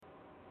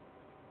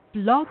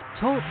Blog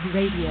Talk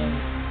Radio.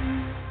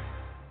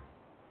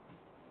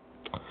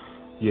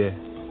 Yeah.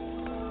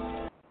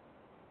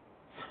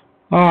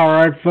 All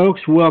right,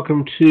 folks,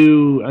 welcome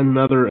to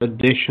another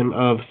edition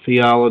of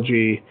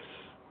Theology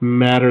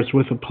Matters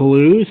with the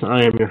Pellews.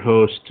 I am your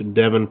host,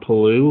 Devin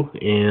Pellew,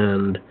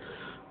 and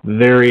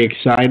very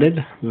excited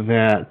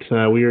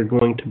that we are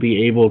going to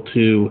be able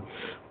to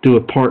do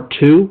a part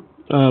two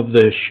of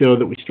the show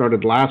that we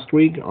started last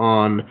week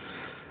on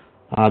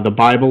the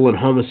Bible and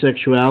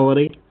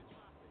homosexuality.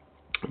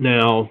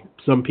 Now,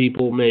 some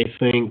people may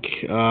think,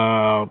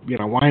 why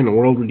in the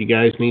world would you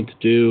guys need to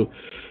do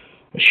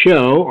a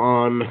show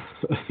on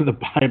the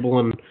Bible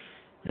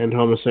and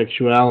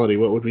homosexuality?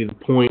 What would be the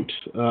point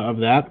of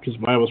that? Because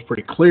the Bible is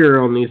pretty clear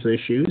on these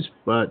issues,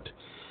 but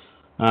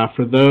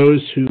for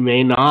those who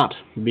may not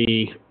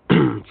be,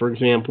 for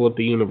example, at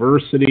the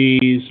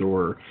universities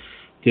or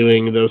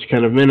doing those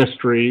kind of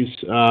ministries,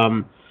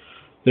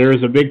 there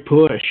is a big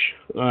push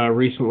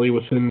recently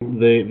within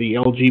the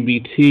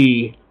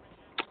LGBT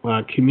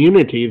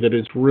community that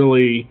is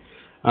really,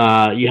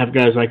 you have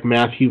guys like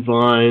Matthew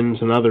Vines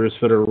and others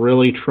that are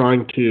really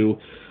trying to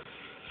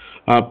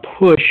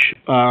push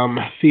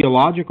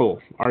theological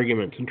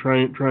arguments and try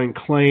and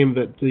claim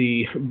that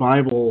the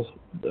Bible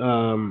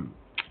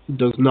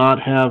does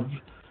not have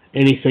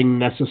anything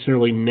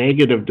necessarily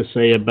negative to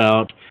say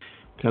about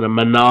kind of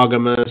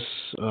monogamous,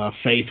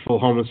 faithful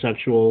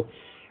homosexual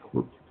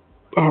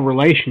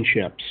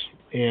relationships.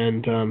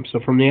 And so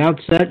from the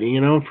outset,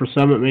 for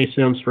some it may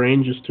sound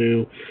strange as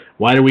to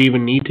why do we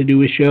even need to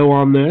do a show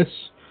on this.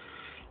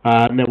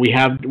 Now we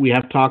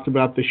have talked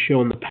about this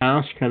show in the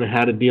past, kind of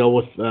how to deal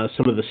with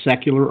some of the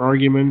secular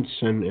arguments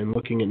and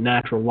looking at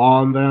natural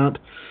law and that.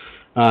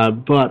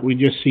 But we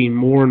just see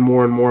more and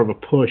more and more of a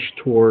push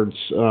towards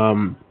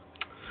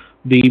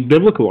the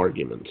biblical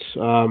arguments.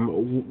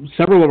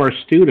 Several of our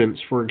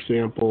students, for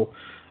example,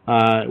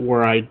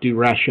 where I do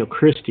Ratio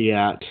Christi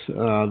at,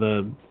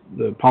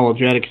 the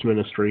apologetics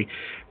ministry,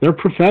 their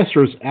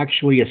professors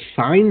actually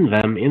assign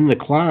them in the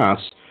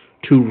class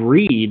to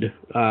read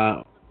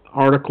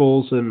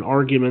articles and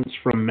arguments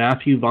from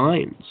Matthew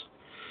Vines.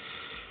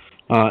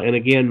 And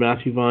again,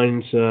 Matthew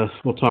Vines,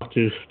 we'll talk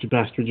to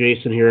Pastor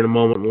Jason here in a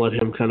moment and let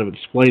him kind of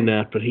explain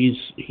that, but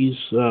he's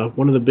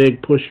one of the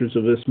big pushers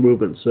of this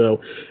movement.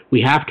 So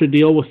we have to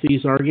deal with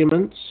these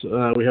arguments.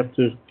 We have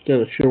to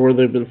kind of show where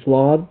they've been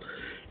flawed.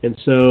 And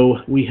so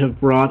we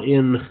have brought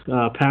in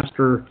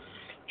Pastor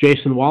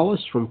Jason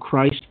Wallace from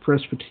Christ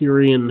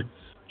Presbyterian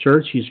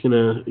Church. He's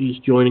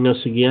joining us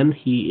again.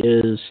 He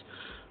is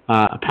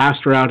a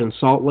pastor out in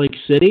Salt Lake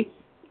City,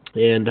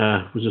 and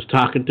was just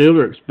talking to him.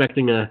 We're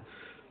expecting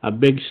a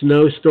big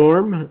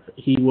snowstorm.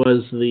 He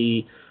was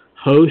the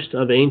host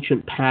of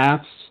Ancient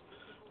Paths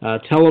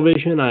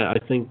television. I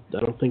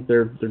don't think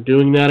they're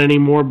doing that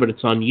anymore, but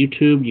it's on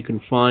YouTube. You can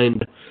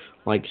find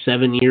like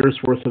 7 years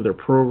worth of their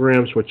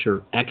programs, which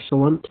are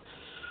excellent.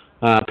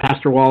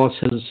 Pastor Wallace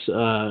has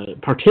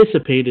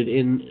participated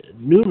in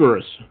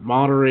numerous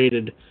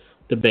moderated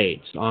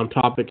debates on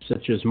topics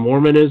such as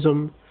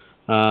Mormonism,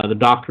 the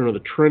doctrine of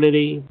the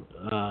Trinity,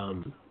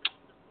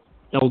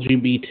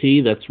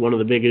 LGBT. That's one of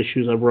the big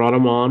issues I brought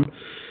him on.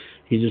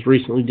 He just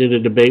recently did a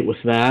debate with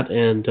that,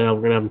 and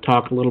we're going to have him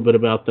talk a little bit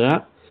about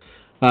that.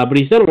 But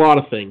he's done a lot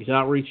of things,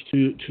 outreach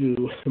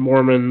to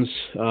Mormons.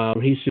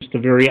 He's just a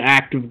very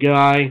active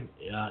guy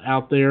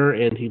out there,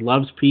 and he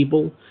loves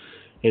people,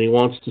 and he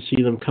wants to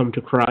see them come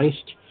to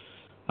Christ.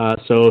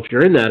 So if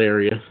you're in that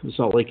area, the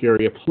Salt Lake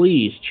area,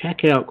 please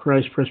check out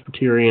Christ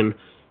Presbyterian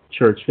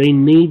Church. They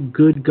need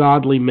good,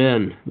 godly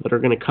men that are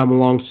going to come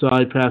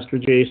alongside Pastor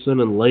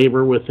Jason and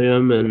labor with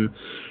him and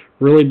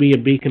really be a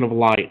beacon of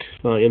light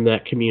in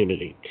that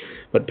community.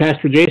 But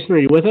Pastor Jason, are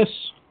you with us?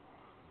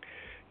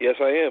 Yes,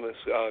 I am.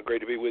 It's great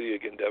to be with you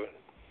again, Devin.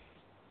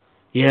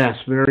 Yes,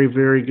 very,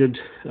 very good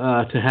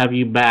to have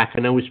you back.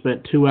 I know we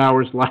spent 2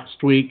 hours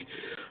last week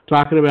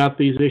talking about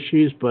these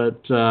issues,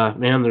 but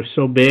man, they're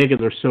so big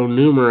and they're so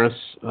numerous.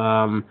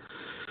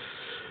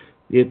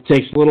 It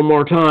takes a little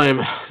more time,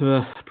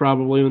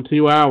 probably than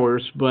 2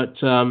 hours, but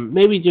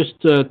maybe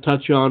just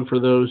touch on for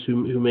those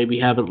who maybe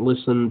haven't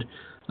listened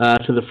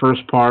to the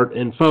first part.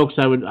 And folks,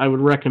 I would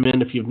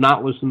recommend, if you've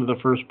not listened to the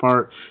first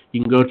part,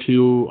 you can go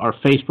to our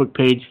Facebook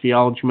page,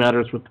 Theology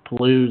Matters with the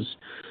Pellews,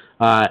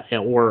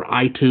 or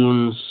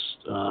iTunes,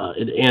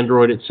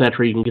 Android,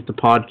 etc. You can get the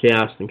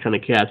podcast and kind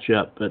of catch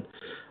up. But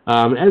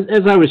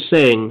as I was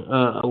saying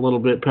a little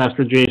bit,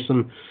 Pastor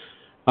Jason,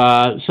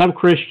 some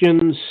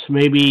Christians,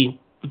 maybe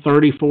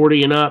 30,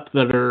 40 and up,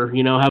 that are,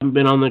 haven't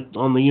been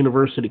on the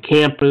university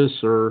campus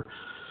or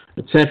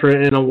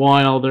etc. in a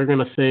while, they're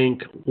going to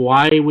think,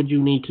 why would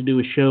you need to do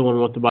a show on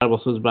what the Bible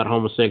says about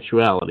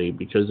homosexuality?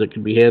 Because it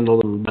could be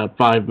handled in about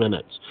 5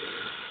 minutes.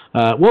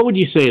 What would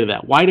you say to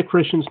that? Why do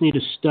Christians need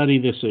to study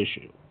this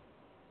issue?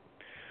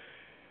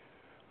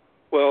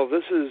 Well,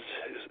 this is,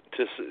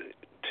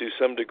 to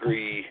some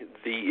degree,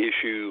 the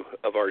issue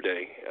of our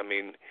day. I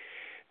mean,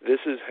 this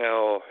is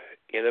how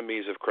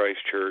enemies of Christ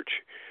Church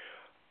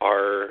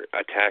are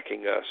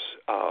attacking us.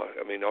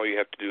 All you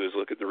have to do is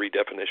look at the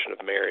redefinition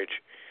of marriage.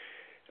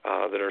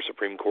 that our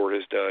Supreme Court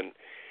has done.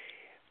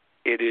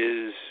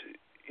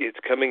 It's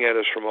coming at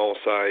us from all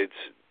sides.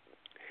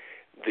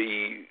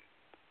 The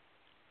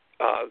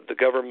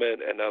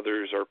government and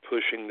others are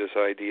pushing this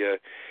idea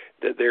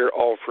that they're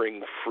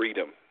offering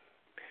freedom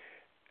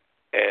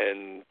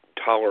and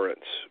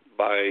tolerance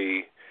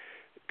by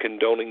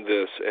condoning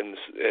this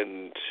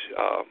and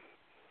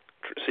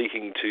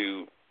seeking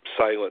to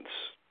silence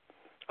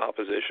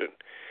opposition.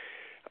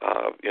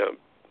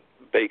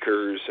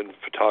 Bakers and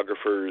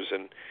photographers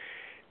and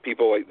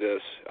people like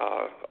this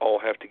all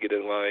have to get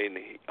in line.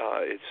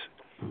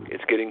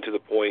 It's getting to the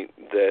point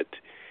that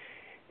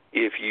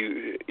if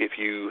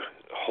you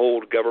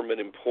hold government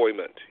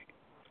employment,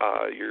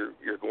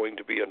 you're going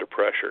to be under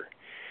pressure.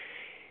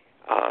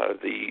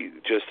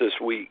 Just this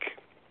week,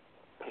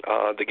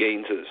 the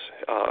Gaineses,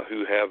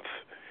 who have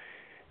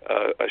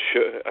a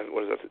show,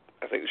 what is that?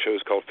 I think the show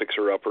is called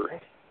Fixer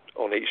Upper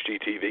on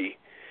HGTV.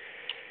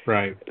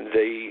 Right.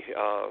 They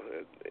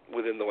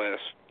within the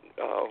last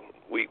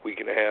week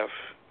and a half,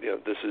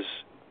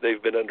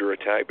 they've been under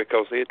attack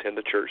because they attend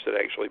a church that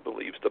actually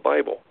believes the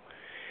Bible.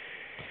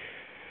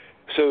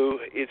 So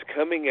it's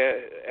coming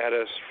at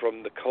us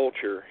from the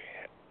culture.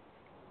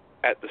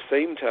 At the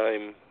same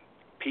time,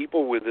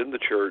 people within the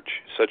church,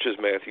 such as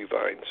Matthew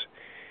Vines,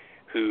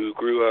 who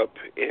grew up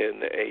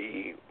in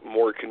a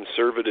more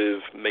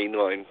conservative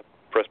mainline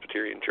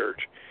Presbyterian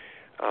church,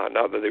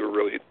 not that they were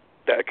really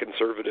that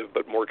conservative,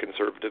 but more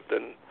conservative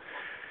than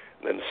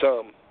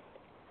some.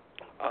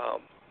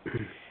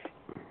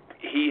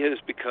 He has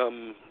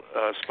become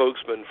a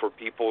spokesman for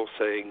people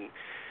saying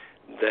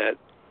that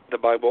the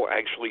Bible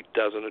actually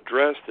doesn't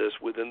address this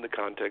within the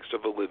context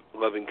of a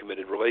loving,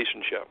 committed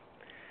relationship.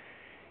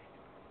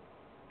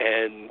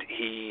 And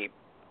he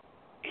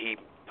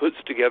puts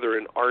together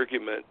an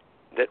argument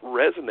that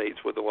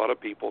resonates with a lot of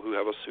people who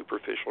have a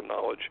superficial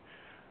knowledge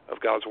of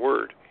God's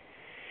Word.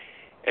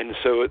 And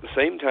so at the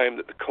same time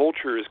that the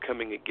culture is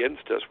coming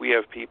against us, we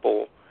have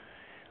people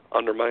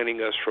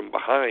undermining us from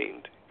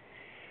behind.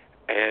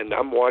 And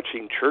I'm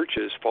watching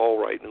churches fall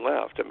right and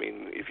left. I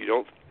mean, if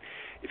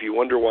you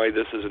wonder why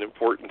this is an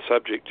important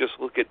subject, just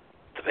look at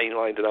the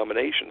mainline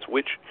denominations.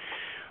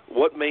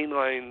 What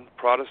mainline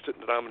Protestant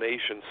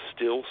denominations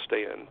still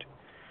stand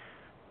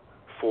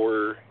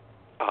for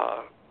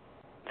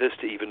this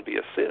to even be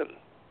a sin?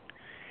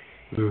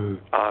 Mm-hmm.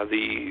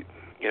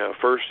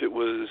 First it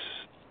was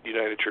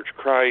United Church of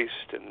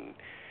Christ, and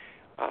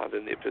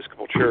then the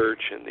Episcopal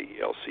Church and the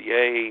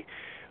LCA.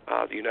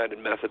 The United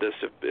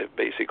Methodists have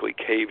basically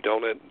caved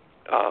on it.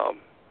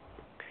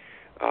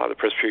 The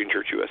Presbyterian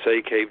Church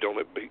USA caved on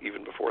it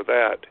even before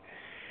that.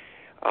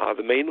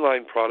 The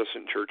mainline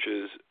Protestant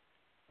churches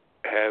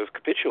have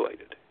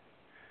capitulated.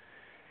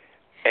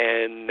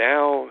 And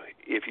now,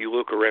 if you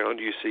look around,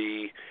 you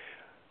see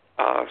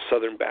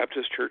Southern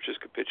Baptist churches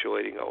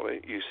capitulating on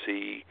it. You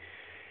see,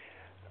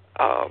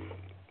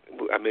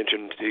 I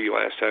mentioned to you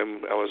last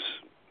time I was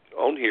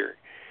on here,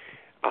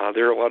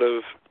 there are a lot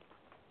of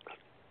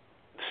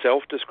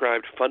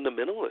self-described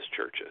fundamentalist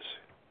churches.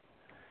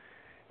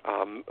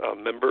 A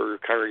member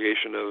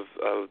congregation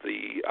of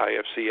the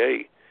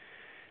IFCA,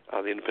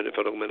 the Independent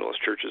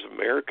Fundamentalist Churches of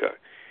America,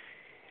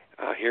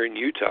 here in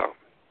Utah,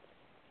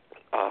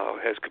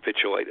 has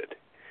capitulated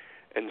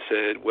and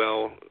said,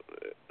 well,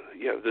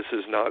 this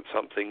is not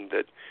something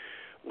that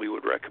we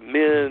would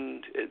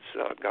recommend. It's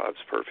not God's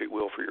perfect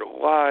will for your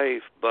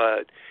life,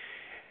 but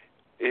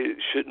it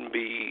shouldn't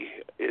be,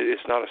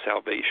 it's not a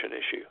salvation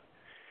issue.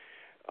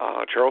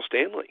 Charles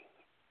Stanley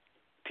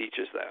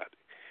teaches that.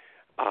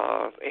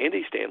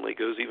 Andy Stanley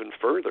goes even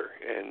further,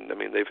 and I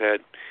mean they've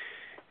had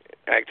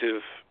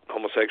active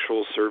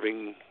homosexuals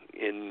serving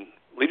in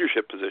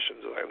leadership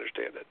positions, as I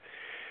understand it.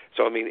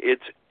 So I mean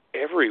it's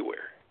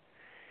everywhere.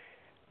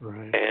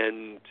 Right.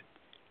 And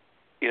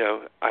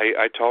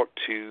I talk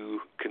to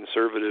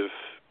conservative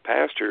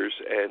pastors,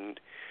 and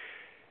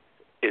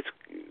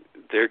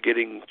they're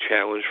getting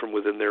challenged from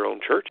within their own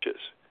churches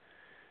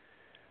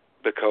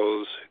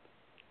because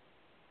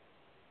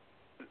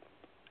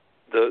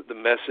the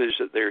message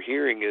that they're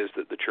hearing is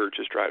that the church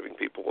is driving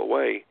people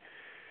away,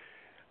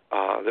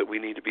 that we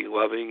need to be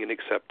loving and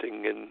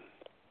accepting, and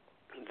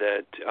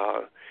that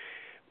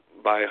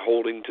by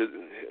holding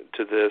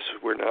to this,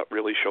 we're not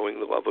really showing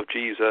the love of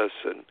Jesus.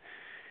 And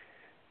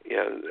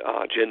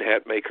Jen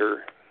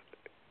Hatmaker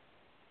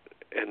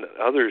and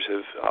others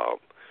have,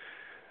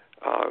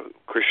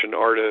 Christian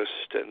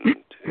artists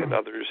and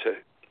others,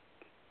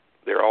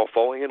 they're all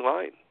falling in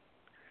line.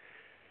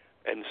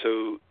 And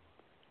so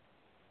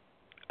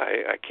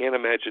I can't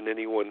imagine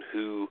anyone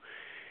who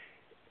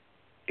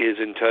is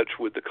in touch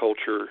with the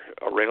culture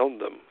around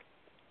them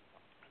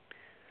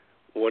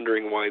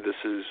wondering why this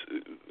is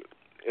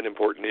an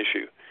important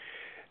issue.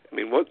 I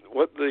mean, what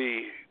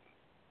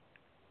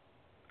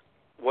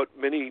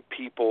many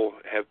people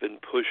have been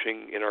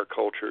pushing in our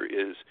culture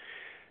is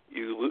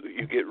you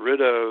get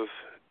rid of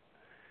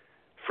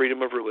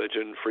freedom of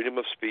religion, freedom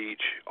of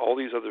speech, all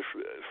these other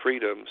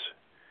freedoms.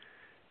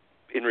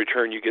 In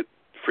return, you get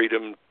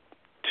freedom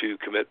to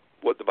commit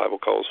what the Bible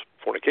calls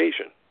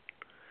fornication.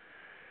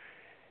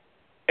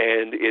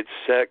 And it's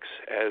sex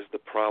as the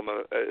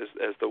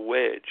as the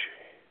wedge,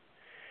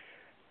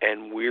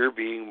 and we're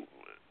being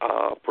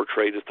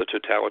portrayed as the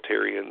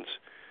totalitarians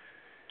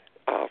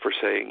for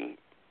saying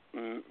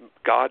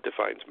God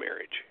defines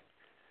marriage.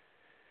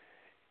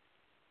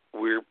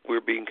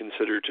 We're being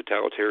considered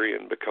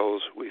totalitarian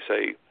because we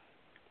say,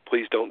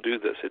 please don't do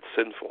this, it's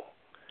sinful.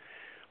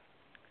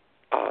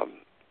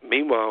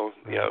 Meanwhile,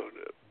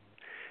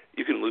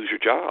 you can lose your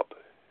job.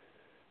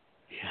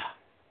 Yeah.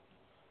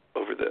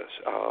 Over this.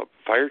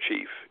 Fire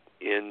chief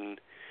in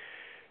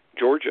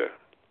Georgia,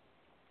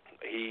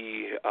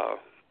 he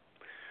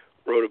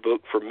wrote a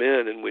book for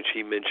men in which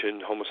he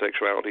mentioned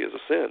homosexuality as a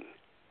sin.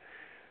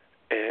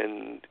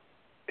 And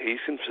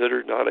he's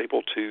considered not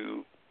able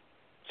to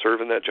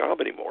serve in that job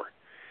anymore.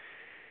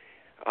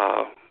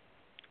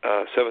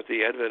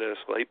 Seventh-day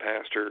Adventist lay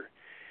pastor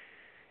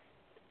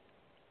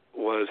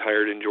was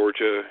hired in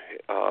Georgia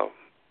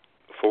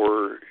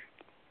for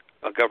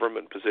a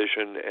government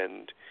position,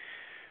 and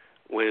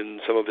when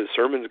some of his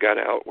sermons got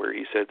out where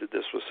he said that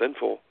this was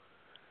sinful,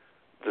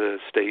 the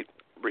state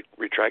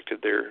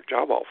retracted their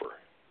job offer.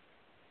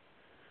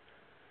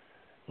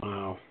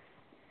 Wow.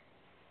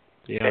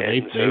 Yeah,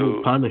 they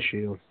will punish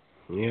you.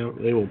 Yeah,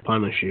 they will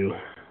punish you.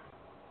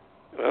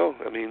 Well,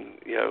 I mean,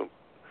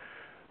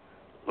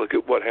 look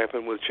at what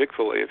happened with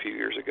Chick-fil-A a few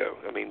years ago.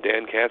 I mean,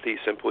 Dan Cathy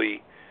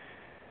simply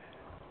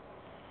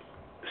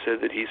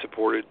said that he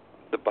supported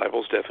the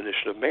Bible's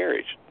definition of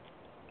marriage.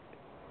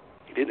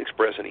 He didn't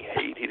express any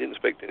hate. He didn't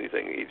expect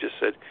anything. He just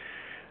said,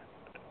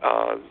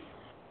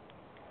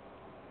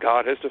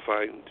 God has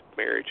defined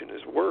marriage in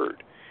His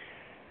Word.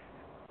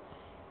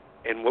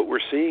 And what we're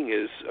seeing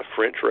is a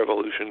French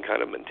Revolution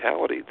kind of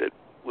mentality that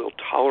will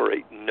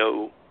tolerate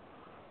no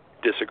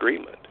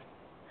disagreement.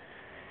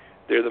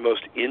 They're the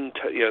most, in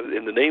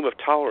the name of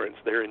tolerance,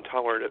 they're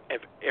intolerant of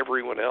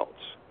everyone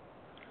else.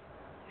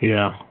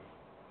 Yeah.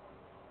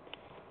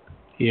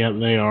 Yeah,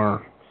 they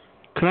are.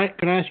 Can I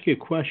ask you a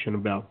question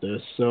about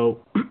this? So,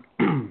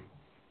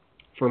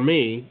 for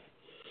me,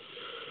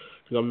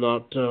 because I'm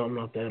not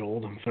that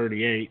old. I'm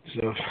 38,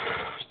 so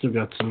still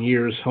got some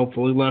years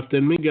hopefully left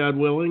in me, God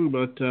willing.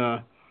 But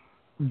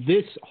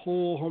this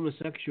whole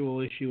homosexual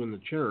issue in the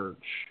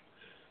church,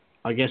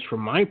 I guess from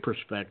my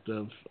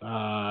perspective,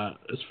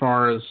 as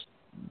far as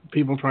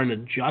people trying to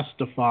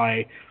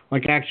justify,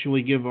 like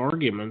actually give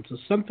arguments, is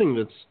something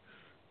that's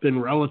been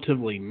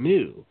relatively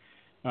new.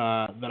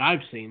 That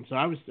I've seen. So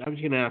I was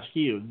going to ask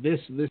you,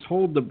 this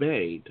whole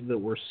debate that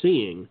we're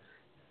seeing,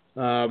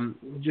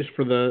 just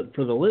for the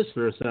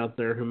listeners out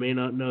there who may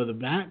not know the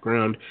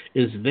background,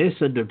 is this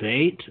a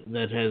debate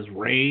that has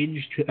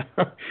raged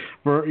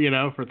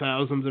for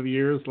thousands of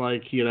years,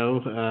 like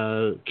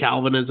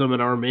Calvinism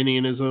and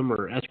Arminianism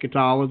or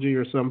eschatology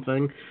or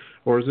something,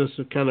 or is this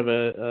a kind of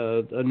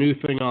a new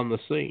thing on the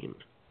scene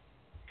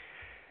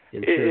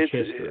in church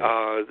history?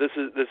 This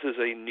is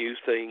a new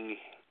thing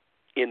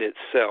in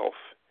itself.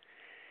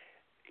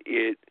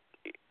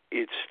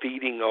 It's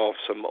feeding off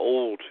some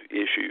old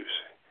issues.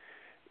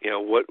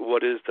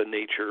 What is the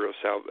nature of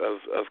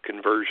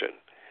conversion?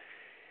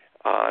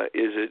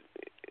 Is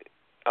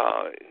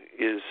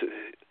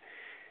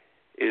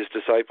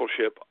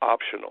discipleship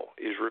optional?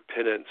 Is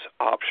repentance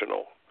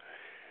optional?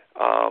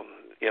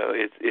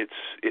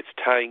 It's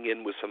tying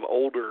in with some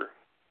older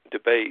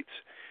debates,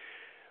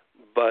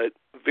 but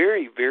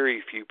very,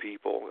 very few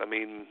people. I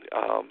mean,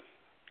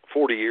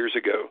 40 years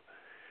ago,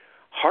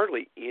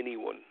 hardly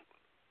anyone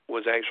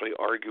was actually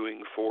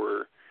arguing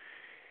for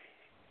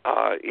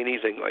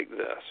anything like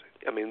this.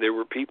 I mean, there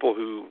were people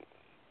who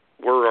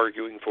were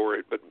arguing for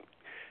it, but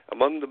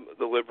among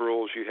the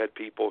liberals, you had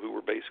people who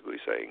were basically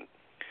saying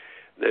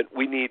that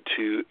we need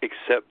to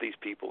accept these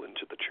people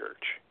into the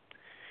church.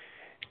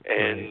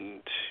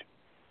 And,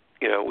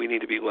 we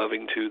need to be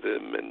loving to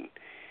them. And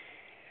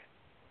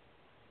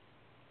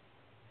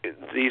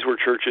these were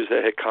churches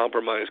that had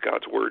compromised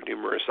God's word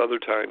numerous other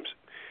times.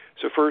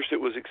 So first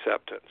it was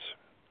acceptance.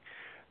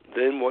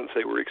 Then once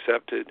they were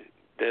accepted,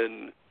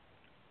 then,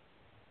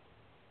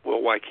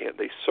 well, why can't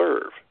they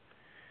serve?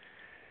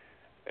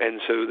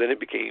 And so then it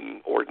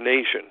became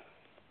ordination.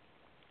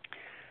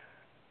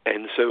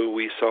 And so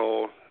we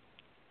saw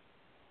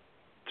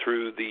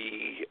through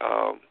the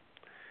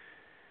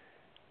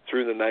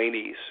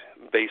 90s,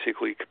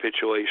 basically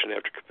capitulation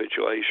after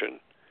capitulation,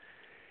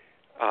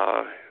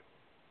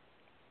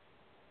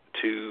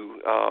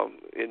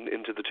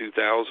 into the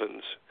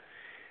 2000s,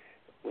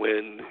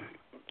 when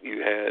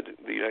you had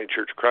the United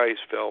Church of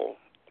Christ fell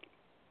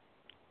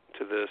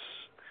to this,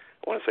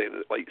 I want to say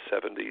the late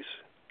 70s.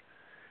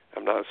 I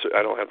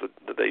don't have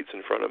the dates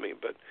in front of me,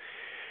 but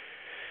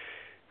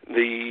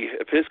the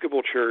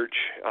Episcopal Church,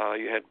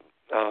 you had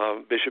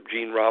Bishop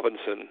Gene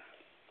Robinson.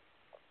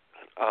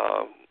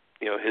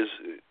 His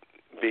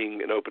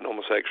being an open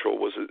homosexual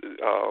was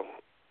a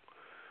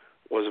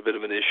bit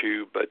of an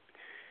issue, but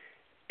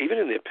even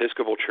in the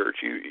Episcopal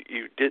Church,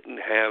 you didn't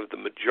have the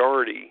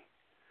majority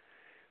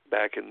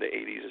back in the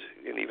 80s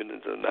and even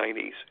into the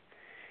 90s.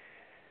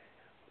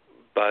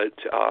 But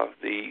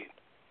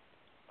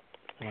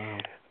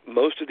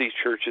most of these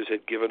churches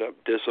had given up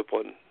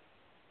discipline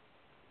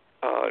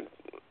a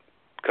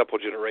couple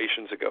of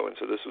generations ago, and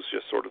so this was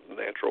just sort of the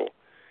natural.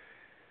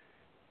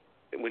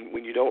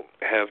 When you don't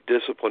have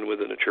discipline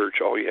within a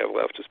church, all you have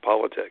left is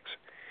politics.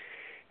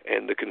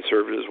 And the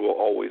conservatives will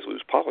always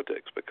lose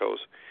politics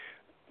because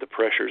the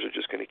pressures are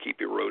just going to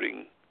keep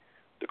eroding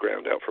the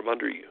ground out from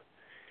under you.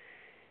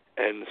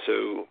 And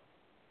so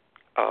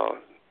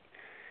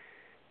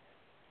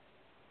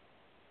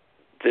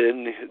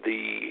then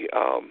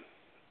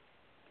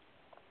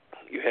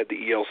you had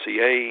the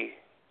ELCA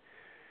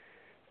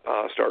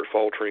start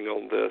faltering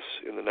on this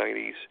in the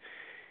 90s.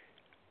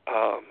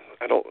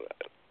 I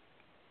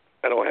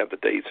don't have the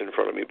dates in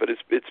front of me, but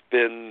it's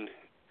been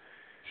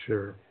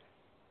sure.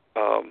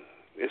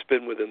 It's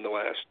been within the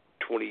last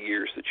 20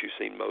 years that you've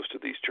seen most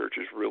of these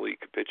churches really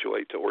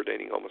capitulate to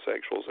ordaining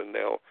homosexuals and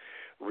now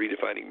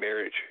redefining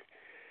marriage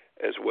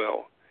as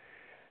well.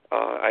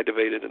 I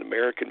debated an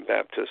American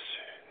Baptist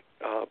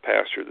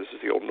pastor. This is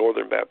the old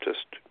Northern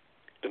Baptist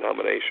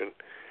denomination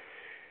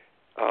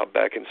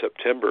back in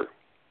September,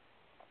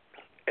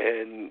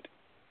 and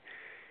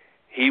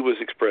he was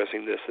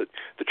expressing this, that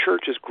the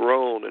church has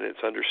grown in its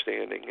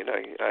understanding. And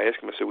I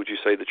asked him, I said, would you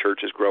say the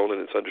church has grown in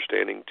its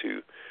understanding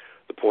to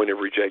the point of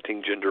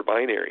rejecting gender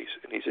binaries?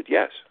 And he said,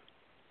 yes.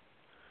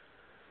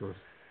 I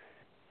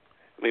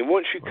mean,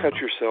 once you cut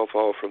yourself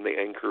off from the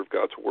anchor of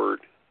God's Word,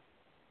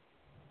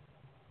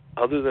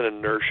 other than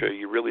inertia,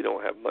 you really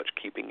don't have much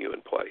keeping you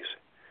in place.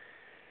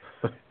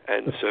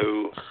 And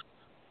so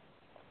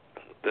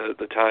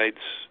the tide's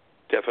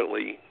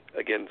definitely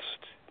against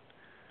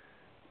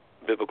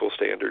biblical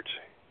standards.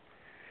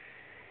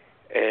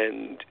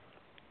 And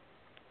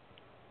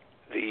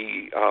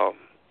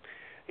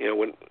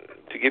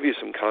to give you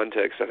some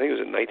context, I think it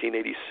was in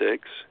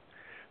 1986,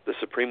 the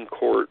Supreme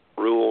Court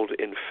ruled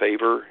in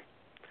favor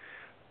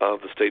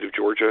of the state of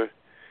Georgia.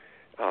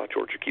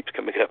 Georgia keeps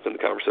coming up in the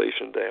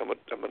conversation today.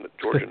 I'm a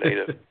Georgia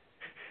native.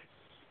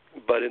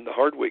 But in the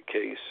Hardwick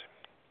case,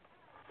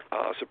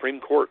 Supreme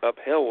Court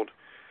upheld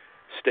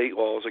state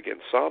laws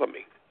against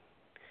sodomy.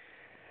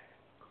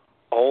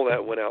 All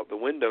that went out the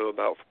window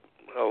about,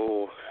 I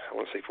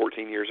want to say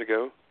 14 years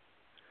ago,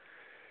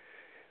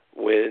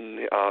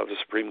 when the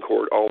Supreme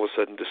Court all of a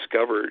sudden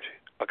discovered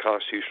a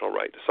constitutional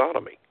right to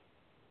sodomy.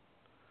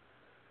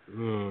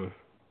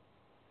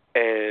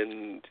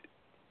 And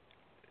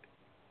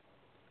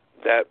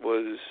that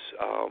was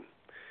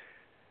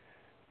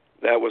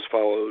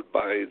followed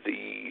by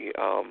the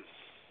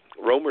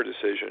Romer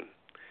decision,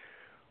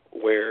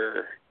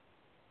 where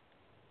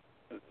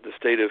the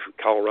state of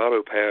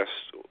Colorado passed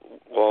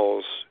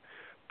laws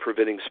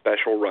preventing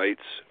special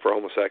rights for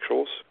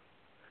homosexuals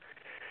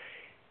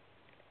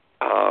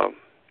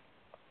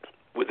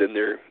within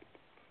their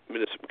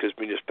because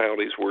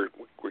municipalities were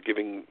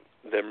giving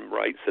them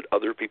rights that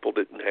other people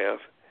didn't have.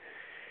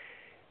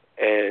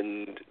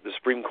 And the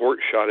Supreme Court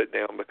shot it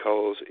down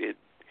because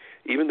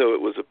even though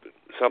it was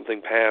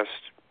something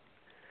passed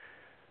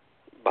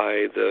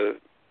by the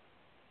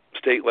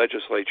state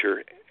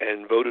legislature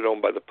and voted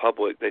on by the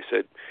public, they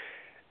said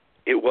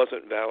it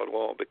wasn't valid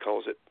law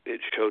because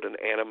it showed an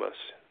animus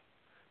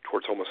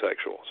towards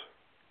homosexuals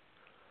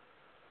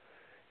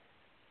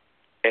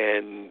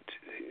and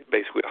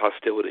basically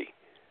hostility.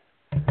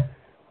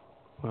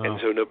 Wow. And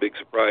so no big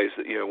surprise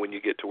that, when you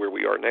get to where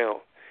we are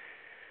now.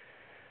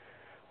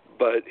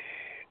 But,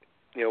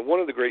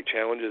 one of the great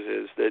challenges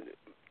is that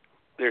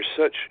there's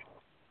such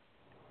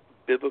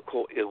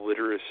biblical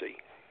illiteracy.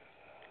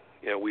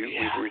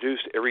 We've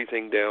reduced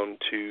everything down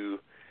to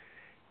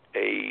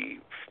a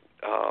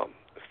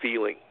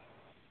feeling.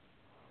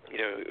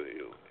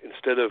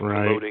 Instead of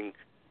promoting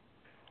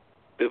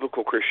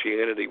biblical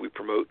Christianity, we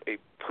promote a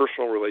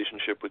personal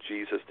relationship with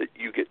Jesus that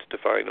you get to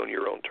define on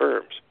your own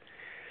terms.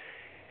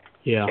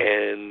 Yeah.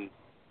 And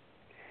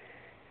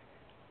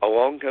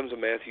along comes a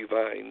Matthew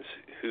Vines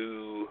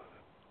who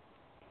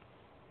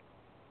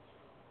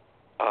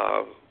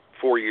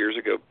 4 years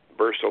ago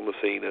burst on the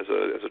scene as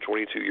a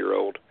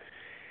 22-year-old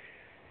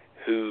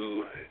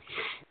who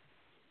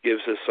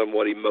gives a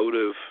somewhat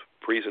emotive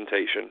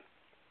presentation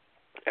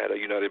at a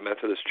United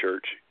Methodist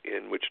Church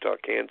in Wichita,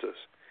 Kansas.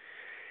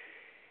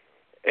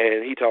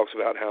 And he talks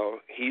about how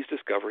he's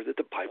discovered that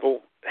the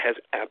Bible has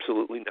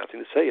absolutely nothing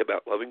to say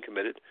about loving,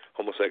 committed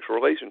homosexual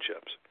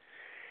relationships.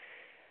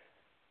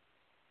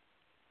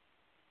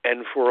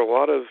 And for a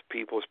lot of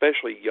people,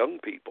 especially young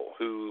people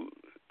who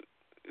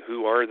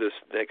are this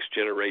next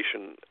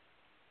generation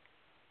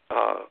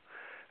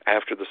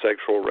after the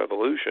sexual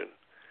revolution,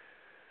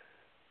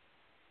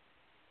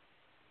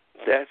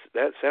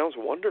 that sounds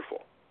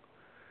wonderful.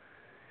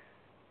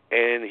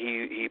 And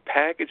he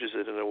packages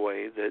it in a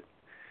way that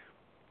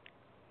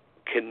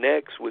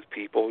connects with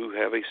people who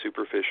have a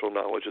superficial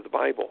knowledge of the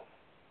Bible.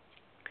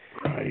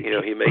 Right.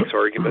 He makes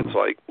arguments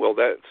like, well,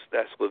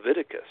 that's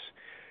Leviticus.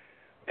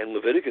 And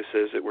Leviticus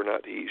says that we're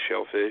not to eat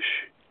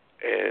shellfish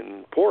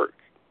and pork.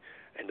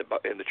 And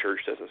the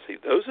church doesn't see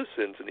those as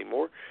sins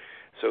anymore.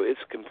 So it's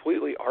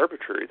completely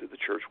arbitrary that the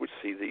church would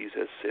see these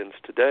as sins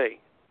today.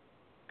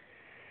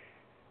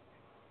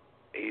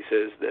 He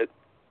says that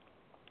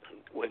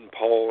when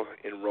Paul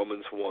in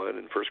Romans 1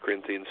 and 1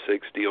 Corinthians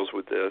 6 deals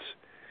with this,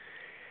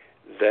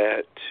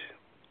 that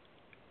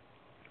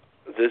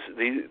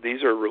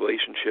these are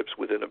relationships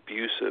with an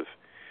abusive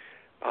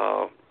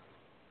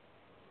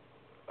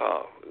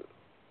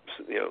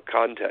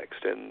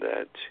context, and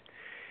that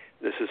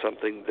this is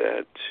something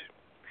that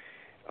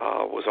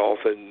was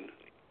often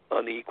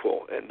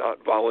unequal and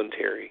not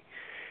voluntary,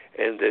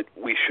 and that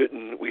we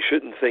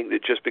shouldn't think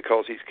that just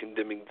because he's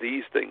condemning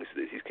these things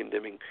that he's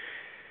condemning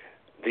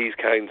these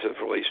kinds of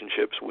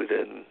relationships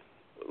within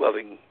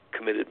loving,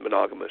 committed,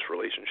 monogamous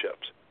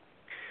relationships.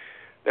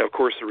 Now, of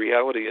course, the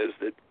reality is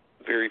that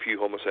very few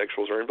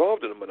homosexuals are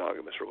involved in a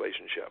monogamous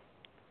relationship.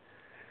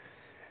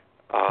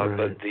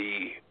 Right.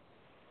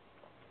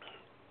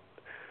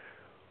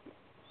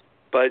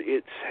 But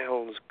it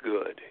sounds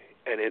good,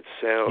 and it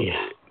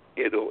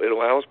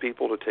allows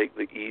people to take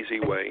the easy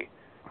way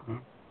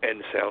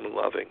and sound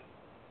loving.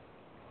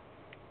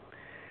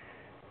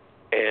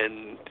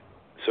 And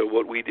so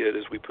what we did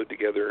is we put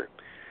together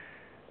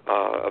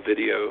a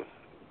video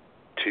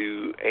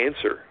to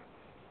answer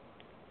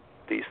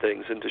these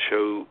things and to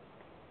show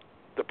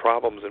the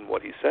problems in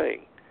what he's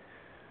saying,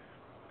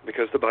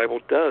 because the Bible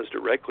does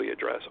directly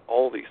address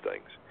all these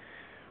things.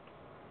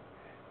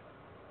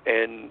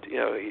 And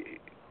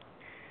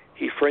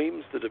he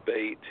frames the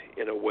debate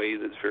in a way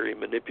that's very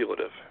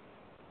manipulative.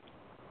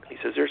 He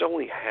says there's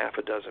only half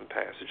a dozen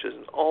passages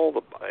in all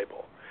the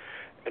Bible,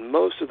 and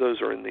most of those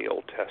are in the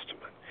Old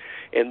Testament,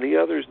 and the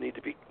others need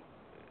to be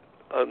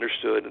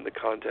understood in the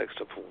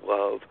context of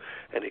love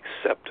and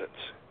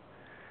acceptance.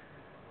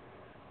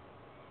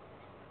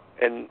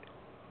 And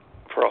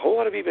for a whole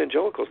lot of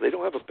evangelicals, they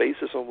don't have a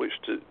basis on which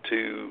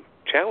to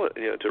challenge,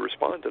 to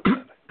respond to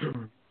that.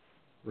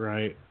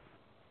 Right.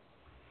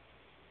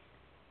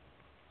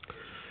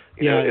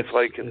 It's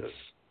like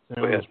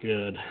sounds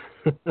good.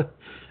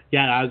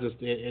 Yeah,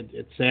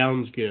 it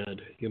sounds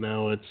good.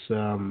 It's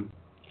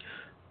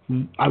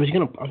I was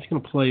gonna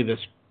play this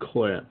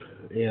clip,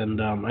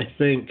 and I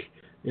think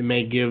it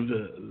may give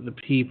the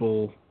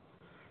people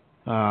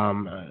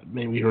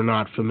maybe who are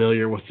not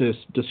familiar with this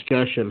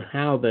discussion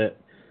how that.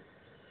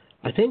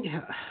 I think,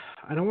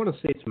 I don't want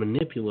to say it's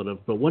manipulative,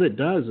 but what it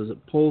does is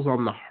it pulls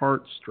on the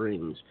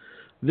heartstrings.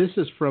 This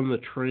is from the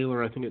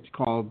trailer. I think it's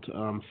called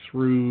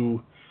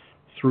Through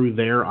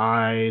Their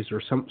Eyes,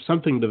 or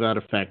something to that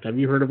effect. Have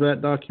you heard of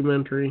that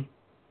documentary?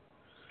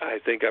 I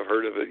think I've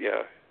heard of it,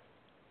 yeah.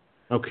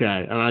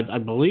 Okay, and I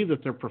believe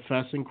that they're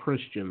professing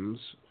Christians,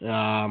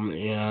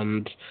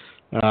 and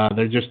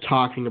they're just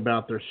talking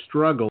about their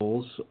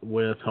struggles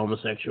with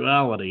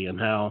homosexuality and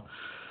how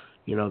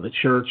the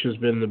church has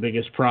been the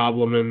biggest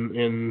problem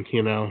in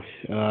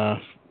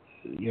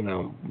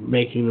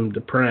making them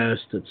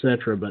depressed,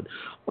 etc. But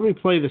let me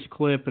play this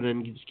clip and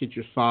then you just get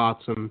your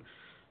thoughts. And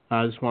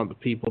I just want the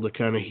people to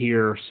kind of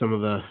hear some of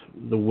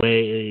the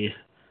way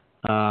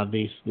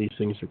these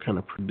things are kind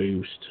of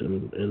produced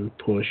and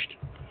pushed.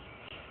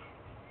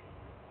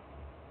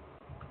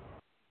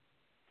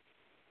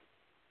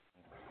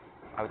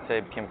 I would say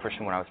I became a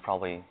Christian when I was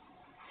probably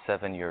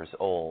 7 years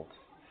old.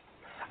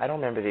 I don't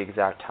remember the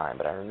exact time,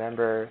 but I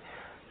remember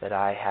that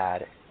I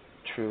had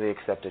truly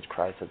accepted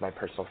Christ as my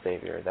personal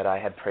Savior, that I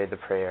had prayed the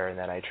prayer, and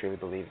that I truly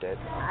believed it.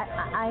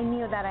 I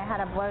knew that I had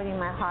a void in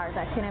my heart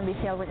that couldn't be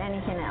filled with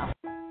anything else.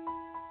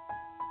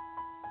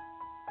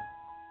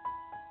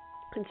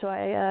 And so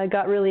I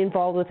got really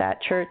involved with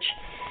that church,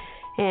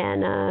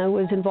 and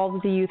was involved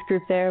with the youth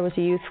group there, was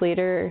a youth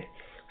leader,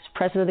 was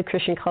president of the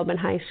Christian Club in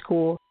high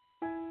school.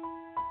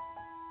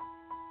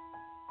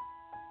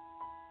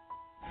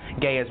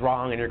 Gay is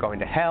wrong and you're going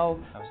to hell.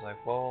 I was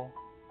like, well,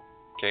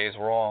 gay is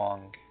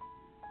wrong,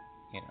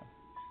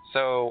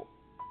 so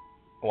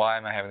why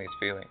am I having these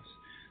feelings?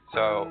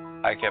 So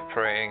I kept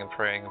praying and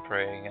praying and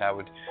praying, and I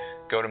would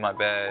go to my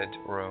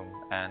bedroom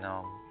and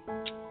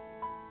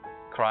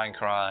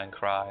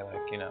cry,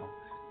 like,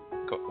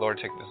 Lord,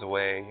 take this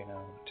away,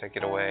 take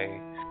it away.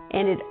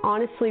 And it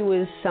honestly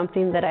was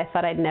something that I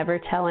thought I'd never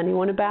tell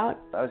anyone about.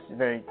 I was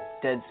very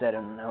dead set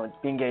on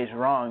being gay is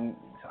wrong.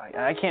 So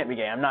I can't be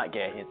gay. I'm not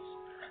gay.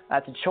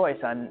 That's a choice.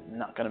 I'm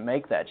not going to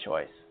make that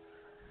choice.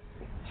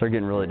 Started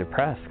getting really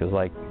depressed because,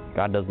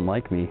 God doesn't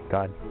like me.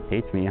 God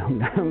hates me.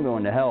 I'm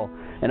going to hell.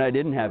 And I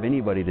didn't have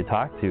anybody to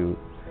talk to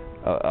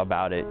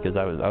about it because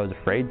I was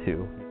afraid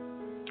to.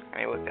 And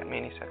he looked at me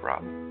and he said,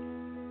 Rob,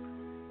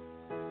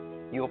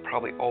 you'll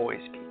probably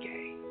always be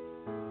gay.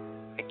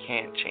 I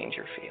can't change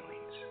your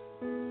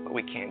feelings, but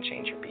we can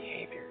change your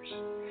behaviors.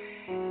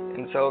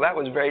 And so that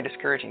was very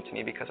discouraging to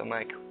me because I'm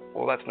like,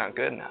 well, that's not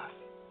good enough.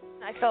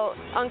 I felt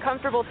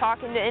uncomfortable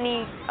talking to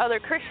any other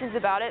Christians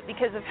about it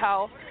because of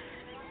how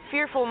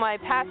fearful my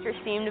pastor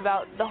seemed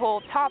about the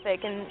whole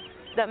topic, and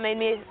that made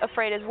me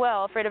afraid as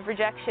well, afraid of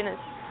rejection.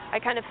 I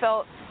kind of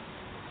felt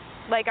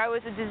like I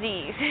was a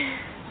disease.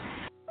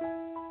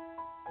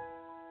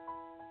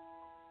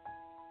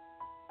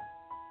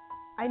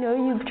 I know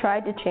you've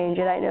tried to change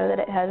it. I know that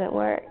it hasn't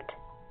worked.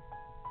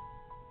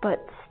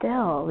 But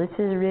still, this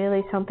is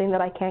really something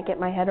that I can't get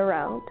my head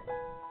around.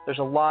 There's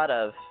a lot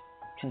of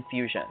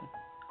confusion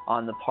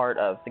on the part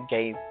of the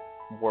gay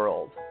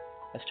world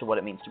as to what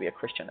it means to be a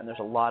Christian. And there's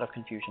a lot of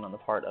confusion on the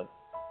part of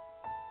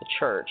the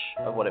church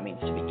of what it means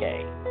to be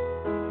gay.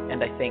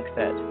 And I think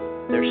that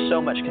there's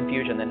so much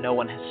confusion that no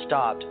one has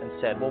stopped and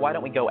said, well, why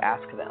don't we go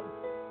ask them?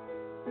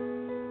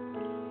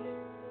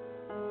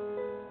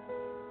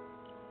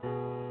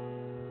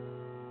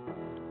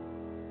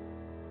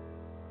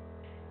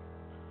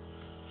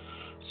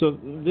 So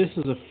this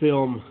is a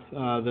film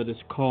that is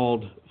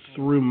called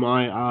Through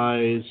My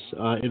Eyes.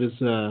 It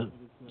is a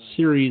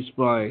series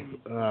by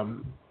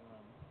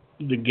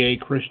the Gay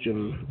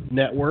Christian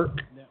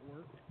Network.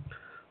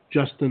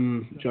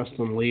 Justin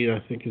Lee, I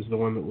think, is the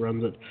one that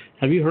runs it.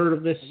 Have you heard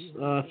of this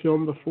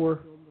film before?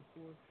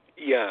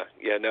 Yeah.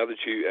 Now that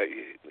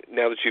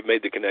you've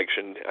made the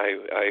connection,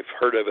 I've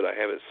heard of it. I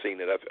haven't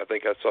seen it. I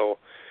think I saw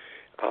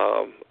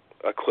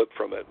a clip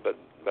from it, but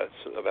that's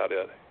about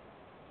it.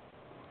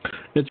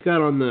 It's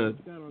got on the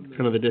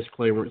kind of the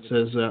disclaimer. It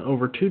says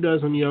over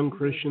 24 young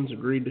Christians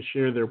agreed to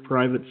share their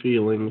private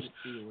feelings,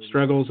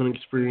 struggles, and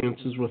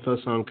experiences with us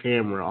on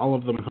camera. All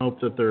of them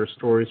hope that their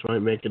stories might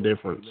make a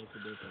difference.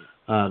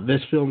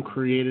 This film,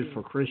 created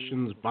for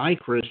Christians by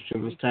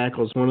Christians,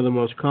 tackles one of the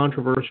most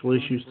controversial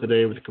issues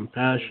today with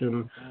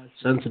compassion,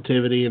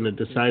 sensitivity, and a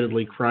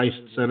decidedly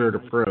Christ-centered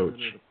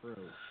approach.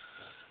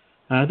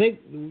 I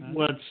think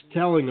what's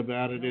telling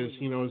about it is,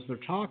 as they're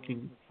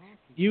talking,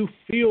 you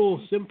feel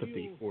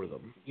sympathy for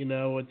them.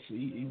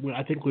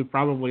 I think we've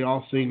probably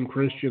all seen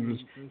Christians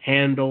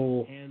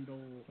handle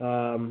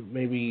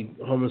maybe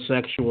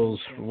homosexuals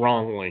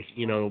wrongly,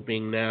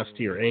 being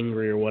nasty or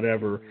angry or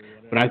whatever.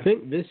 But I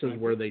think this is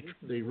where they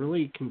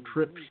really can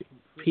trip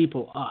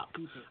people up.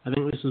 I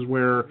think this is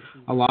where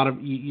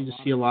you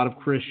just see a lot of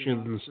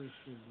Christians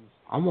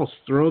almost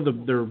throw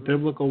their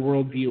biblical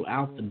worldview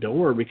out the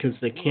door because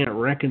they can't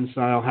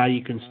reconcile how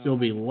you can still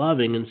be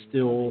loving and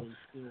still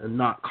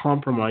not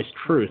compromise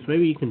truth.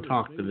 Maybe you can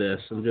talk to this,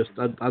 and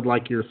I'd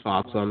like your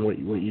thoughts on what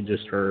you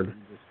just heard.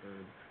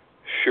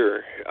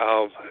 Sure.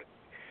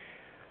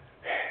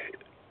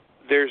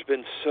 There's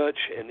been such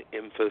an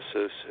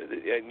emphasis,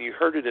 and you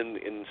heard it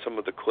in some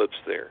of the clips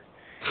there,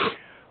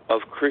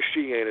 of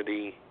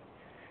Christianity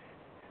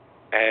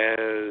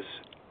as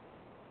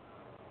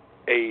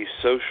a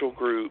social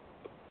group,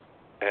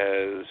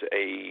 as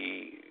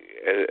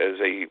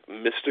a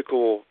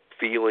mystical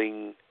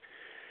feeling.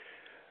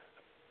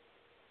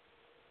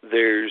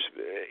 There's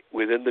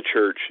within the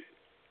church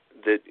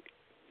that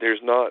there's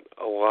not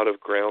a lot of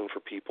ground for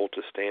people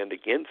to stand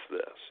against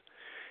this.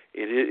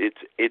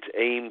 It's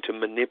aimed to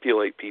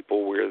manipulate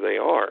people where they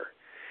are.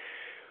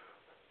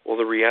 Well,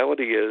 the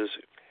reality is,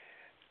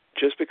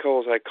 just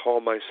because I call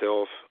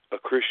myself a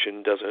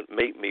Christian doesn't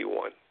make me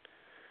one.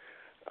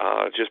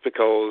 Just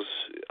because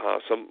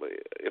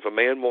if a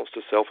man wants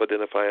to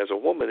self-identify as a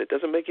woman, it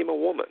doesn't make him a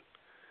woman.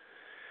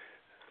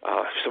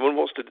 If someone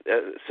wants to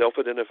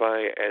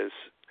self-identify as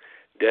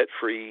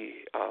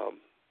debt-free,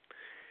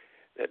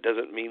 that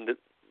doesn't mean that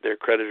their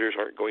creditors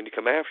aren't going to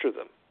come after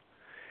them.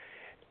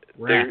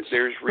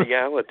 There's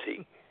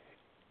reality,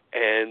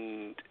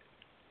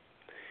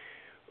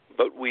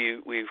 but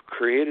we've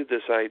created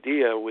this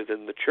idea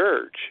within the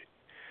church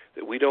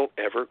that we don't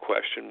ever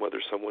question whether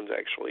someone's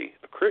actually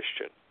a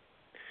Christian.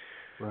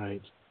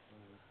 Right.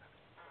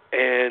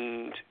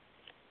 And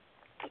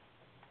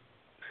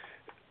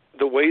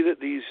the way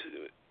that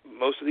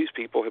most of these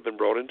people have been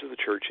brought into the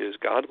church is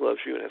God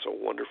loves you and has a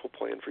wonderful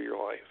plan for your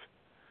life.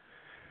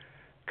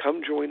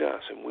 Come join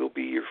us, and we'll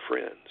be your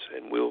friends,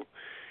 and we'll.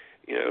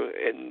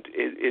 And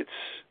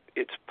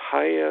it's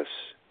pious.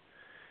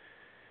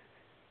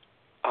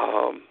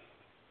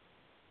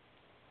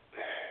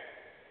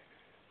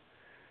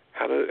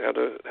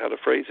 How to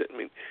phrase it? I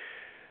mean,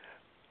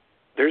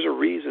 there's a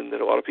reason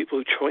that a lot of people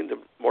who join the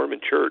Mormon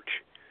Church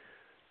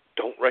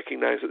don't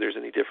recognize that there's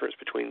any difference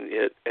between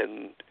it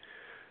and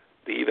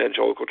the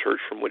evangelical church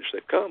from which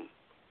they've come.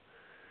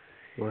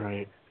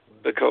 Right.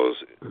 Because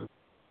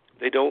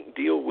they don't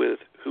deal with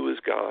who is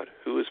God,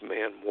 who is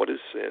man, what is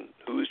sin,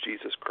 who is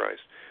Jesus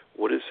Christ,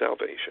 what is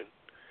salvation.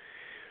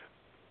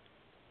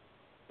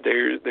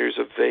 There are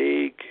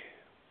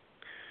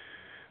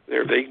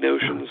vague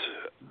notions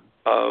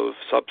of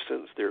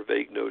substance, there are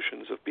vague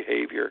notions of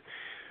behavior,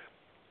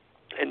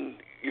 and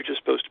you're just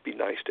supposed to be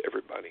nice to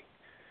everybody.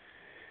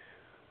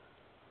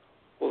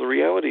 Well, the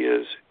reality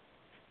is,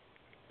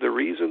 the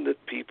reason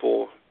that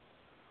people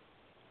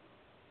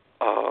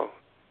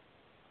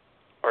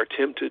are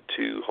tempted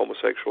to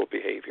homosexual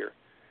behavior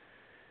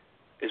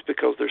is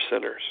because they're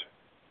sinners.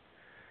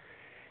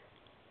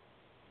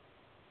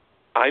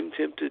 I'm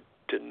tempted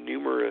to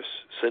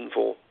numerous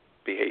sinful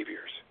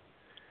behaviors.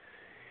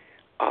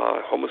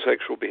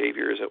 Homosexual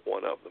behavior isn't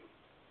one of them.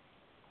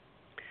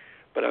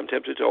 But I'm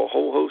tempted to a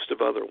whole host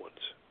of other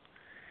ones.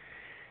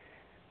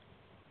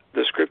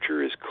 The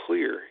scripture is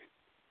clear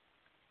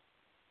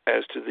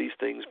as to these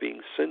things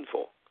being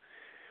sinful.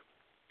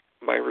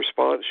 My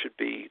response should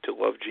be to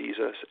love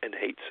Jesus and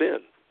hate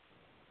sin,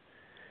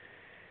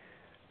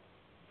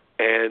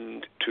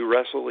 and to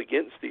wrestle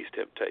against these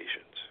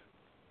temptations.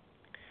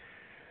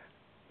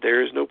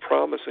 There is no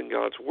promise in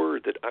God's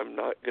Word that I'm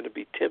not going to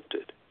be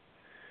tempted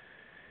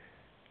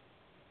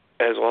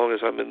as long as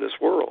I'm in this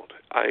world.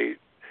 I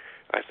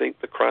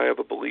think the cry of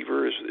a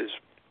believer is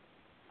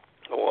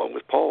along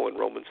with Paul in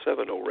Romans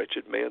 7, "O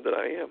wretched man that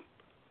I am,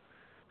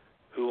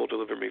 who will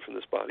deliver me from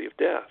this body of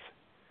death?"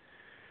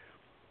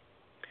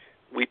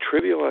 We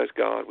trivialize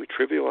God, we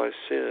trivialize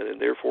sin,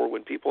 and therefore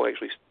when people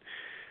actually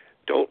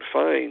don't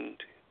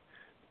find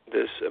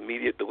this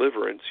immediate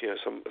deliverance,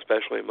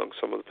 especially among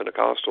some of the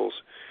Pentecostals,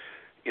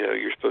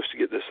 you're supposed to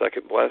get this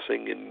second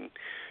blessing, and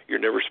you're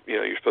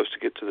supposed to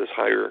get to this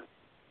higher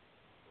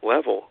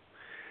level.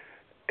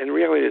 And the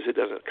reality is it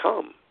doesn't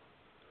come.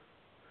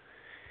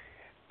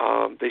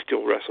 They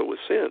still wrestle with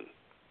sin.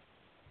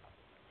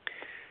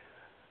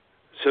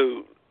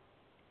 So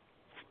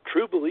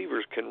true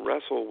believers can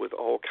wrestle with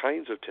all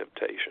kinds of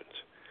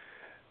temptations.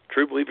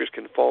 True believers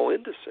can fall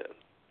into sin.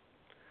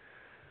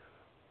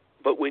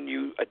 But when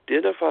you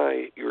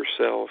identify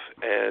yourself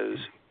as,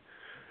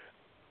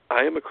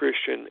 I am a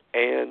Christian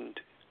and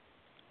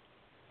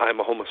I'm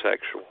a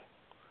homosexual,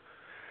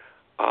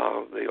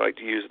 they like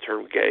to use the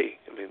term gay.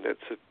 I mean,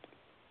 it's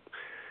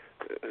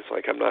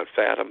like, I'm not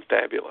fat, I'm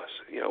fabulous.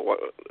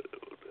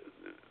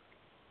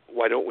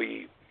 Why don't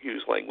we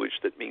use language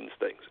that means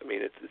things? I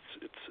mean, it's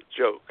a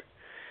joke.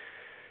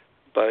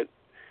 But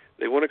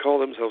they want to call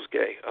themselves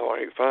gay. All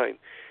right, fine.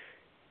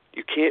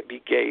 You can't be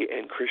gay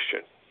and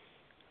Christian.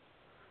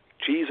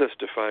 Jesus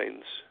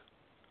defines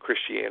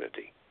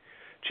Christianity.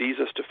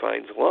 Jesus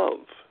defines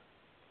love.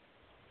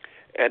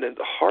 And at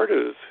the heart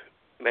of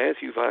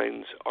Matthew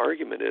Vine's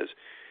argument is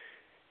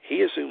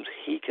he assumes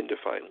he can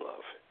define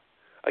love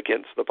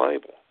against the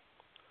Bible.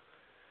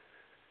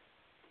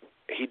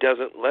 He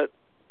doesn't let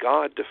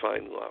God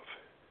define love.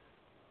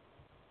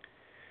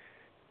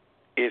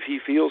 If he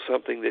feels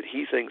something that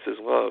he thinks is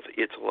love,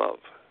 it's love.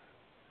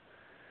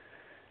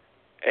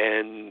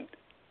 And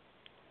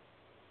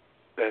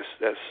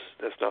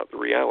that's not the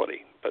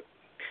reality. But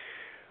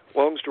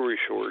long story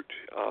short,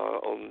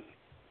 on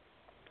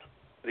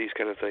these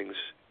kind of things,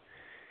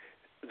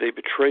 they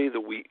betray the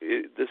weak.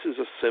 This is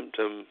a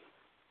symptom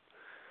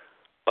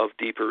of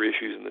deeper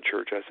issues in the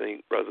church, I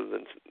think, rather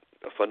than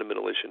a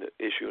fundamental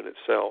issue in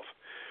itself.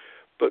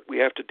 But we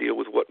have to deal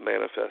with what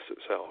manifests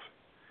itself.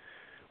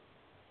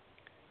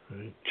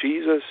 Right.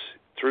 Jesus,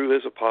 through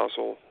his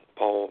apostle,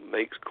 Paul,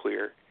 makes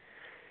clear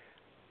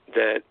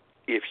that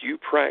if you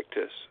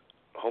practice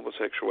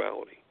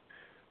homosexuality,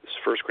 this is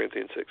 1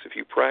 Corinthians 6, if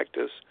you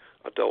practice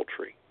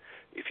adultery,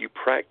 if you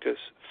practice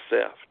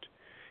theft,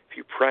 if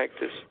you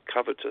practice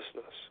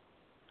covetousness,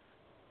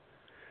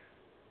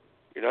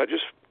 you're not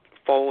just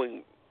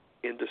falling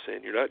into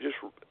sin, you're not just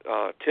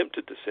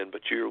tempted to sin,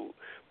 but you're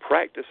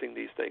practicing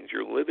these things,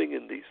 you're living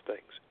in these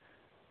things,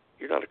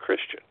 you're not a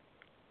Christian.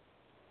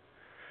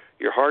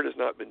 Your heart has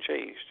not been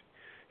changed.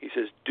 He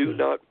says, do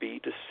not be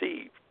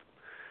deceived.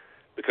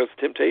 Because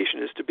the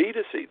temptation is to be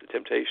deceived. The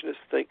temptation is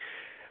to think,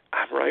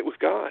 I'm right with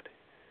God.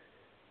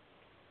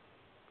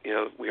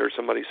 We heard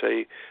somebody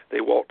say they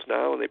walked an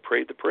aisle and they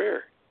prayed the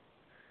prayer.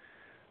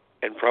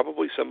 And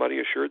probably somebody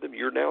assured them,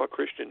 you're now a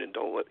Christian and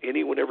don't let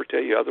anyone ever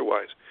tell you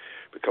otherwise.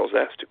 Because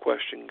that's to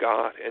question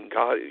God. And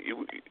God,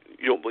 you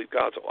don't believe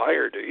God's a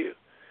liar, do you?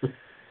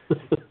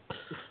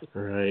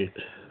 Right.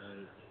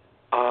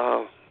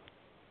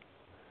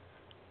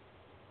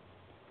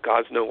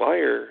 God's no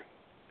liar,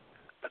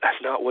 but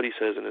that's not what he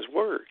says in his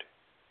word.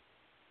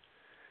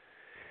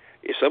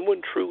 If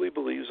someone truly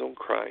believes on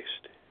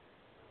Christ,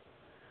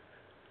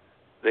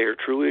 they are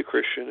truly a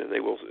Christian, and they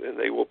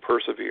will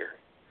persevere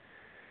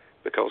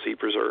because he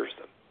preserves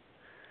them.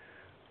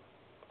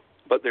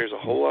 But there's a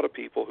whole lot of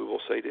people who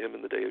will say to him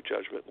in the day of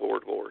judgment,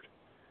 Lord, Lord.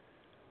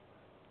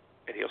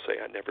 And he'll say,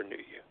 I never knew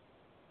you.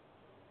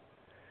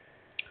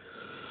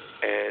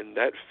 And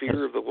that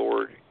fear of the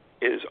Lord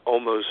is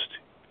almost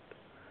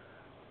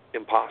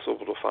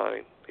impossible to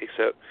find,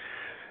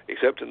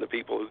 except in the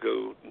people who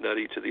go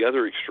nutty to the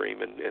other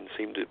extreme and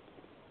seem to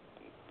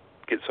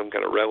get some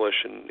kind of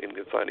relish in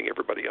consigning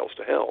everybody else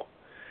to hell,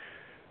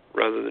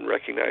 rather than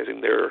recognizing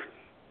they're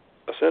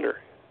a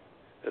sinner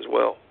as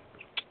well.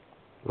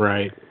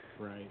 Right.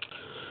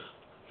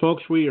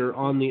 Folks, we are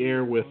on the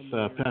air with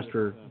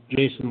Pastor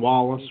Jason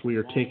Wallace. We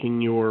are taking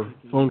your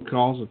phone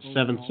calls at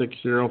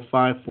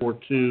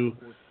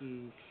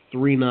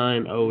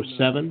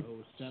 760-542-3907.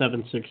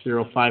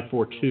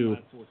 760-542-3907.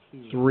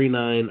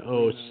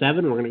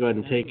 We're going to go ahead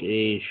and take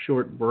a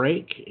short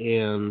break,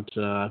 and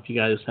if you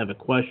guys have a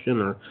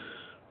question or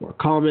a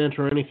comment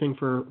or anything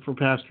for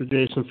Pastor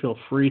Jason, feel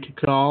free to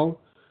call.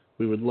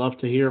 We would love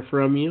to hear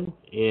from you,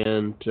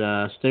 and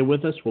stay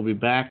with us. We'll be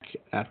back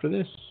after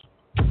this.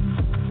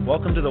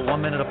 Welcome to the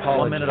 1 Minute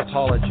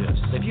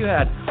Apologist. If you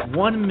had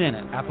 1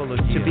 minute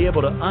to be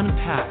able to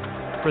unpack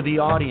for the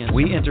audience,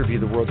 we interview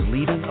the world's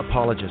leading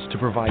apologists to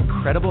provide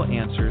credible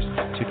answers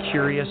to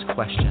curious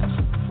questions.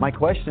 My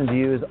question to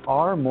you is,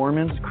 are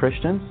Mormons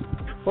Christians?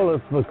 Well,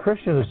 if a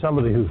Christian is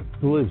somebody who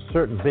believes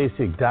certain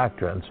basic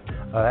doctrines,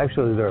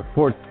 actually there are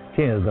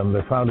 14 of them.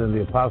 They're found in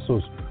the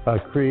Apostles'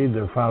 creed.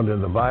 They're found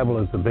in the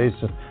Bible as the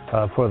basis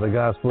for the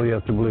gospel. You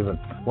have to believe in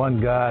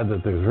one God,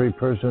 that there's three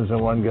persons in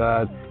one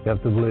God. You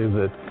have to believe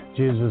that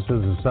Jesus is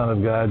the Son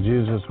of God.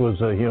 Jesus was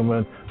a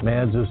human.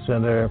 Man's a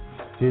sinner.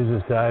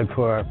 Jesus died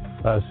for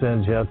our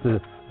sins. You have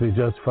to be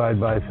justified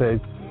by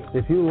faith.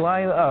 If you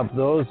line up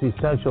those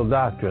essential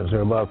doctrines, there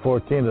are about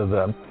 14 of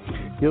them,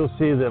 you'll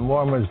see that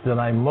Mormons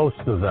deny most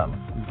of them.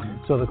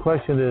 So the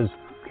question is,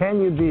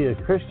 can you be a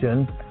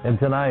Christian and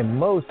deny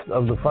most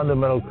of the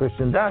fundamental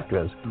Christian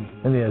doctrines?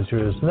 And the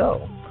answer is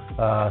no.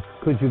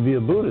 Could you be a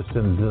Buddhist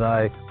and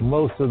deny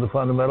most of the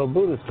fundamental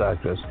Buddhist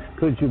doctrines?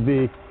 Could you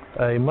be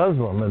a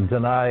Muslim and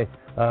deny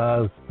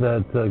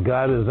that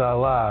God is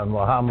Allah and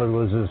Muhammad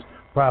was his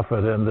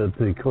prophet and that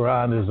the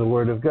Quran is the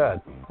word of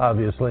God?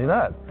 Obviously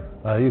not.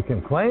 You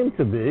can claim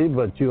to be,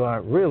 but you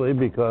aren't really,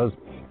 because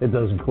it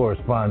doesn't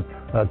correspond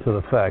to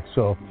the facts.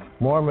 So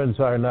Mormons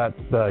are not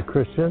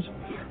Christians.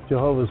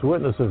 Jehovah's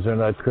Witnesses are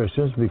not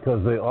Christians,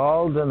 because they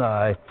all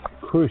deny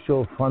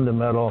crucial,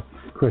 fundamental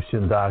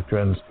Christian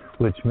doctrines,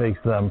 which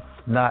makes them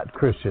not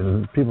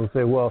Christian. People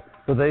say, well,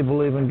 but they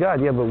believe in God.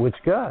 Yeah, but which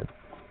God?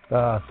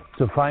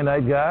 It's a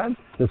finite God.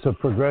 It's a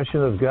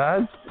progression of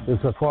gods.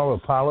 It's a form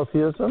of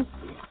polytheism.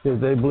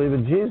 They believe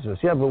in Jesus.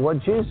 Yeah, but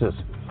what Jesus?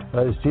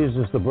 Is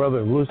Jesus the brother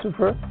of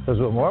Lucifer? That's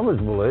what Mormons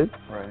believe.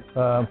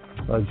 Right.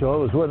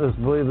 Jehovah's Witnesses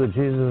believe that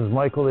Jesus is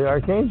Michael the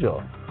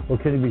Archangel. Well,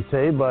 can you be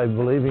saved by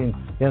believing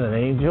in an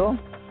angel?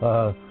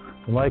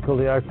 Michael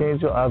the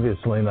Archangel?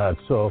 Obviously not.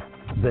 So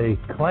they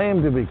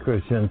claim to be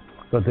Christian,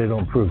 but they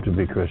don't prove to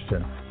be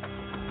Christian.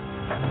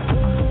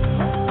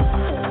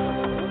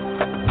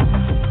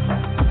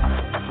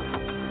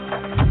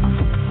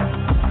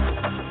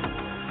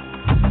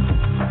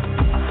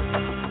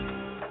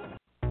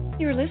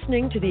 You're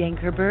listening to the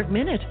Ankerberg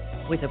Minute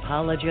with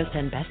apologist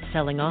and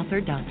best-selling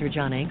author Dr.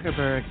 John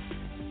Ankerberg.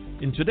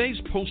 In today's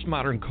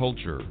postmodern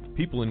culture,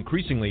 people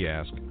increasingly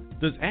ask,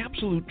 does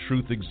absolute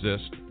truth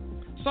exist?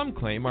 Some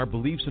claim our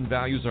beliefs and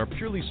values are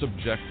purely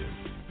subjective,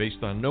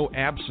 based on no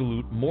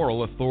absolute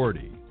moral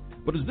authority.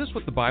 But is this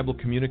what the Bible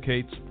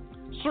communicates?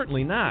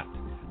 Certainly not.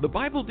 The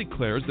Bible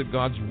declares that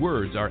God's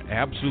words are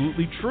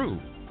absolutely true.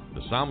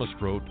 The psalmist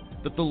wrote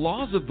that the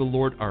laws of the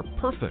Lord are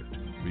perfect,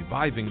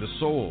 reviving the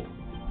soul.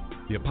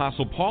 The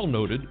Apostle Paul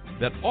noted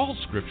that all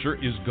Scripture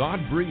is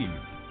God-breathed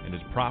and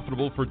is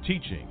profitable for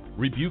teaching,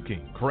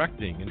 rebuking,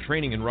 correcting, and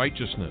training in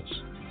righteousness.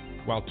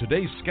 While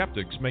today's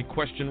skeptics may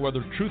question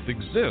whether truth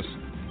exists,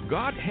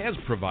 God has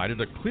provided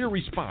a clear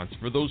response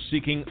for those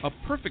seeking a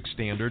perfect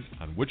standard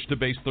on which to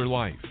base their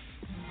life.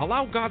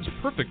 Allow God's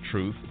perfect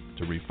truth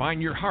to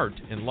refine your heart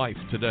and life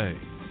today.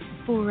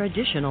 For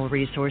additional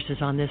resources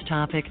on this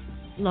topic,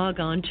 log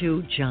on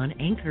to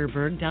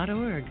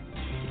johnankerberg.org.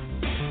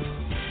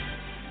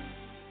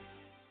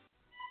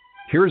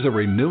 Here's a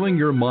Renewing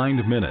Your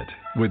Mind Minute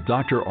with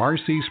Dr.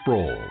 R.C.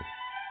 Sproul.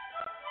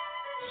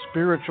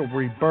 Spiritual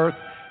rebirth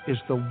is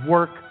the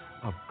work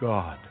of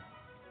God.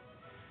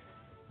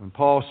 When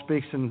Paul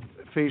speaks in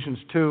Ephesians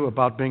 2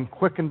 about being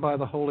quickened by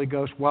the Holy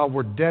Ghost while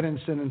we're dead in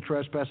sin and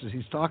trespasses,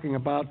 he's talking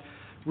about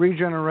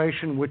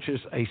regeneration, which is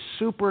a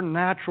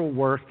supernatural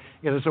work.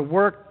 It is a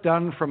work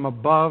done from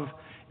above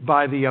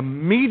by the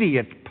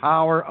immediate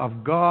power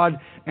of God,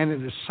 and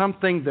it is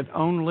something that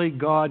only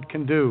God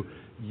can do.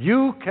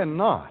 You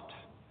cannot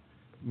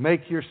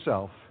make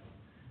yourself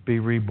be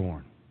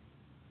reborn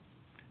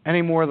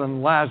any more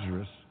than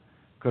Lazarus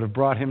could have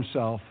brought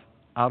himself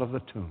out of the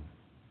tomb.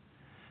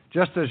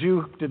 Just as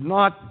you did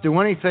not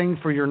do anything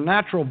for your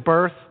natural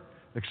birth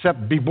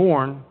except be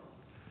born,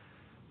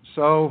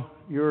 so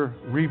your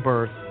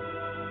rebirth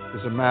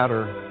is a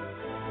matter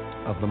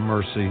of the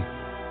mercy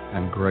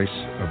and grace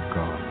of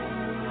God.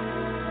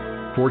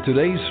 For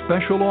today's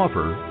special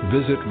offer,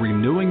 visit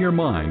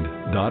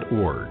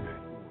renewingyourmind.org.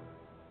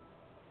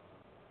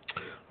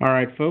 All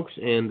right, folks,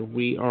 and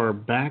we are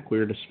back.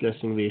 We're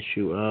discussing the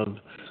issue of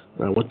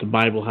what the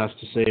Bible has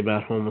to say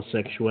about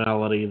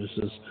homosexuality. This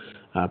is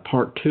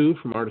part 2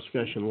 from our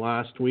discussion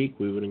last week.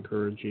 We would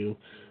encourage you,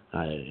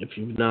 if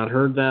you've not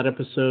heard that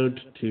episode,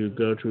 to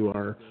go to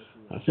our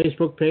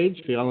Facebook page,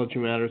 Theology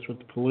Matters with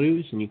the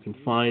Pellews, and you can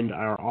find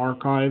our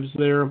archives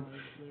there,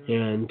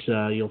 and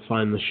you'll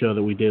find the show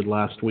that we did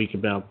last week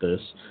about this.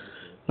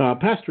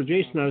 Pastor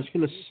Jason, I was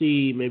going to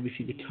see maybe if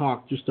you could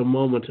talk just a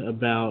moment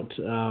about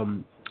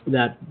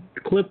that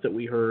clip that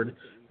we heard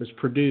was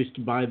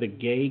produced by the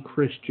Gay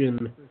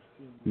Christian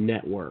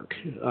Network.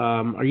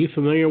 Are you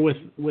familiar with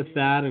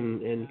that,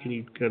 and can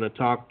you kind of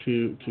talk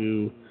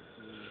to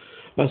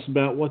us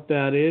about what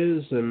that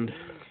is and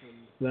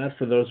that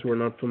for those who are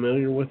not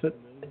familiar with it?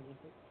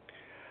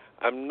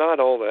 I'm not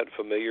all that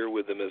familiar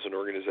with them as an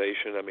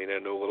organization. I mean, I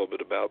know a little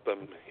bit about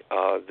them.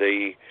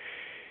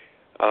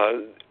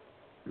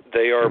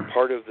 They are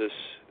part of this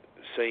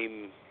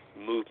same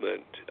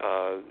movement.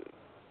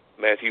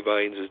 Matthew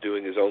Vines is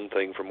doing his own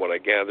thing from what I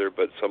gather,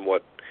 but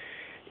somewhat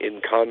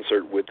in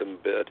concert with them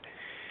a bit.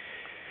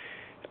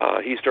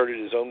 He started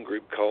his own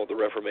group called the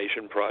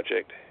Reformation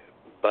Project,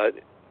 but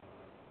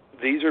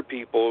these are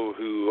people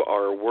who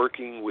are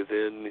working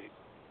within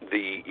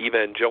the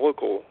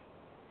evangelical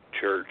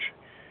church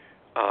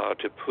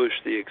to push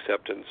the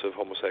acceptance of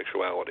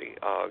homosexuality.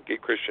 Gay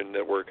Christian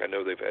Network, I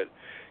know they've had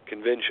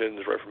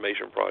conventions.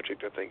 Reformation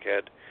Project, I think,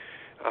 had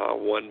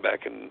one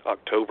back in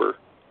October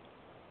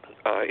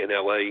in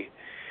LA,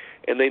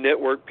 and they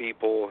network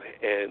people,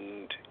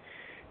 and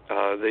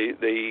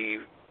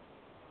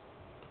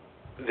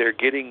they're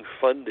getting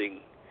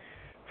funding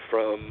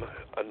from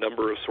a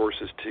number of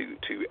sources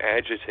to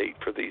agitate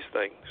for these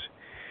things.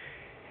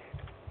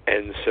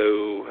 And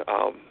so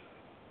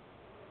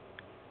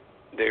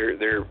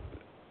they're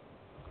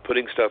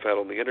putting stuff out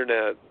on the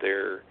internet.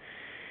 They're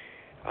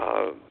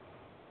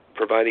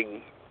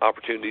providing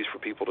opportunities for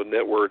people to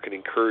network and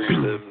encourage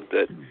them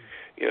that,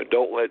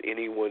 don't let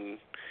anyone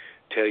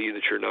tell you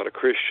that you're not a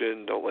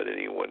Christian. Don't let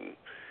anyone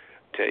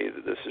tell you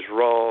that this is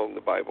wrong.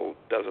 The Bible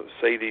doesn't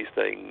say these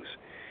things.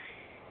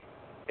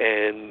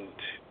 And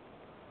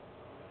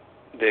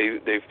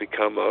they've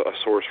become a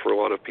source for a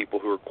lot of people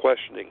who are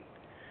questioning.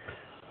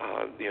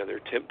 They're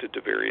tempted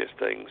to various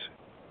things.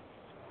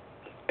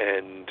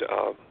 And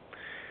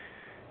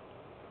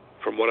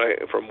from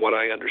what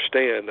I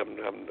understand,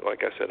 I'm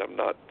like I said, I'm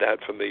not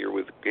that familiar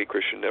with Gay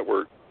Christian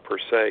Network per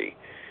se,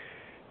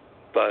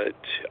 but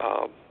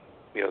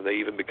they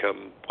even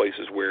become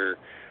places where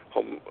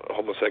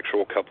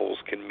homosexual couples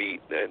can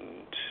meet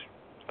and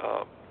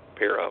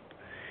pair up.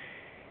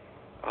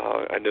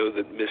 I know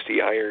that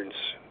Misty Irons,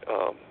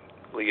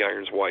 Lee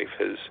Irons' wife,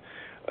 has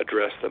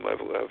addressed them. I've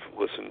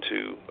listened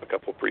to a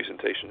couple of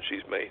presentations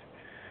she's made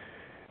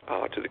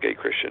to the Gay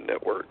Christian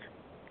Network.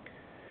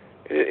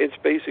 It's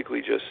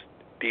basically just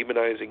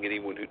demonizing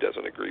anyone who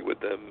doesn't agree with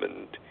them,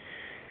 and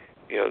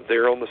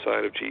they're on the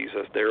side of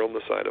Jesus, they're on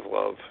the side of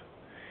love,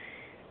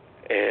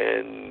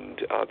 and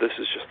this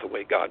is just the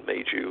way God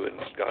made you, and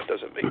God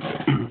doesn't make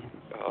you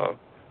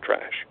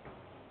trash.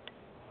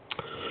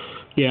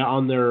 Yeah,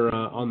 on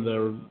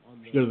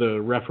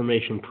the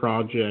Reformation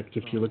Project,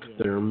 if you look at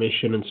their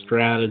mission and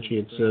strategy,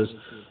 it says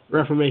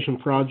Reformation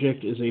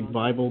Project is a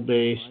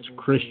Bible-based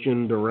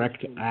Christian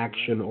direct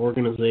action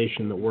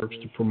organization that works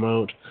to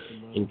promote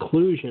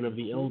inclusion of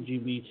the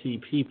LGBT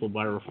people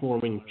by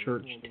reforming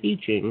church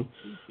teaching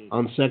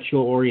on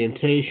sexual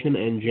orientation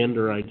and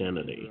gender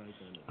identity.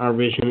 Our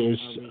vision is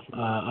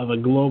of a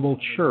global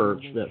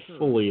church that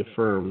fully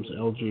affirms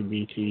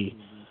LGBT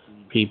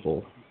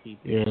people.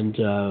 And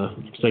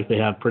looks like they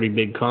have pretty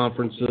big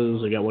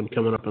conferences. They got one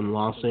coming up in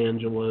Los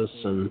Angeles,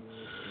 and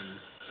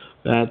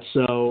that's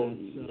so.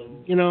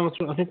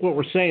 I think what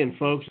we're saying,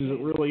 folks, is it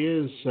really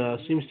is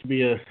seems to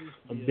be a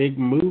big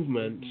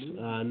movement.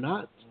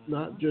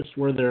 Not just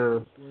where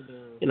they're,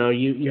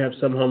 you have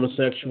some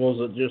homosexuals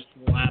that just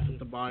laugh at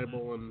the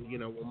Bible and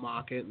will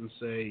mock it and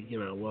say,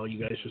 well, you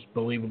guys just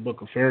believe a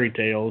book of fairy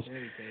tales.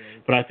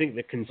 But I think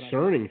the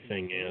concerning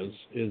thing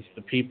is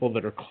the people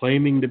that are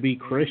claiming to be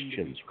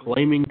Christians,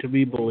 claiming to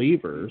be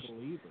believers,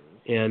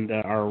 and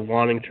are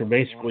wanting to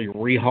basically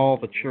rehaul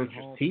the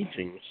church's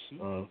teachings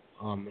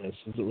on this.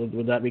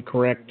 Would that be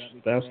correct,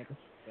 Pastor?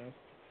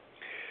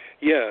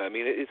 Yeah,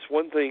 it's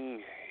one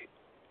thing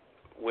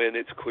when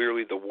it's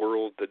clearly the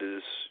world that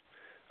is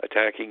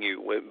attacking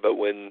you, but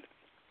when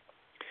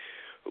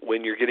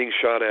you're getting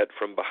shot at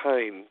from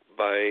behind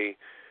by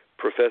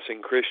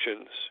professing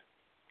Christians,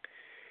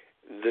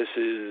 this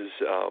is,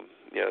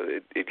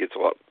 it gets a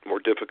lot more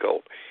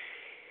difficult.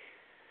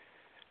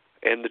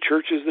 And the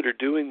churches that are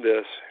doing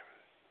this,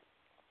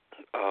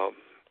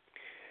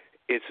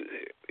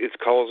 it's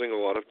causing a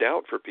lot of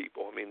doubt for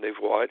people. They've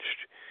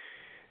watched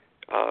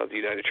the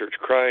United Church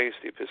of Christ,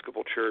 the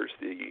Episcopal Church,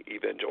 the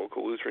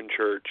Evangelical Lutheran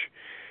Church,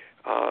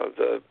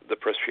 the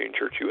Presbyterian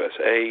Church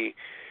USA,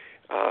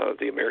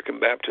 the American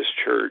Baptist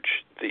Church,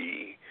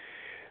 the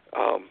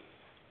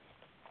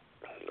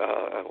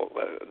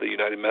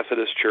United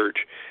Methodist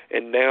Church,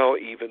 and now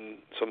even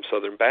some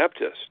Southern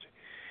Baptists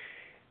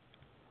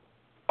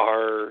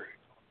are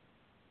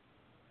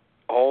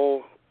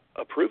all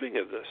approving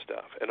of this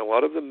stuff. And a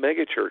lot of the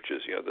mega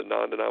churches, the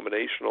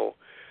non-denominational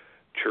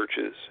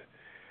churches,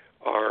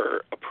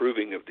 are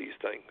approving of these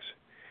things.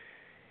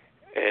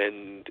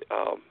 And,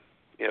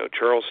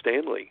 Charles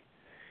Stanley,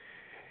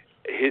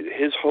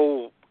 his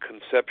whole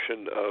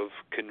conception of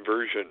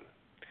conversion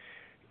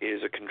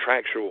is a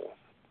contractual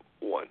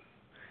one.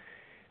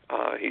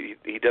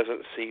 He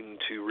doesn't seem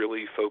to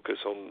really focus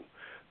on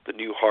the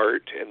new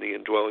heart and the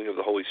indwelling of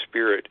the Holy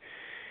Spirit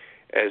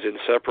as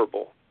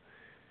inseparable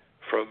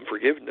from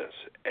forgiveness.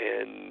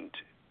 And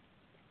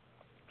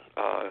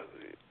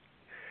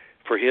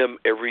for him,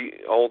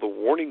 all the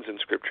warnings in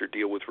Scripture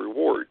deal with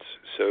rewards.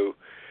 So,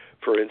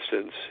 for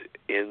instance,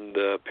 in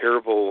the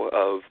parable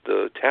of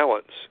the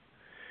talents,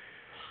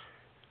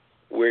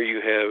 where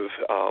you have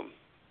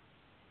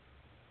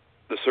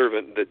the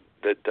servant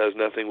that does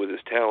nothing with his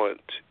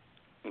talent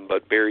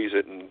but buries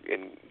it and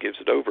gives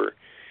it over,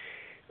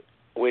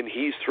 when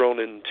he's thrown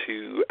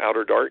into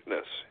outer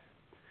darkness,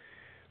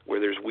 where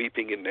there's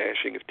weeping and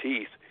gnashing of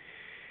teeth,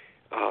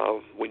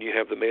 when you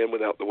have the man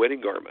without the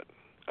wedding garment,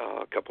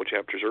 a couple of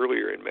chapters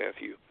earlier in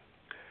Matthew,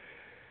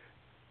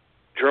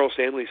 Charles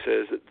Stanley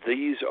says that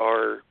these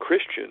are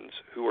Christians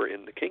who are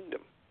in the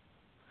kingdom.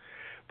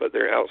 but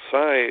they're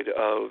outside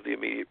of the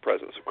immediate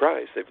presence of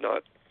Christ.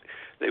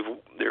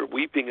 They're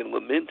weeping and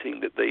lamenting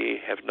that they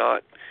have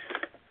not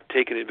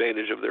taken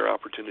advantage of their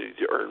opportunity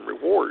to earn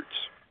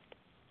rewards.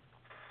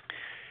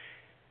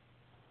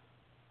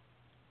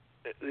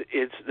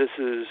 This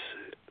is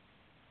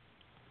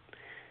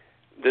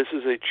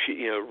a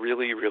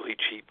really, really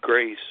cheap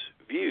grace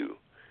view.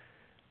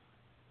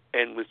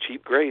 And with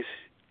cheap grace,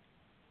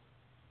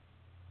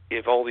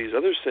 if all these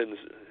other sins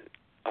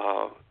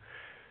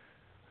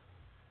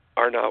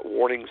are not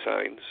warning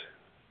signs,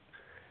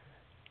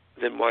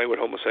 then why would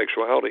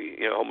homosexual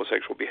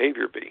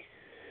behavior be?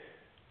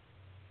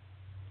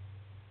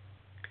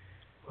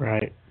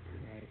 Right.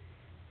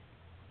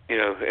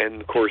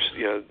 And of course,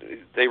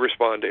 they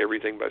respond to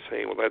everything by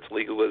saying, well, that's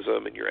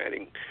legalism and you're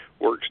adding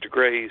works to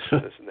grace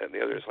and this and that and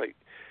the other. It's like,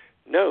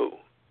 no.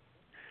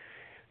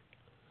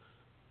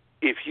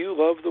 If you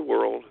love the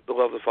world, the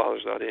love of the Father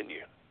is not in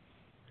you.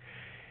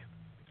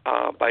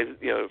 By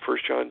 1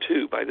 John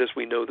 2, by this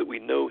we know that we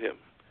know him,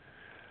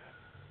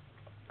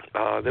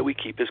 that we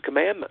keep his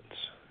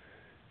commandments.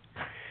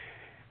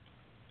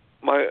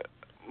 My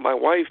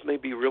wife may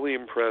be really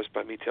impressed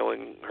by me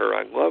telling her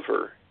I love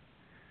her,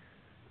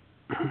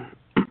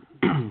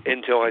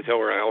 until I tell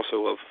her I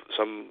also love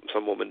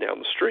some woman down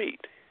the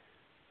street.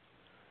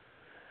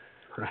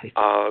 Right.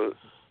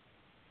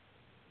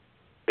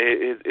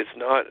 It's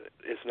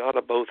not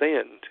a both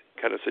end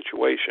kind of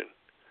situation.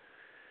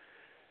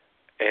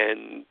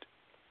 And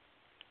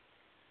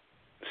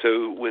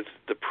so with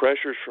the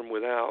pressures from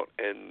without,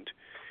 and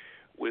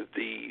with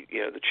the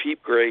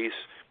cheap grace,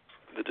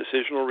 the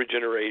decisional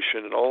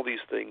regeneration, and all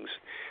these things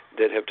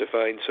that have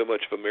defined so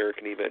much of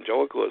American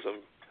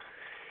evangelicalism,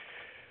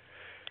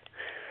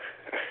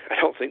 I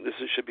don't think this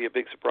should be a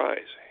big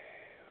surprise.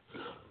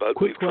 But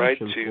we've tried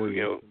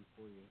to,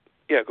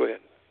 yeah, go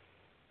ahead.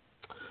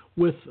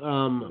 With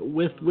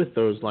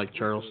those like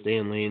Charles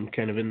Stanley and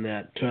kind of in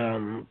that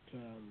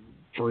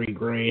free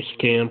grace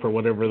camp or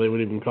whatever they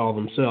would even call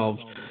themselves,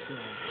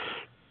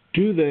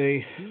 do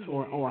they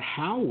or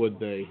how would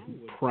they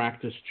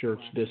practice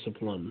church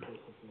discipline?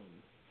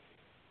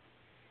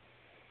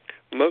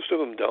 Most of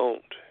them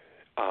don't.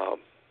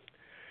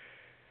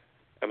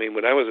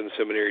 When I was in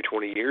seminary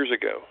 20 years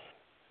ago,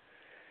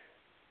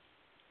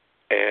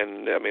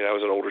 and I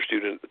was an older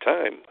student at the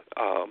time,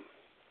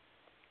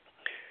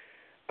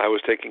 I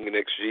was taking an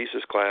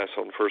exegesis class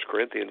on 1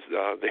 Corinthians.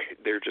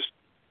 They're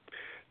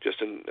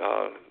just in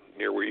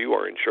near where you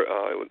are in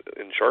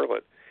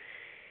Charlotte.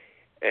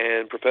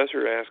 And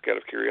professor asked out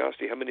of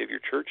curiosity, how many of your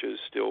churches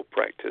still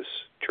practice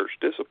church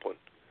discipline?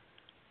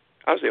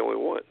 I was the only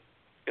one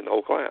in the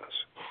whole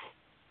class.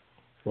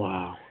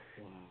 Wow.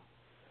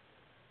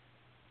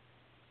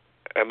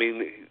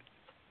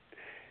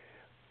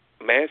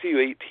 Matthew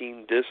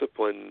 18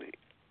 discipline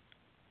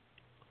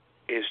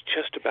is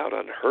just about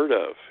unheard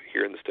of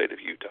here in the state of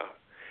Utah.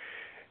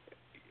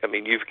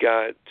 You've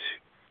got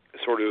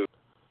sort of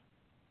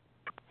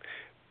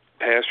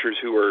pastors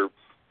who are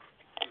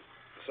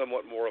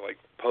somewhat more like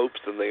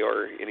popes than they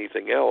are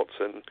anything else,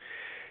 and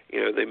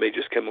they may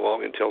just come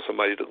along and tell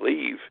somebody to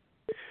leave.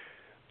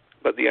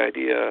 But the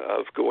idea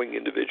of going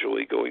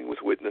individually, going with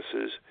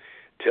witnesses,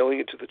 telling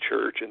it to the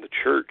church, and the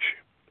church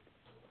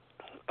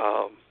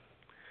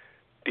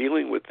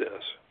dealing with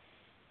this,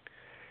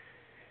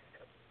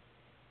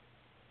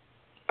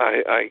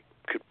 I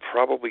could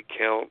probably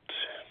count,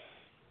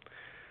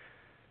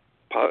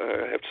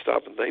 I have to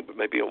stop and think, but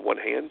maybe on one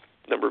hand,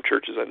 number of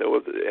churches I know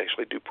of that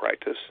actually do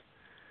practice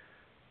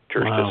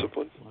church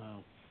discipline.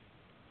 Wow.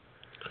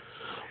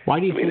 Why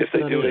do you think if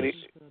they that do is?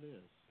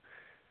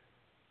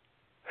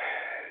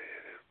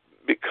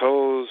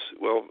 Because,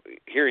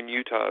 here in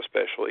Utah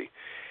especially,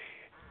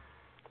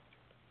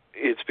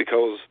 it's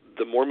because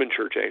the Mormon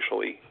Church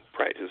actually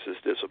practices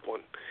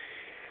discipline,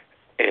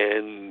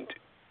 and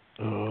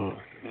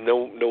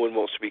no one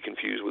wants to be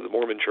confused with the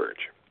Mormon Church.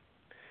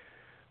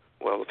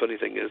 Well, the funny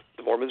thing is,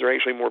 the Mormons are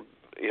actually more,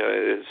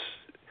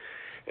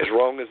 as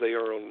wrong as they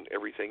are on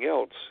everything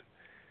else.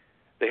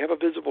 They have a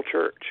visible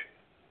church.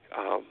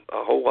 A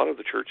whole lot of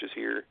the churches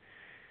here,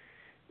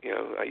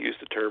 I use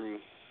the term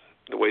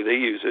the way they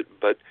use it,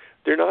 but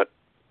they're not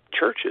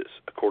churches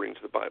according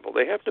to the Bible.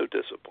 They have no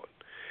discipline.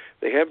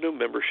 They have no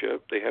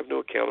membership. They have no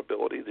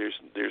accountability.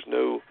 There's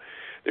no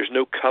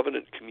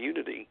covenant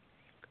community.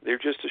 They're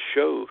just a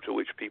show to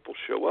which people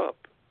show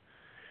up,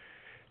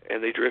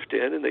 and they drift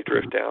in and they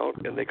drift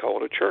out, and they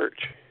call it a church.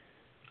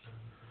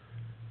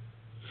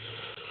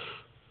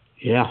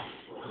 Yeah,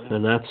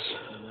 and that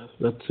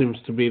seems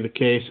to be the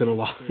case in a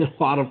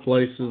lot of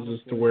places, as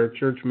to where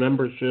church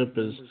membership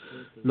is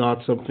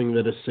not something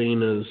that is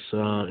seen as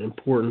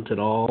important at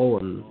all,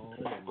 and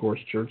of course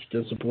church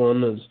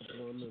discipline is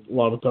a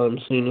lot of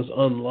times seen as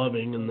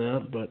unloving in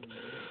that. But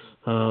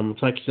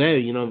it's like you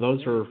say,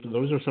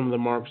 those are some of the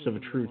marks of a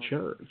true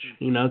church.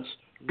 It's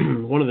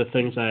one of the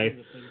things I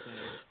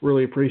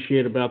really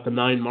appreciate about the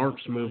 9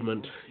 Marks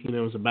movement,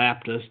 as a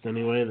Baptist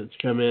anyway, that's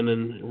come in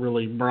and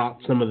really brought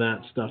some of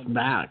that stuff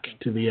back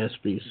to the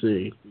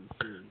SBC,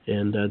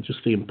 and just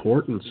the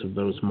importance of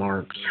those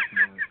marks.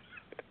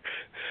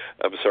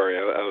 I'm sorry.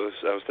 I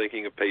was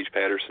thinking of Paige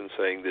Patterson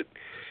saying that.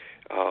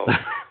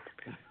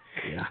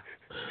 Yeah.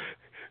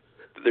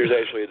 There's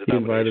actually a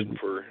denomination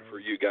for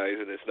you guys,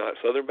 and it's not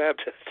Southern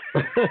Baptist.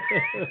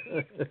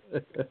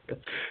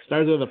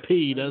 Starts with a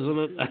P, doesn't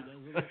it?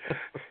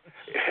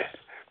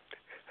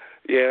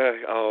 Yeah.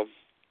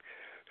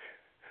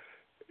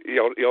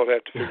 Y'all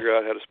have to figure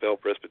out how to spell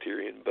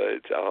Presbyterian,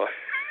 but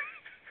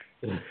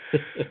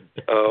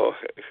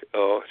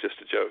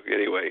just a joke.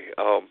 Anyway,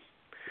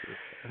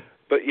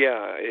 but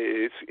yeah,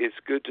 it's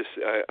good to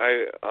see.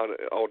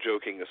 All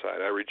joking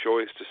aside, I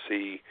rejoice to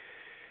see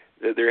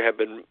that there have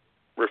been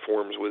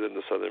reforms within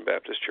the Southern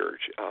Baptist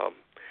Church.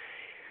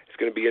 It's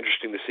going to be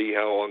interesting to see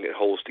how long it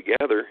holds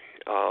together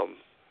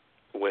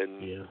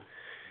when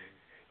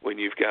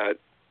you've got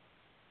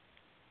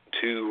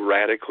two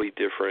radically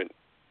different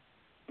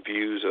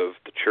views of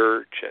the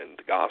church and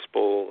the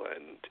gospel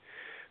and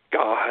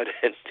God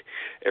and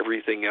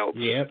everything else.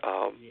 Good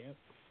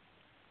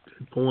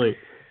point.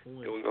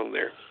 Going on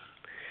there.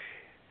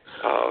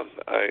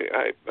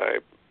 I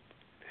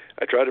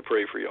try to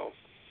pray for y'all,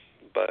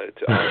 but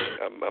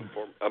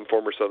I'm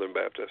former Southern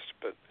Baptist,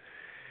 but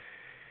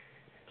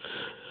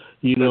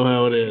you know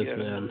how it is,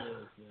 man.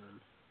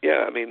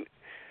 Yeah, I mean,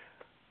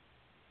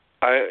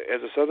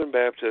 as a Southern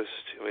Baptist,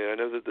 I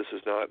know that this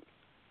is not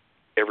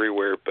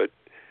everywhere, but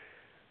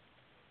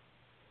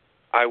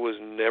I was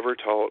never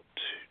taught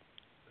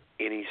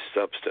any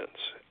substance.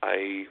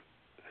 I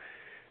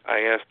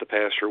asked the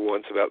pastor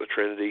once about the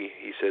Trinity.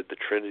 He said the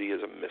Trinity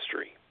is a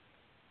mystery.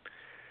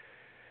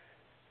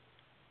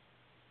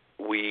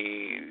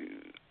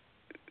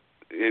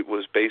 It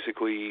was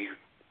basically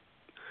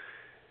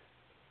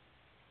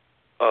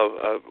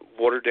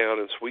watered down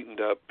and sweetened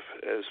up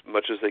as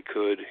much as they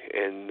could,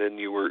 and then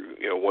you were,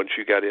 once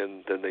you got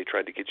in, then they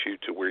tried to get you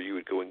to where you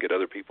would go and get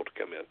other people to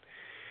come in.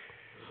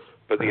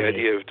 But the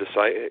idea of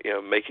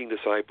making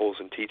disciples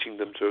and teaching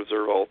them to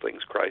observe all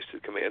things Christ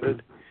had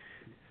commanded,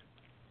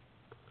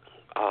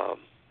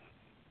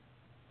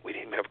 we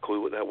didn't have a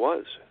clue what that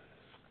was.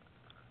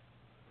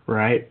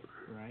 Right.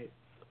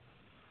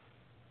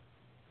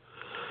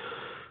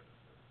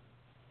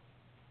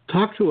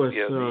 Talk to us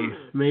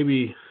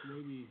maybe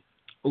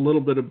a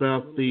little bit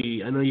about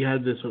I know you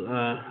had this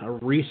a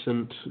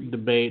recent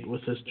debate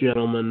with this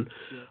gentleman.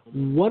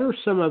 What are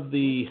some of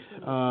the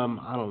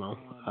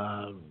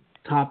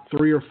top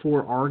 3 or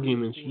 4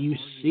 arguments you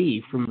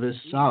see from this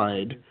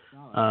side,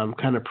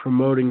 kind of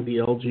promoting the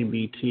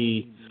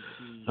LGBT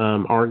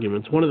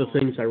arguments? One of the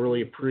things I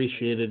really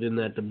appreciated in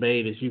that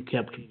debate is you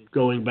kept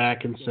going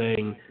back and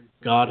saying,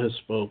 God has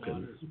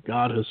spoken.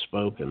 God has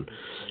spoken.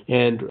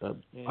 And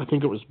I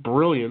think it was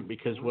brilliant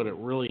because what it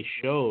really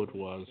showed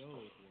was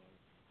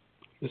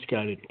this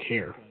guy didn't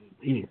care.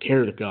 He didn't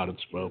care that God had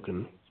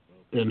spoken.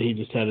 And he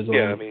just had his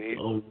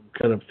own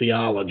kind of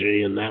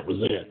theology, and that was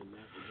it.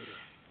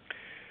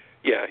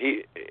 Yeah,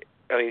 he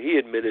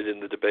admitted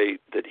in the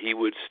debate that he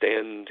would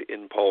stand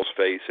in Paul's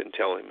face and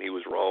tell him he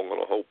was wrong on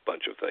a whole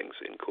bunch of things,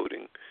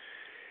 including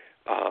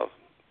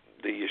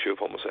the issue of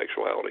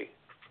homosexuality.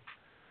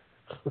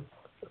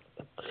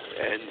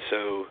 And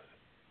so,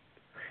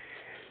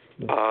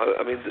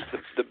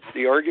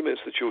 the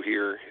arguments that you'll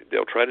hear,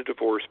 they'll try to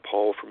divorce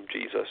Paul from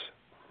Jesus.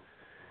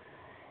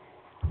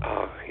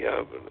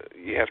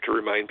 You have to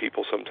remind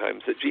people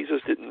sometimes that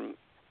Jesus didn't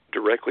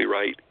directly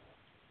write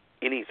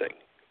anything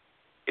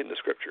in the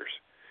Scriptures.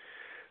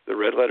 The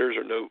red letters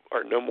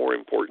are no more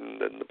important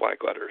than the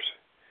black letters.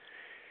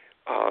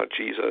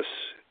 Jesus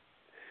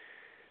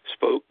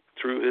spoke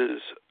through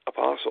his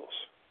apostles.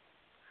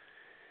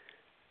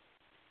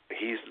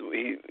 He's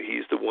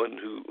the one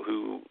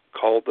who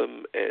called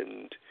them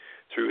and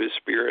through his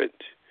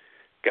Spirit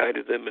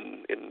guided them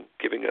in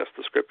giving us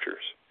the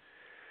Scriptures.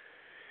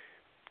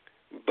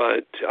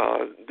 But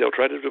they'll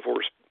try to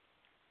divorce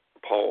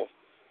Paul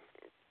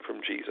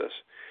from Jesus.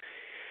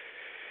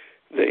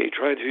 They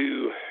try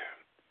to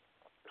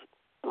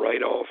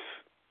write off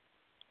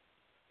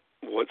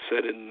what's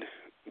said in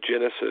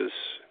Genesis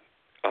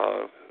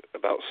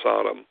about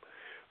Sodom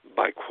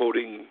by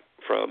quoting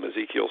from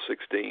Ezekiel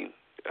 16,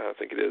 I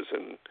think it is,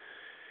 and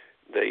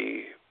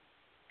they,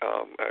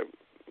 I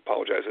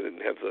apologize, I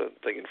didn't have the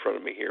thing in front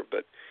of me here,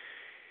 but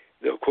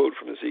they'll quote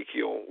from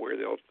Ezekiel where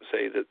they'll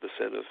say that the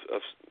sin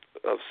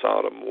of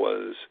Sodom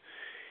was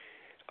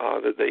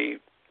that they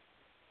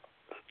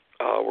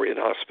were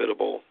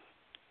inhospitable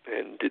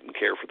and didn't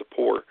care for the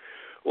poor.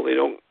 Well, they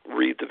don't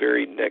read the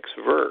very next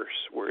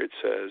verse where it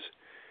says,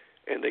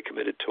 and they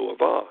committed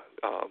to'avah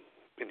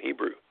in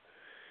Hebrew.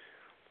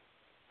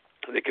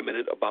 They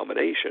committed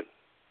abomination,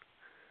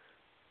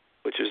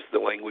 which is the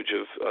language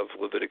of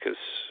Leviticus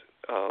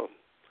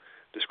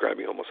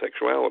describing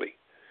homosexuality.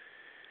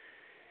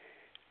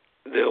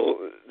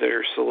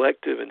 They're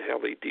selective in how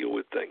they deal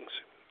with things.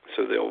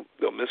 So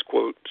they'll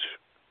misquote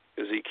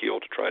Ezekiel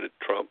to try to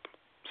trump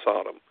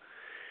Sodom.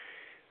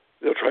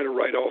 They'll try to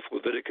write off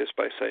Leviticus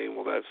by saying,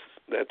 well,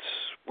 that's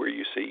where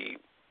you see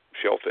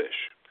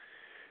shellfish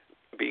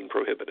being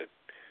prohibited,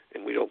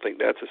 and we don't think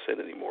that's a sin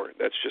anymore.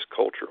 That's just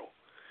cultural.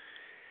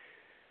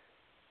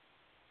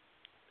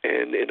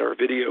 And in our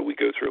video, we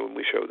go through and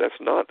we show that's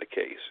not the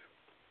case.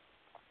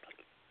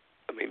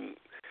 I mean,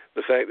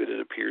 the fact that it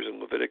appears in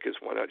Leviticus,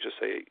 why not just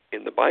say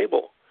in the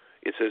Bible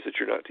it says that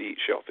you're not to eat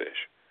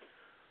shellfish?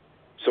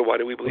 So why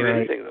do we believe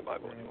anything in the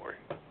Bible anymore?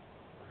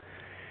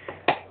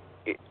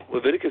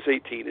 Leviticus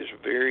 18 is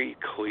very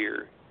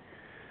clear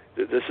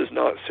that this is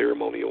not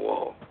ceremonial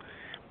law.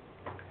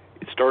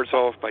 It starts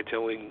off by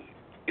telling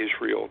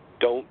Israel,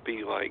 don't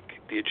be like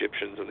the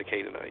Egyptians and the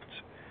Canaanites.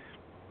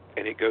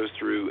 And it goes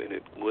through and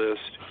it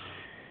lists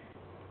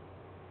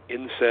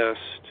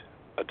incest,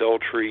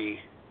 adultery,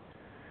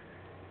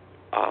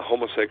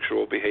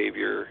 homosexual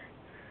behavior,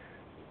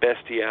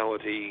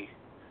 bestiality,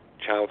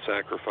 child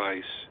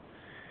sacrifice,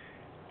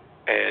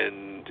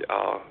 and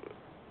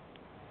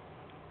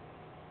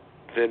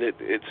then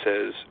it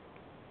says,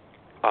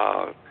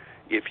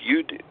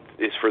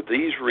 it's for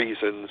these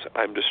reasons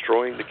I'm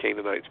destroying the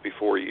Canaanites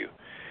before you.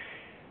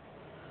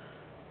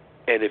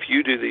 And if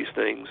you do these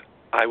things,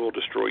 I will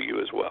destroy you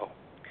as well.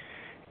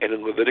 And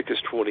in Leviticus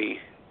 20,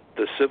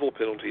 the civil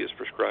penalty is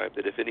prescribed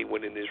that if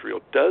anyone in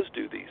Israel does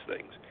do these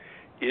things,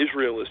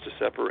 Israel is to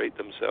separate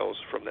themselves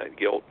from that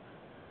guilt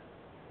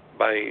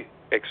by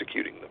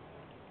executing them.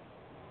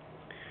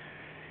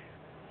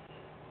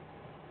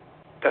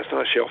 That's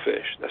not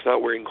shellfish. That's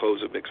not wearing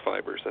clothes of mixed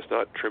fibers. That's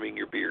not trimming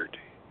your beard.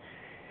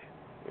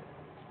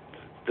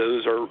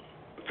 Those are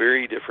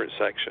very different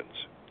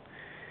sections.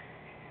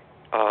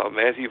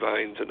 Matthew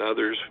Vines and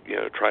others,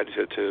 tried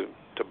to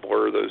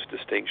blur those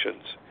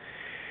distinctions.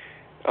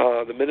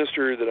 The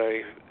minister that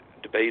I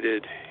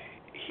debated,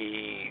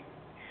 he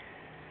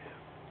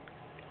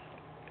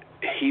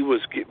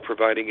was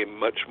providing a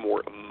much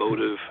more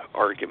emotive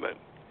argument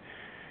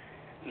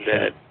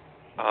that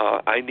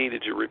I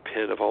needed to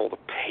repent of all the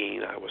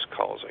pain I was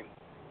causing,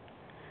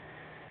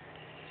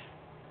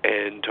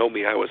 and told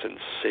me I was in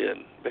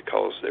sin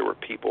because there were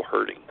people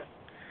hurting.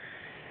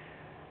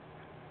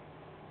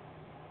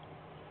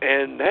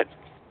 And that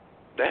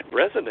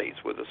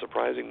resonates with a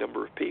surprising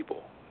number of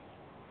people,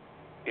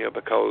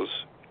 because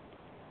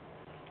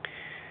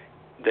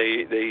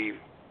they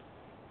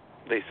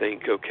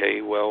think,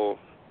 okay, well,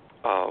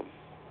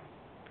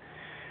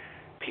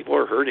 people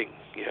are hurting,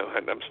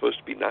 and I'm supposed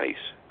to be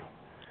nice.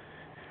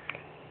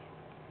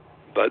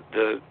 But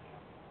the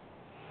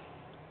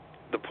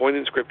point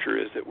in Scripture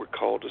is that we're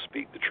called to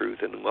speak the truth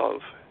in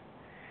love.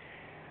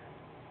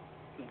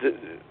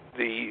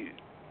 The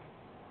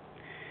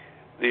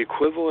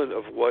equivalent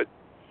of what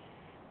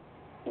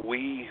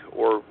we,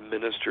 or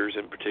ministers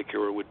in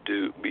particular, would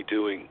be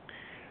doing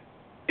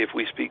if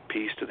we speak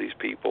peace to these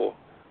people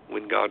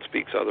when God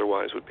speaks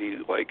otherwise, would be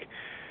like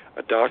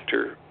a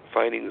doctor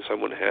finding that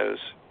someone has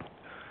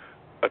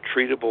a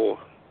treatable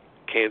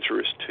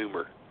cancerous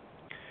tumor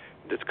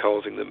that's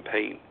causing them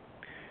pain.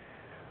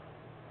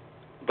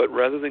 But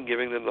rather than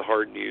giving them the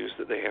hard news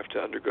that they have to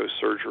undergo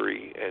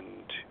surgery and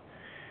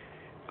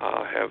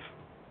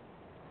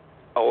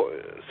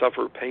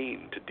suffer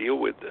pain to deal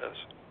with this,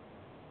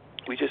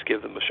 we just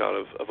give them a shot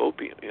of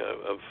opium,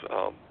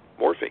 of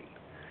morphine.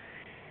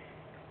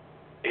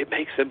 It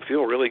makes them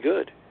feel really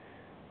good.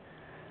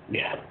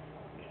 Yeah.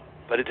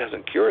 But it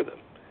doesn't cure them.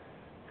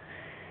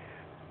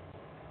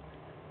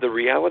 The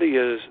reality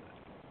is,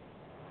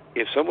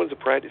 if someone's a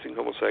practicing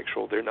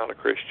homosexual, they're not a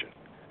Christian.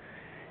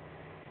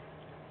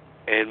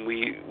 And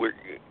we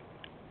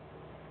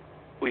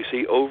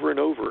see over and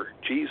over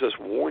Jesus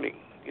warning.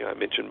 I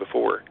mentioned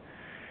before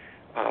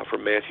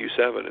from Matthew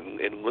 7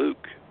 and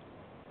Luke.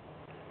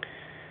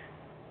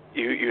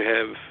 You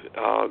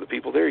have the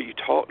people there. You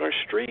taught in our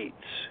streets.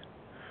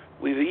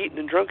 We've eaten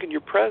and drunk in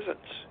your presence.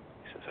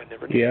 He says, I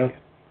never knew you.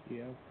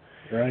 Yeah.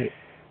 Right.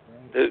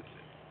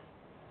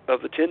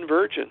 Of the 10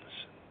 virgins,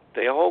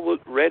 they all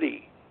looked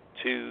ready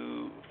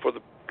for the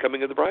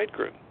coming of the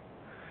bridegroom.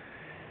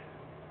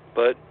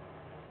 But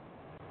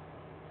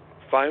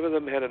 5 of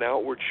them had an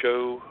outward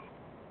show,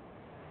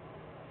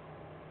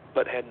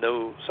 but had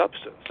no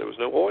substance. There was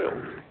no oil.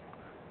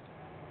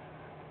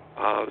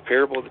 The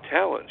parable of the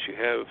talents, you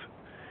have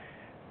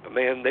a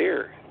man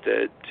there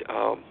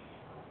that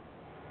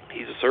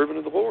he's a servant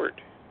of the Lord,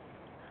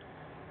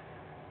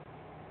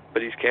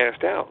 but he's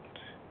cast out.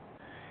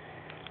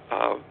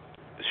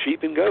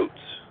 Sheep and goats,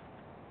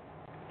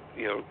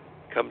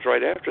 comes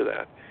right after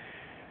that.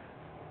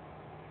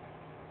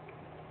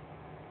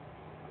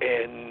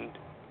 And,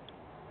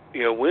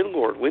 when,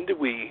 Lord, when did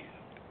we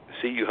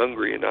see you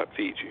hungry and not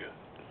feed you?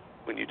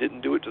 When you didn't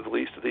do it to the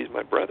least of these,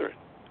 my brethren.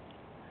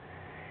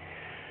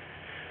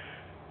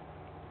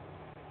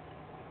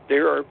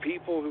 There are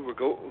people who will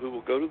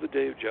go to the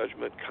day of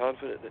judgment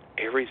confident that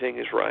everything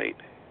is right,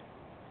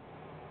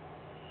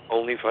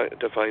 only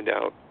to find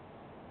out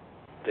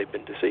they've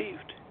been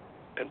deceived.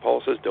 And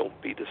Paul says,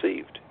 don't be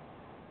deceived.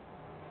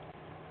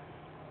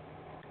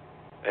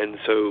 And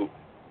so,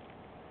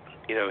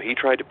 he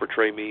tried to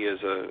portray me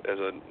as a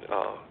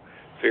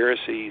Pharisee.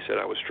 He said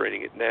I was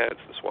straining at gnats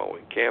and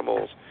swallowing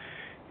camels.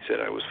 He said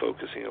I was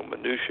focusing on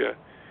minutia.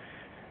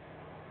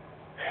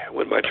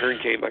 When my turn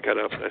came, I got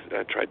up and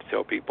I tried to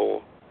tell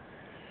people,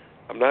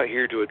 I'm not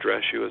here to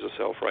address you as a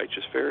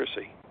self-righteous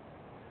Pharisee.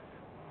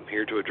 I'm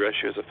here to address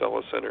you as a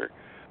fellow sinner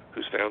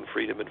who's found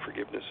freedom and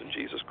forgiveness in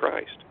Jesus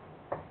Christ.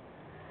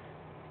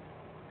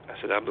 I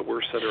said, I'm the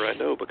worst sinner I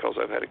know because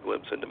I've had a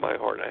glimpse into my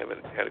heart. I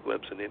haven't had a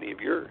glimpse in any of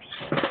yours.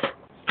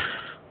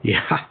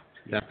 Yeah,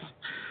 that's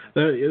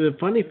the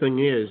funny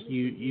thing is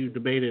you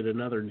debated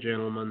another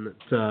gentleman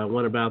that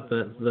went about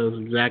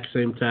those exact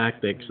same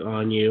tactics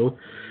on you,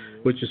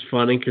 which is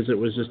funny because it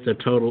was a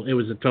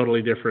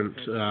totally different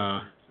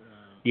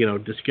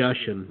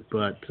discussion.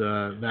 But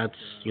that's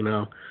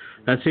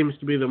that seems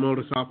to be the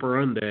modus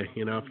operandi.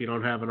 If you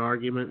don't have an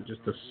argument,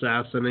 just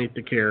assassinate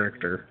the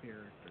character.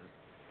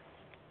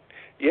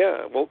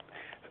 Yeah, well,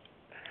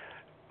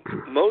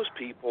 most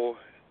people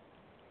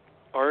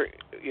aren't,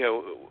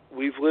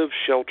 we've lived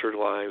sheltered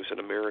lives in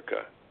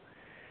America.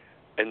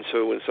 And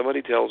so when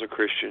somebody tells a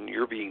Christian,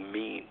 you're being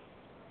mean,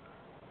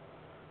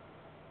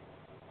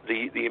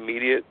 the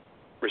immediate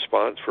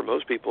response for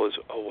most people is,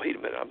 oh, wait a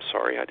minute, I'm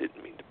sorry, I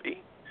didn't mean to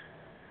be.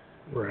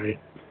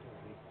 Right.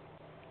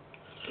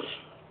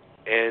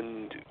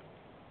 And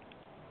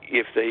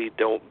if they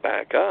don't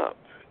back up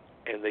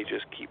and they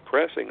just keep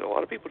pressing, a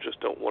lot of people just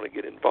don't want to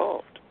get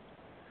involved.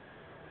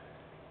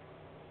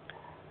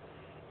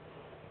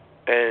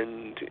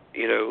 And,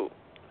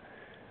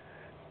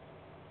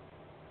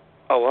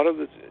 a lot of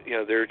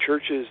there are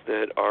churches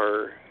that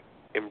are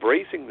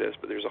embracing this,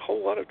 but there's a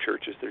whole lot of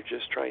churches that are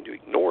just trying to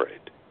ignore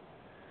it.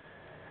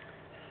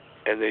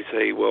 And they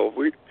say, well,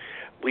 we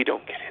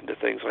don't get into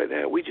things like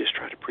that. We just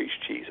try to preach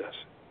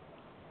Jesus.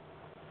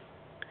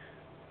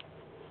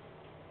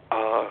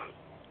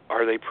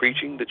 Are they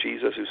preaching the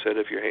Jesus who said,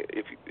 if your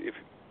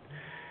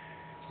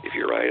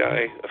right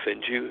eye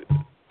offends you,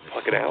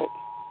 pluck it out?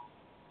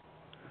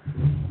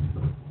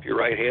 If your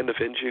right hand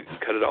offends you,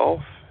 cut it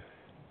off?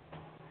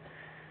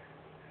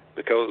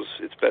 Because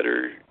it's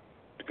better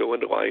to go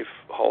into life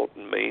halt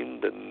and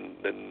maimed than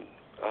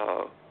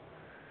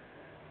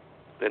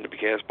to be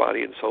cast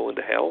body and soul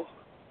into hell?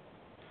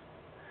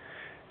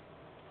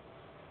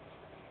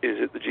 Is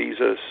it the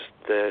Jesus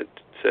that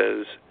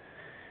says,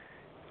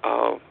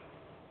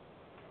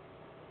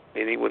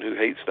 anyone who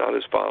hates not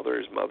his father,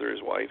 his mother,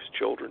 his wife, his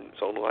children,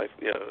 his own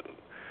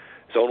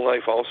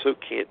life also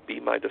can't be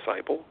my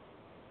disciple?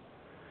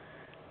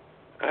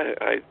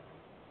 I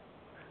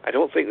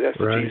don't think that's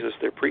the Jesus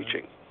they're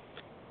preaching.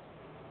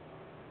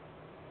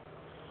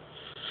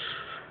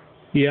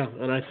 Yeah,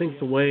 and I think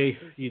the way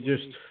you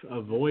just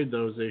avoid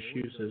those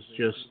issues is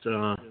just,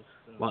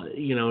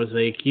 as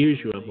they accuse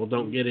you of, well,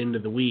 don't get into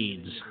the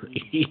weeds,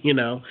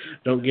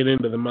 don't get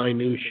into the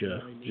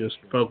minutia, just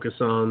focus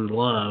on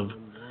love,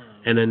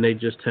 and then they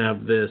just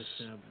have this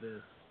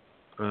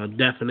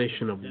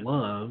definition of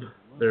love.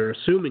 They're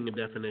assuming a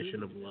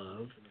definition of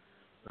love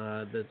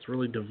that's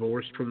really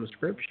divorced from the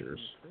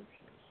Scriptures.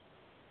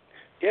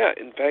 Yeah,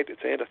 in fact,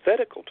 it's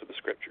antithetical to the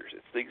Scriptures.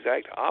 It's the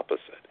exact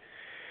opposite.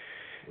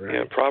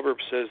 Right.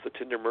 Proverbs says the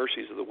tender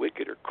mercies of the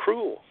wicked are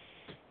cruel.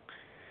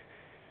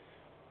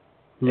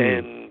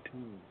 And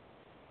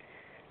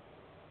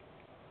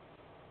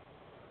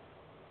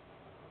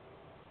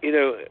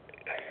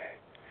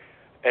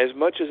as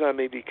much as I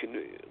may be,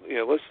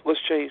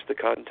 let's change the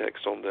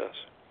context on this.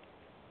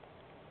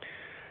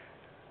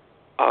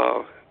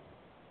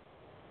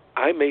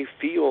 I may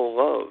feel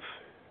love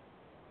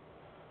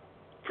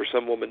for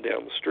some woman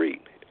down the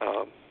street.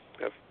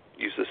 I've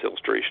used this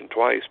illustration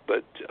twice,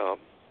 but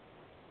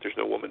there's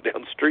no woman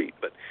down the street.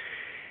 But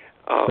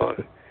I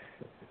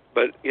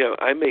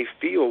may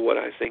feel what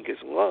I think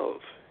is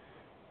love,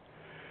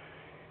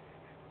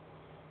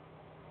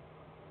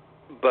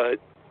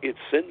 but it's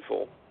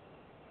sinful.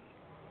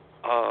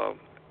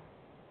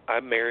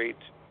 I'm married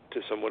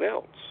to someone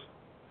else,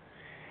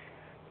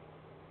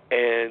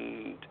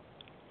 and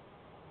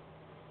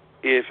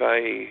if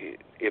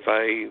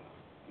I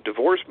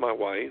divorce my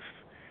wife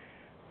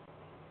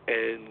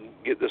and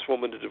get this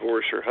woman to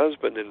divorce her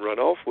husband and run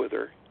off with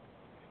her,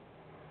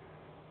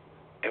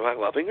 am I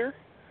loving her?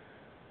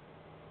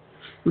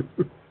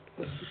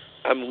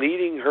 I'm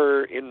leading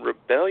her in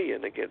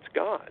rebellion against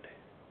God.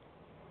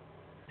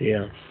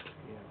 Yeah.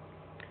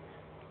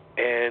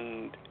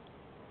 And,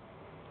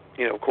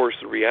 of course,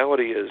 the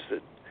reality is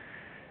that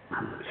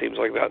it seems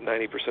like about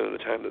 90% of the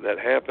time that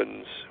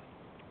happens,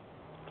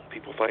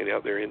 people find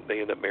out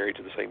they end up married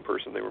to the same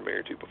person they were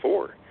married to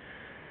before.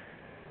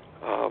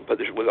 But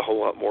there's with a whole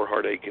lot more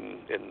heartache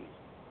and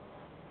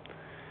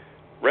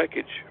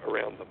wreckage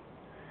around them.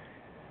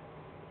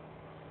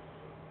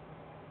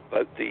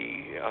 But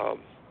the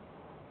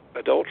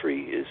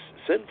adultery is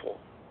sinful.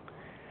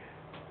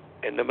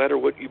 And no matter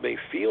what you may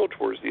feel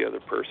towards the other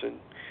person,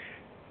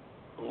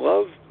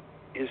 love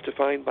is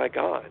defined by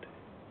God.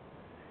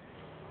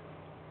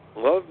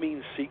 Love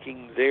means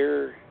seeking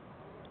their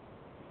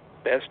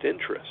best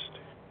interest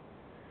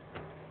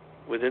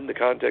within the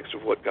context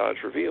of what God's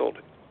revealed.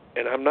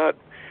 And I'm not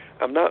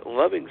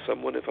loving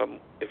someone if I'm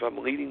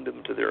leading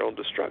them to their own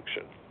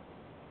destruction.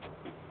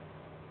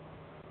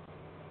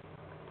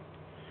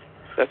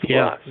 That's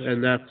lust.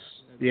 And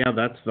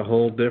that's the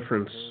whole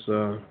difference.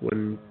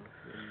 When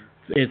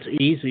it's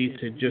easy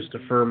to just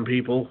affirm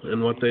people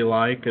and what they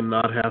like and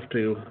not have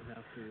to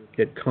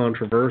get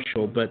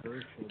controversial. But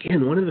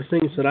again, one of the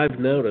things that I've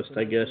noticed,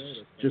 I guess,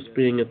 just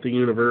being at the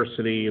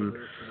university, and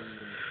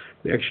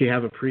we actually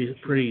have a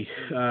pretty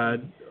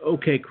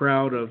okay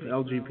crowd of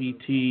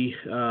LGBT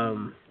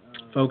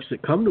folks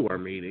that come to our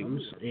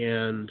meetings,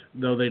 and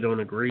though they don't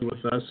agree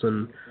with us,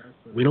 and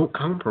we don't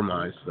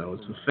compromise, though,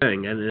 it's a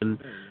thing. And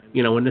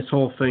you know, when this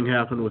whole thing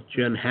happened with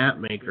Jen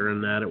Hatmaker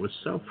and that, it was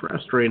so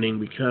frustrating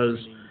because,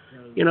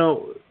 you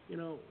know,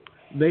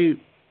 they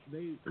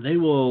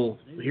will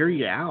hear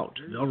you out.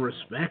 They'll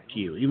respect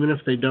you, even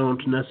if they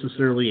don't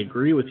necessarily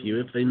agree with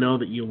you. If they know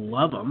that you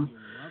love them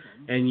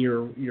and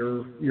you're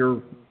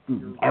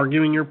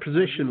arguing your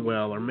position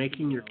well or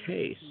making your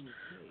case.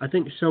 I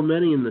think so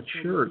many in the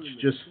church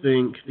just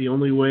think the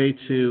only way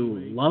to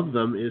love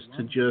them is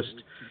to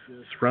just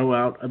throw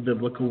out a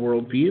biblical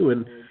worldview.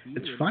 And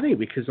it's funny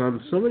because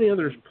on so many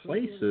other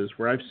places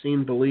where I've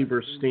seen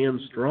believers stand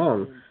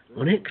strong,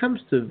 when it comes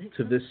to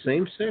this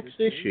same-sex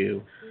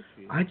issue,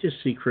 I just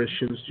see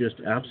Christians just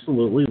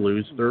absolutely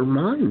lose their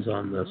minds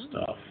on this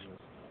stuff.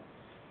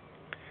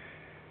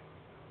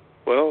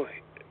 Well,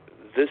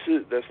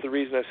 that's the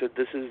reason I said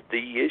this is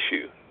the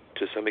issue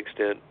to some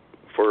extent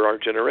for our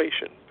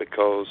generation,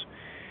 because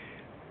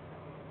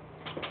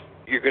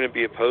you're going to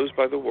be opposed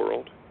by the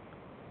world.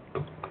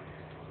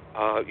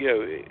 You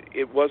know,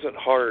 it wasn't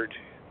hard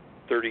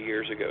 30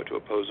 years ago to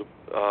oppose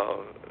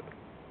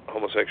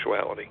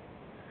homosexuality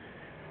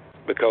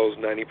because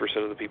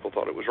 90% of the people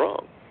thought it was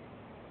wrong.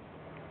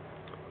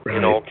 Right.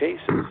 In all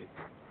cases.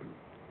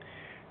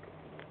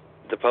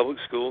 The public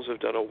schools have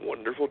done a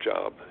wonderful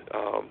job.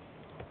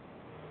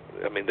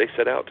 I mean, they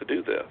set out to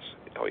do this.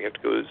 All you have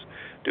to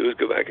do is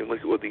go back and look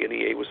at what the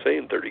NEA was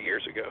saying 30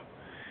 years ago.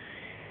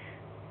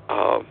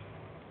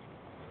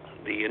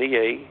 The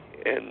NEA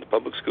and the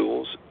public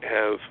schools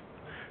have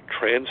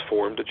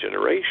transformed a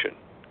generation.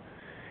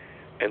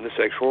 And the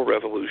sexual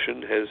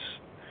revolution has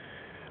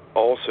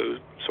also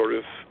sort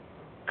of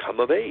come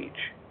of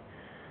age.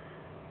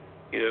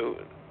 You know,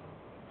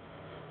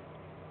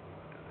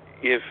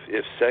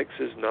 if sex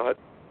is not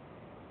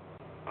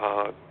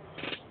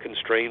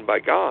constrained by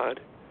God,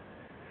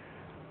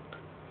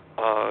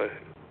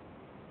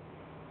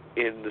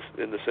 in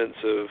the sense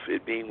of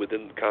it being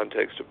within the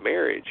context of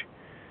marriage,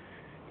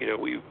 you know,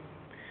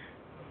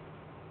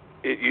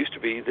 it used to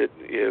be that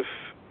if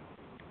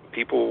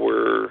people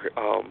were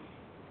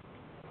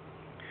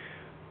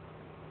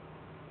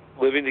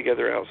living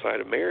together outside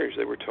of marriage,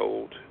 they were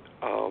told,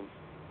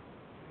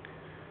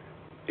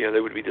 you know, they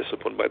would be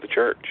disciplined by the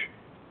church.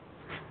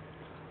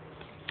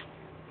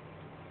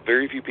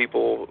 Very few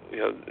people, you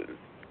know,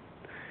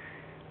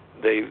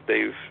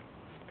 they've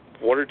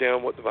watered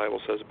down what the Bible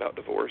says about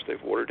divorce.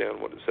 They've watered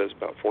down what it says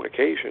about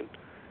fornication.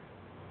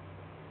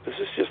 This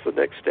is just the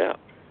next step.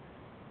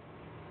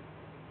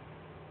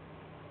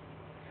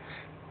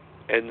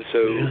 And so,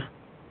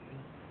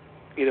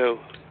 you know,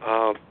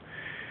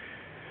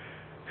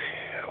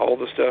 all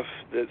the stuff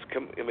that's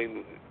come, I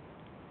mean,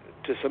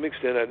 to some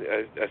extent,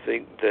 I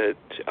think that,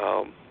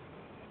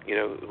 you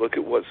know, look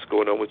at what's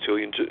going on with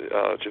Julian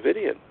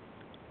Javidian.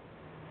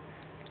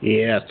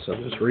 Yes, I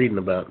was reading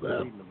about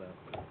that.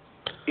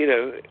 You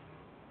know,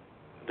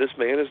 this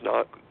man is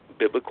not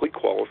biblically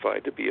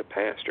qualified to be a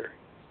pastor.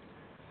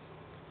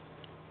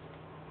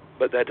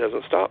 But that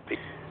doesn't stop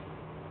people.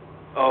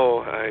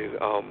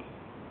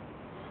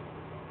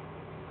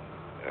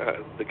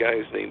 The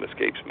guy's name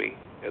escapes me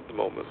at the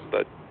moment,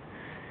 but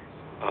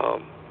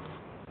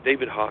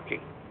David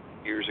Hawking,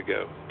 years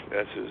ago,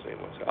 that's who his name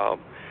was.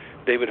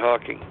 David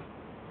Hawking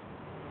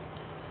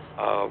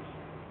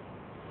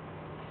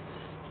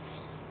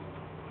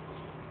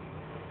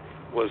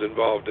was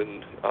involved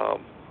in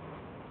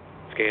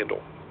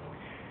scandal,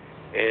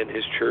 and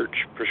his church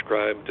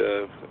prescribed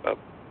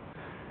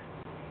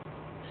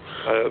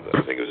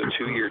I think it was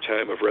a 2-year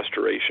time of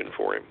restoration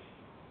for him.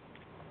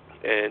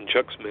 And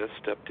Chuck Smith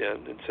stepped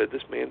in and said,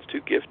 this man's too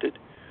gifted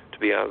to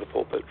be out of the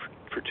pulpit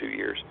for 2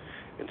 years.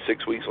 And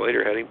 6 weeks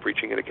later had him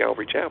preaching at a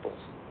Calvary chapel.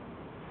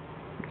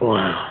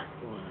 Wow.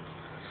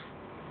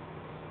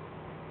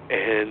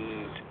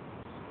 And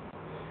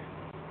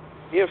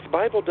you know, if the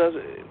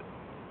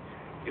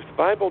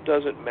Bible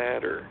doesn't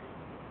matter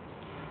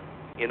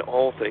in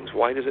all things,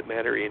 why does it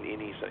matter in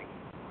anything?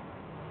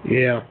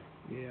 Yeah.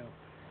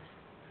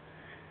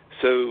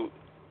 So,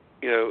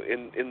 you know,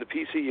 in the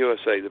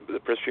PCUSA, the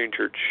Presbyterian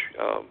Church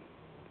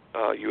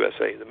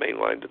USA, the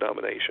mainline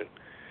denomination,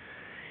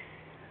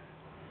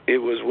 it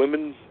was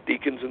women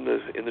deacons in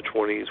the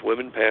 20s,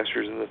 women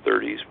pastors in the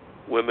 30s,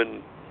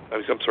 women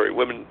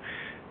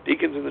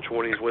deacons in the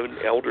 20s, women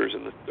elders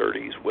in the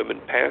 30s,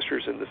 women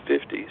pastors in the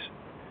 50s.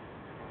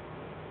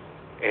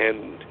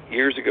 And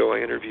years ago, I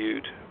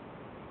interviewed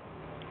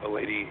a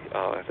lady,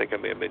 I think I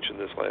may have mentioned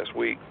this last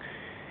week.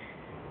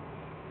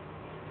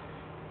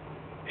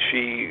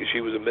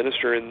 She was a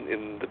minister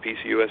in the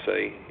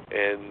PCUSA,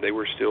 and they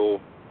were still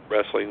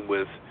wrestling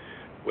with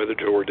whether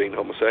to ordain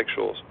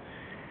homosexuals.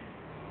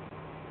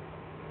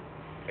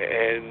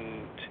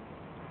 And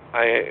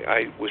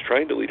I was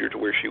trying to lead her to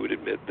where she would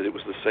admit that it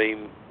was the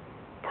same,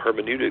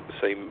 hermeneutic, the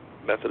same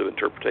method of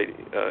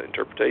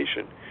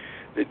interpretation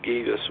that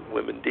gave us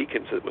women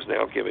deacons that was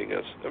now giving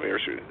us,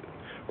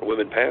 or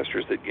women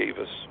pastors that gave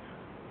us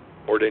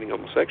ordaining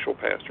homosexual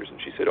pastors.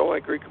 And she said, "Oh, I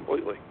agree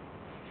completely."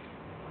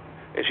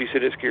 And she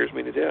said, "It scares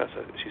me to death."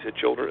 She said,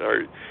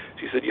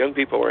 "Young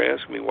people are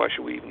asking me, why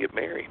should we even get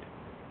married?"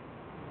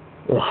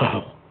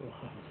 Wow.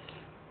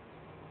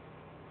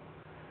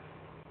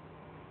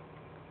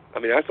 I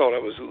mean, I thought I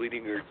was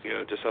leading her,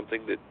 to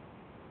something that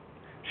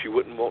she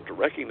wouldn't want to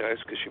recognize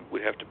because she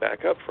would have to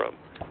back up from.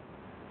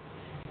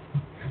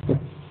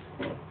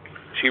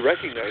 She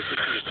recognized it,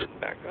 she just didn't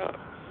back up.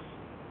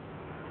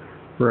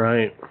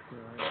 Right.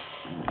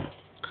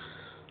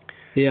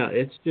 Yeah,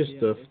 it's just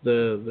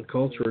the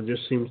culture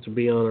just seems to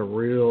be on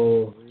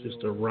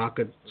a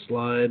rocket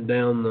slide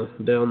down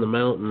the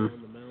mountain,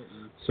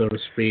 so to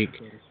speak.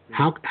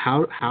 How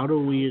do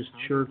we as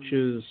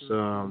churches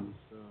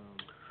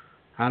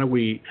how do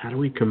we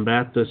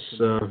combat this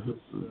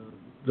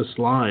the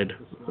slide?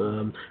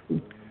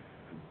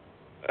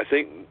 I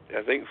think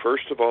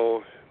first of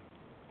all,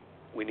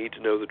 we need to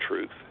know the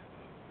truth.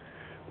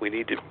 We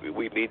need to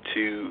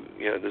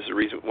this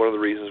is one of the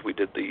reasons we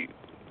did the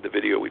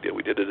video we did.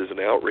 We did it as an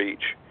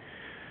outreach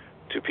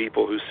to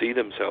people who see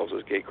themselves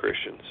as gay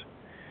Christians.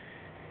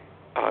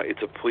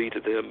 It's a plea to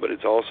them, but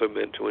it's also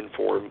meant to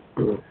inform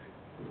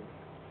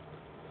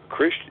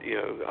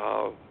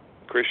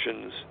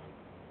Christians.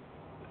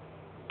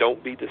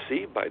 Don't be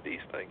deceived by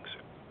these things.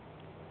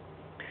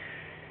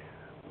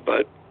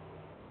 But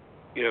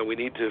we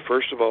need to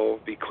first of all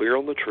be clear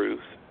on the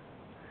truth.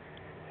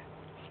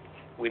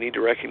 We need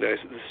to recognize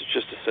that this is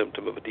just a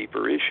symptom of a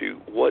deeper issue.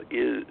 What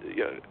is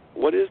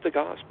the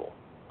gospel?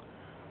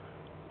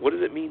 What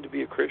does it mean to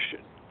be a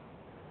Christian?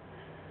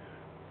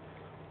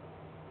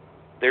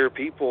 There are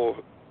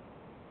people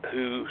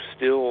who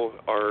still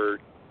are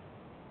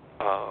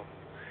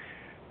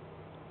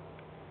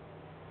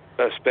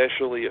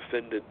especially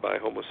offended by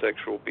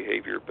homosexual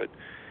behavior, but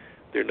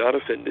they're not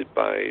offended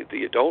by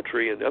the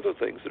adultery and other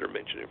things that are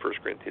mentioned in 1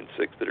 Corinthians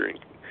 6 that are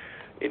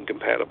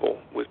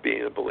incompatible with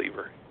being a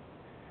believer.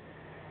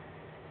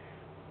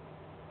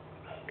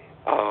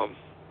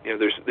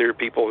 There are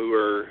people who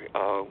are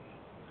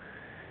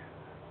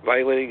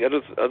violating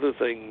other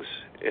things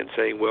and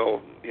saying,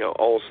 well,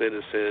 all sin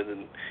is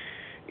sin,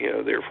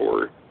 and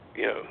therefore,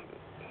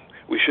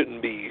 we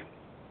shouldn't be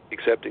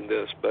accepting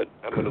this, but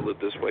I'm going to live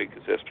this way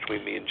because that's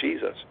between me and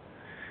Jesus.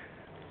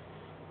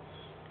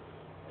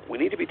 We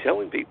need to be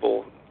telling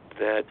people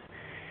that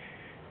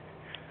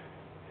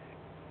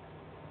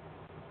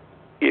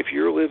if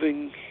you're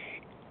living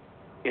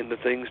in the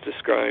things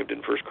described in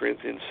 1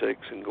 Corinthians 6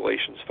 and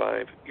Galatians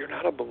 5, you're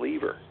not a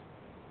believer.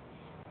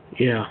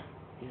 Yeah.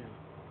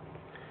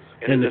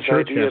 And the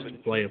church has to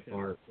play a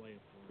part.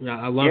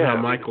 I love how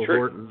Michael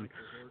Horton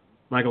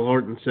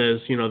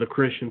says, the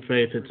Christian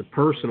faith, it's a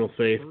personal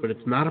faith, but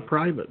it's not a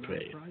private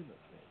faith.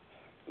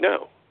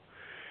 No,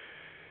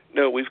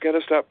 we've got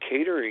to stop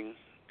catering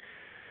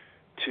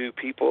to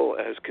people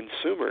as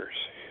consumers.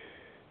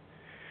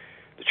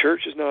 The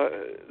church is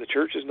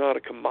not a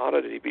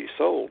commodity to be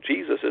sold.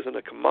 Jesus isn't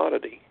a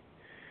commodity.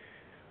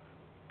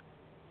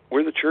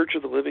 We're the church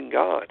of the living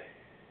God.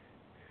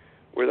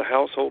 We're the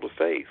household of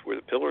faith. We're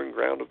the pillar and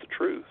ground of the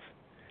truth.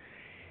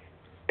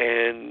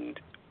 And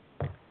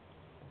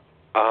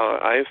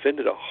I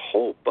offended a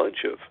whole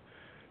bunch of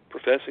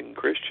professing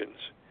Christians.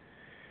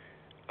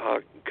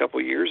 A couple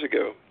of years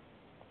ago,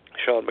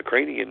 Sean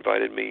McCraney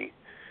invited me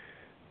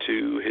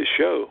to his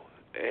show,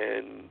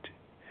 and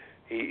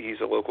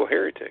he's a local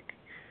heretic.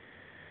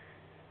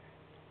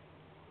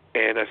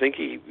 And I think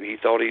he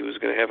thought he was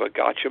going to have a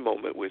gotcha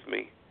moment with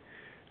me.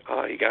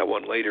 He got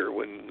one later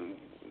when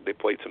they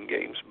played some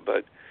games,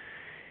 but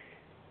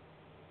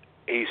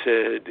he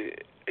said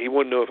he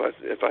wanted to know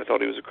if I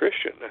thought he was a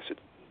Christian. I said,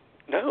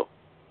 no.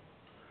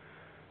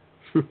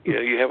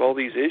 You have all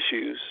these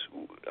issues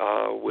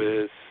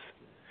with,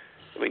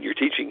 you're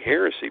teaching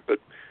heresy, but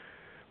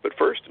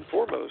first and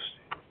foremost,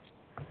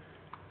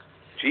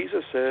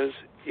 Jesus says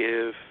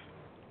if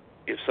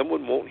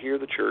someone won't hear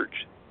the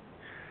church,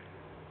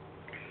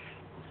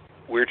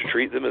 we're to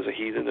treat them as a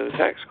heathen and a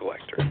tax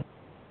collector.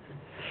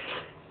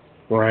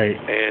 Right.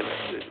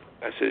 And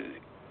I said,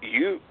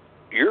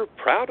 you're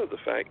proud of the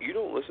fact you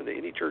don't listen to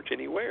any church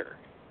anywhere.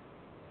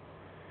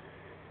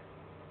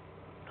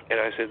 And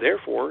I said,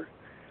 therefore,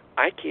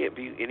 I can't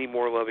be any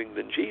more loving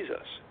than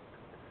Jesus.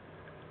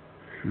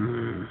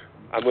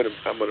 I'm going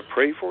to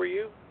pray for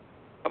you.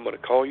 I'm going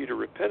to call you to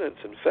repentance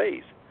and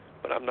faith,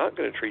 but I'm not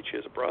going to treat you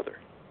as a brother.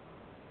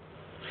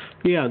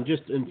 Yeah,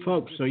 and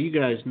folks, so you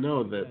guys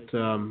know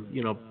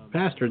that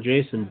Pastor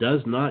Jason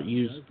does not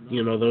use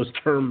those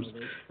terms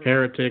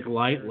heretic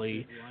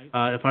lightly.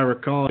 If I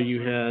recall,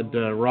 you had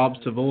Rob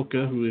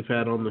Savolka, who we've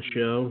had on the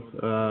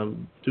show,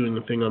 doing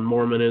the thing on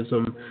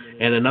Mormonism,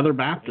 and another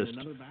Baptist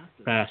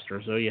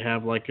pastor. So you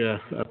have like a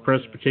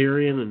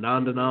Presbyterian, a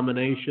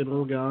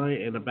non-denominational guy,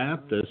 and a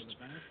Baptist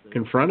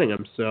confronting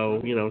him.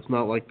 So, it's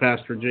not like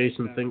Pastor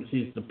Jason thinks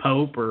he's the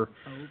Pope or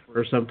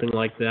something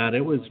like that.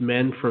 It was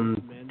men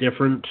from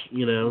different,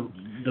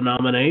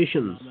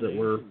 denominations that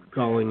were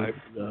calling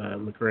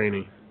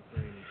McCraney.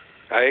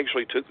 I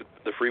actually took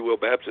the Free Will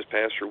Baptist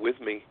pastor with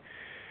me,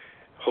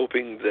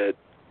 hoping that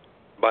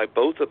by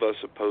both of us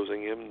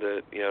opposing him,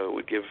 that it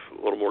would give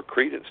a little more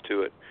credence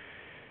to it.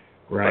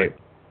 Right.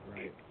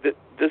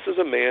 This is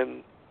a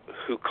man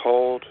who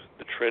called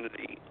the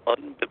Trinity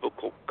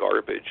unbiblical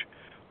garbage,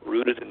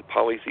 rooted in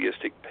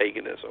polytheistic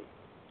paganism.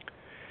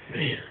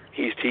 Man.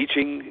 He's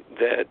teaching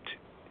that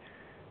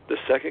the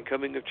second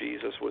coming of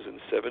Jesus was in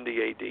 70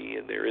 A.D.,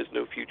 and there is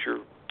no future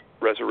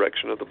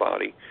resurrection of the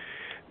body.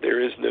 There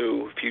is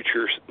no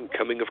future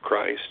coming of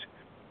Christ.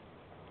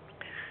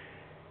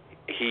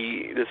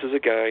 This is a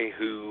guy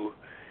who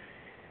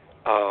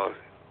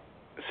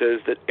says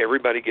that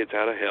everybody gets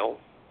out of hell.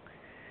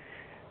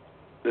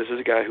 This is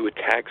a guy who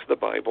attacks the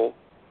Bible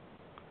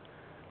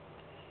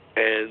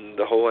and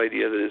the whole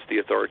idea that it's the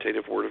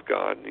authoritative Word of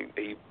God.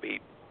 He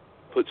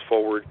puts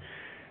forward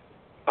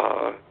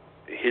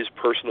his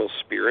personal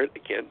spirit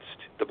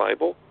against the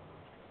Bible.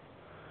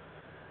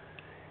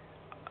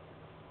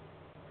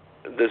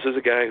 This is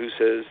a guy who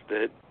says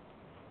that,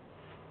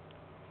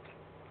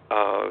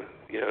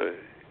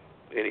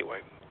 anyway,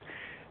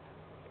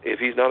 if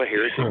he's not a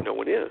heretic, no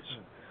one is.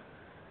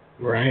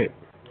 Right.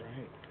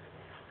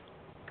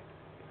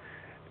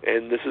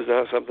 And this is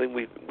not something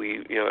we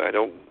I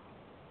don't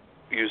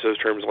use those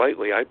terms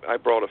lightly. I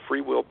brought a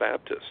Free Will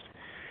Baptist,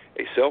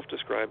 a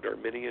self-described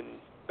Arminian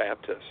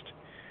Baptist,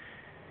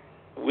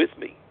 with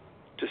me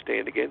to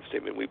stand against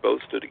him, and we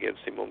both stood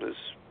against him on his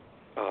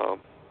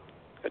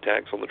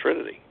attacks on the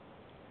Trinity.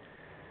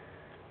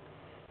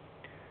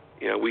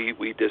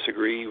 We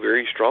disagree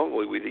very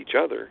strongly with each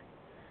other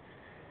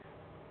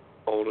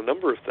on a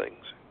number of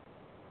things.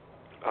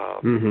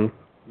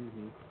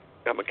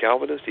 I'm a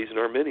Calvinist, he's an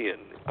Arminian.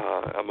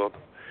 I'm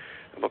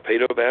a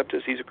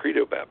Paedo-Baptist, he's a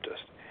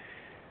Credo-Baptist.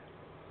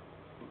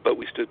 But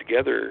we stood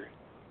together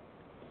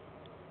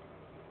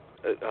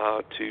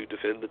to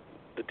defend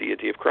the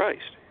deity of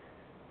Christ.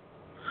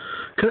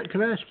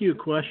 Can I ask you a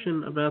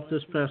question about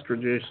this, Pastor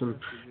Jason?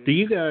 Do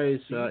you guys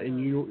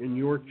in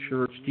your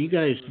church, do you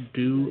guys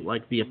do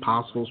like the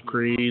Apostles'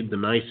 Creed, the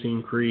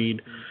Nicene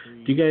Creed?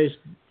 Do you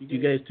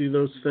guys do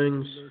those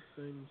things?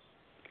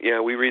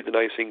 Yeah, we read the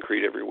Nicene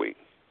Creed every week.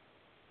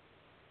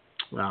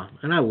 Wow,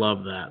 and I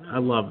love that.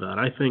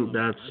 I think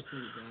that's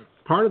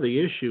part of the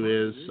issue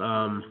is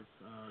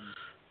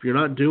if you're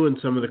not doing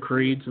some of the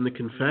creeds and the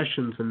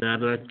confessions and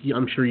that, and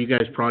I'm sure you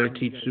guys probably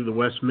teach through the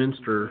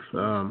Westminster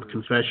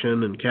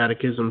Confession and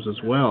catechisms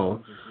as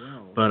well,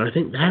 but I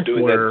think that's I'm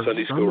doing where... that in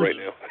Sunday school right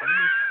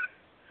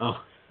now.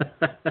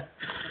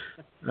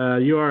 Oh.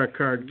 You are a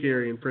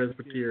card-carrying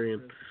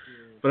Presbyterian.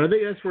 But I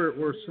think that's where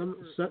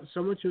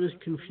so much of this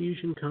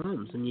confusion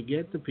comes, and you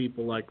get the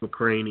people like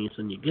McCraney's,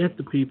 and you get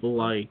the people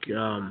like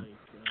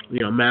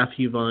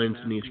Matthew Vines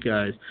and these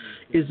guys.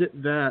 Is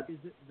it that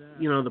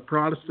the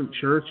Protestant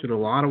Church in a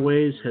lot of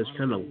ways has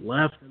kind of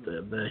left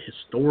the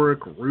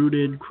historic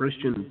rooted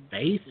Christian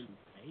faith?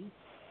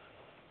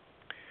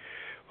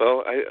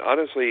 Well, I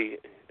honestly,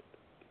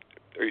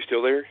 are you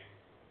still there?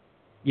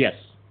 Yes.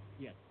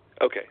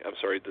 Okay, I'm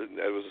sorry.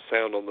 There was a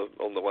sound on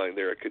the line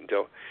there. I couldn't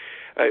tell.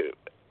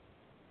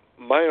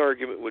 My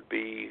argument would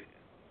be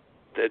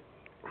that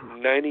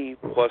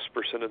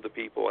 90+% of the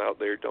people out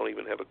there don't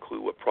even have a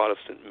clue what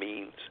Protestant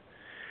means,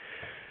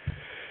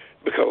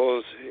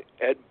 because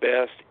at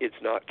best it's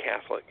not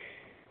Catholic.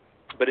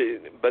 But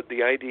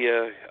the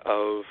idea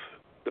of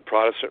the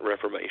Protestant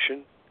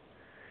Reformation,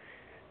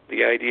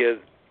 the idea,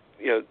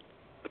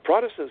 the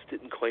Protestants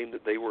didn't claim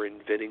that they were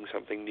inventing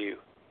something new.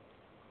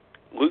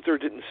 Luther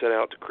didn't set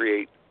out to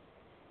create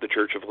the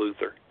Church of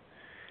Luther.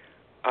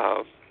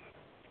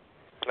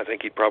 I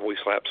think he'd probably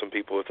slap some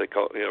people if they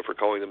for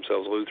calling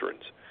themselves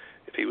Lutherans,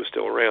 if he was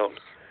still around.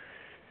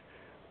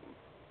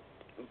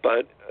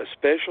 But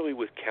especially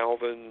with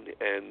Calvin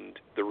and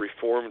the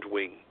Reformed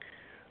wing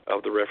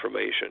of the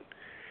Reformation,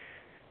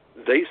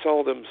 they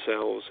saw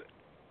themselves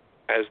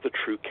as the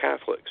true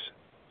Catholics.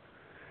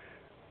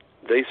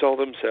 They saw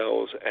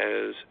themselves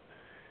as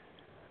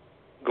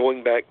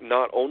going back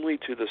not only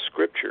to the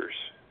Scriptures,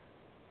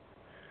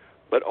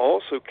 but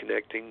also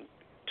connecting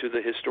to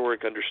the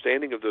historic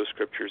understanding of those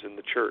Scriptures in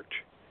the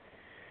Church.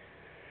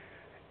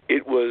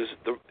 It was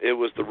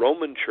the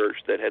Roman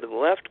Church that had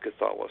left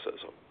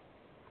Catholicism.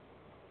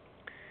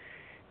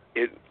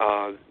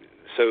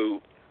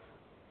 So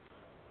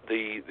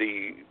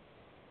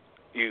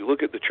you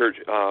look at the church.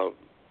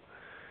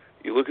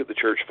 You look at the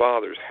Church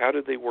Fathers. How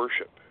did they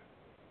worship?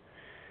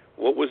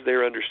 What was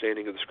their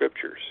understanding of the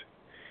Scriptures?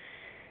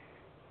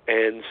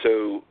 And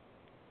so,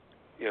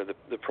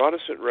 the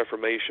Protestant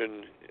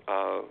Reformation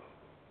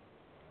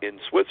in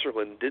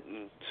Switzerland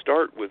didn't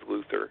start with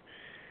Luther.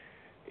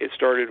 It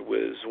started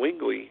with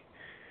Zwingli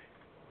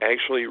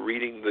actually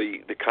reading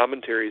the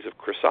commentaries of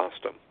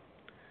Chrysostom.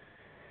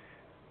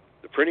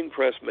 The printing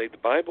press made the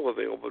Bible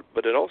available,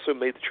 but it also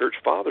made the Church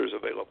Fathers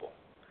available.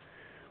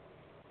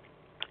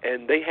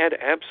 And they had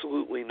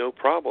absolutely no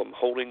problem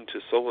holding to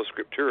sola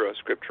scriptura,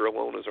 Scripture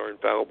alone as our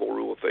infallible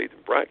rule of faith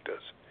and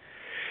practice,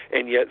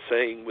 and yet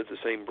saying with the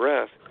same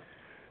breath,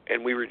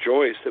 And we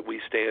rejoice that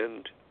we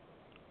stand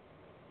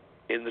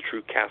in the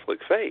true Catholic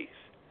faith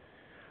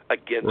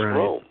against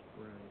Rome.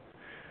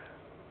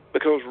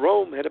 Because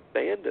Rome had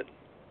abandoned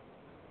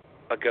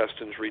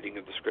Augustine's reading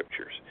of the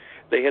Scriptures.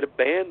 They had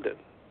abandoned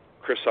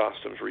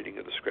Chrysostom's reading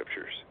of the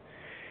Scriptures.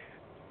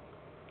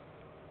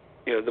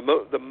 You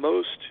know, the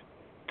most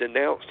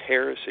denounced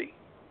heresy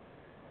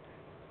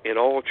in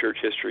all of church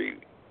history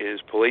is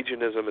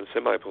Pelagianism and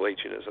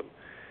semi-Pelagianism,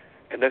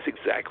 and that's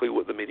exactly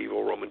what the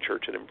medieval Roman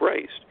Church had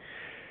embraced.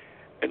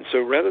 And so,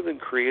 rather than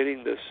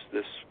creating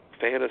this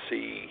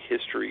fantasy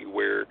history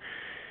where,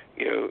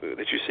 you know,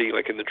 that you see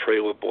like in the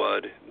Trail of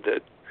Blood,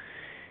 that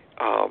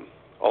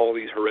all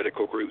these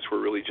heretical groups were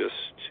really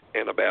just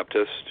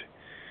Anabaptist,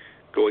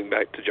 going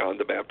back to John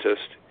the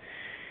Baptist,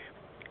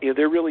 you know,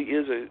 there really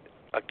is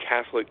a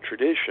Catholic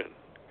tradition,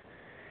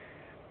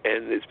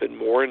 and it's been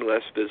more and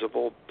less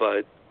visible.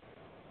 But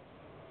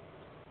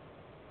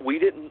we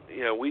didn't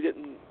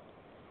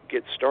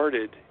get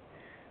started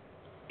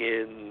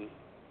in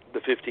the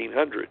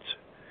 1500s.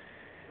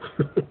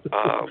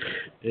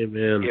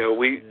 Amen. You know,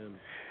 we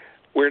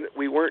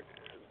weren't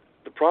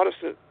the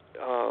Protestant,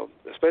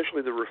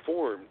 especially the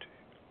Reformed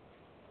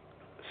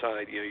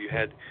side. You know, you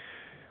had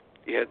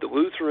the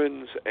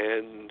Lutherans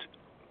and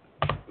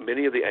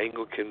many of the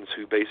Anglicans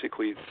who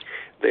basically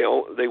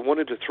they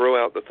wanted to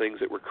throw out the things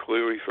that were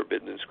clearly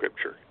forbidden in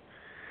Scripture.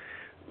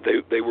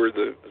 They were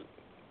the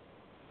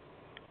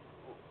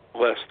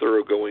less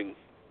thoroughgoing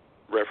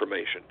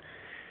Reformation.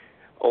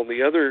 On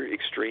the other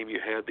extreme, you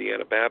had the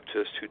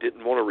Anabaptists who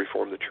didn't want to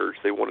reform the church.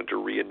 They wanted to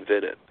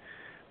reinvent it.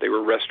 They were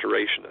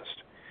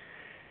restorationists.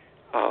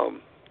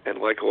 And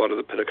like a lot of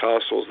the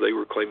Pentecostals, they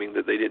were claiming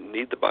that they didn't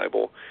need the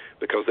Bible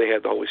because they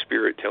had the Holy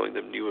Spirit telling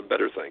them new and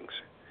better things.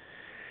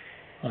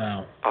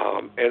 Wow.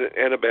 And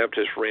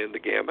Anabaptists ran the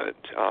gamut.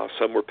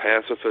 Some were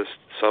pacifists.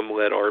 Some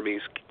led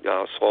armies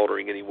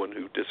slaughtering anyone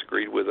who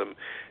disagreed with them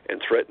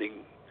and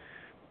threatening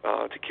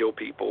to kill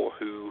people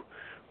who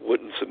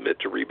wouldn't submit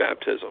to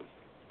rebaptism.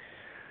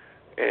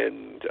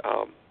 And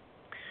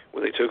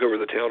when they took over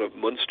the town of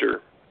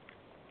Munster,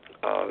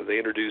 they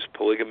introduced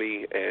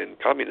polygamy and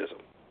communism.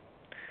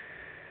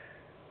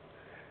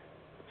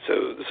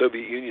 So the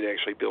Soviet Union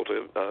actually built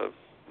a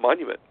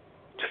monument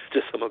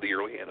to some of the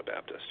early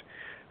Anabaptists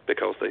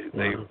because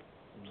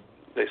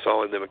they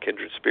saw in them a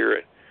kindred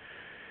spirit.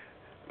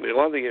 I mean, a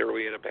lot of the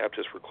early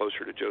Anabaptists were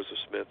closer to Joseph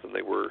Smith than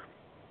they were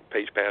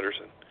Paige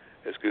Patterson,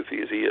 as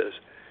goofy as he is.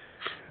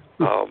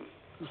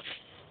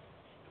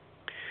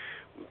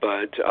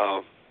 But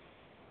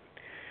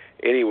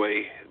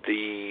anyway,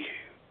 the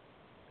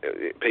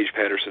Paige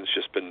Patterson's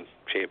just been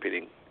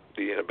championing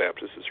the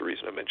Anabaptists is the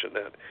reason I mentioned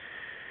that.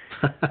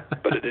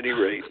 But at any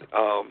rate,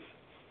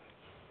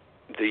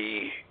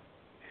 the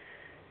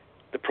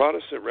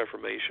Protestant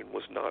Reformation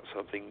was not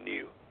something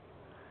new.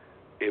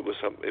 It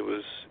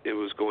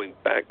was going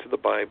back to the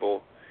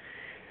Bible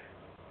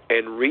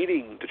and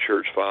reading the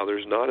Church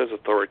Fathers not as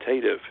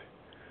authoritative,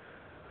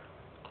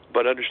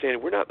 but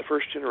understanding we're not the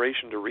first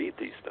generation to read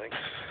these things.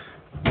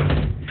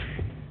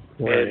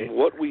 Right. And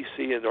what we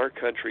see in our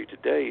country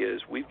today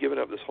is we've given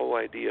up this whole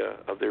idea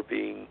of there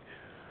being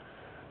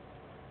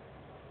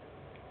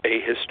a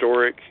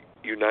historic,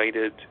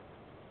 united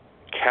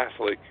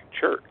Catholic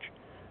church.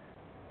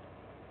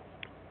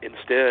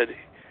 Instead,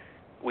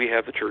 we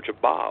have the Church of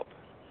Bob.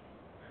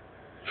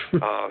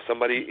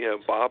 Somebody, you know,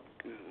 Bob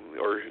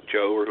or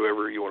Joe or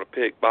whoever you want to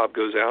pick, Bob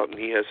goes out and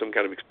he has some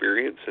kind of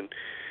experience and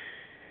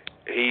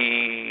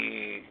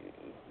he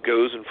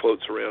goes and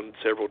floats around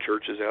several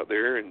churches out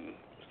there and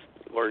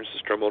learns to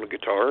strum on a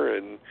guitar,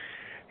 and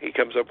he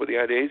comes up with the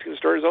idea he's going to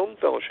start his own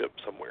fellowship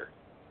somewhere.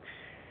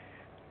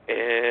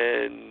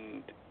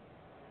 And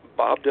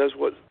Bob does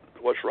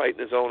what's right in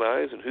his own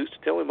eyes, and who's to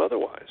tell him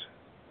otherwise?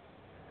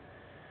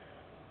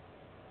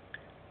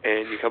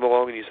 And you come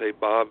along and you say,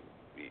 Bob,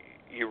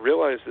 you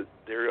realize that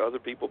there are other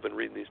people who've been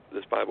reading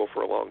this Bible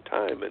for a long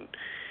time, and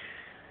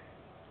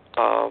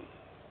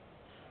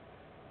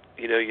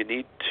you know, you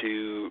need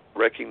to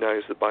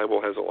recognize the Bible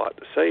has a lot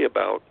to say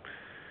about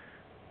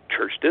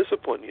church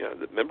discipline. You know,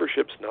 that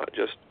membership's not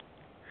just,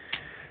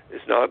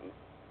 it's not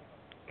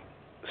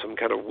some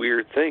kind of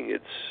weird thing.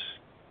 It's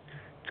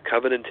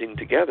covenanting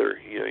together.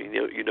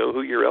 You know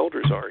who your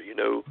elders are. You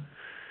know,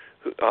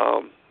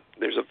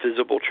 there's a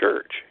visible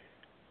church.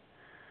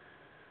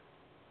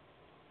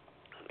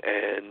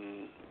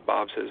 And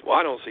Bob says, "Well,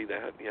 I don't see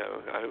that. You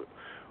know,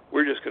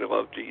 we're just going to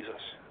love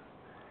Jesus."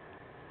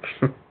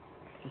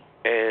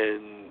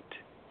 And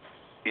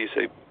you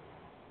say,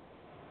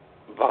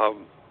 "Bob,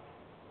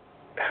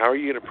 how are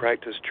you going to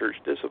practice church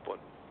discipline?"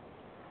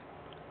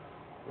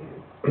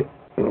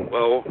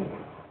 Well,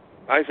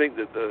 I think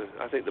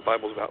the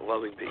Bible's about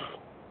loving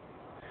people.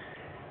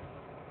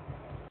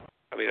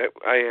 I mean,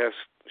 I asked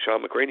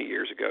Sean McCraney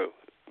years ago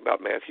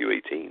about Matthew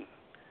 18,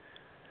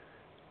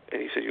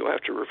 and he said, "You'll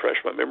have to refresh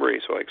my memory."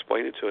 So I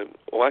explained it to him.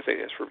 Well, I think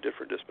that's for a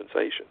different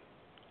dispensation.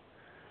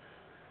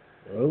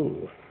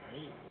 Oh.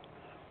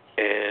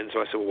 And so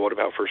I said, "Well, what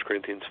about 1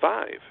 Corinthians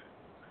 5?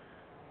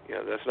 You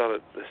know, there's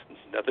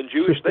nothing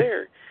Jewish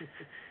there."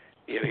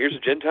 here's a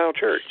Gentile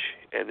church,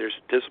 and there's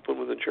discipline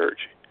within church.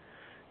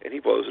 And he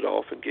blows it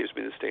off and gives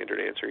me the standard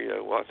answer,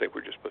 well, I think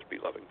we're just supposed to be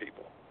loving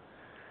people.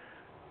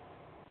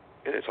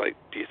 And it's like,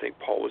 do you think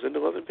Paul was into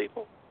loving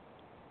people?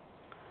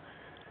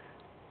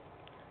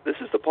 This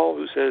is the Paul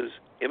who says,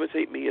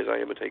 imitate me as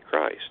I imitate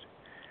Christ.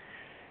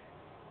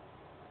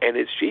 And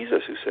it's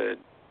Jesus who said,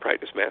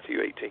 practice Matthew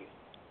 18.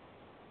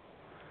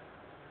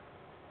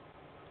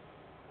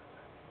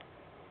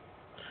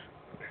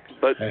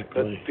 But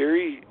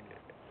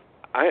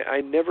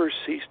I never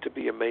cease to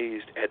be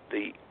amazed at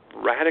the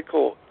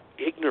radical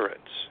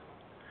ignorance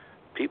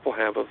people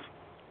have of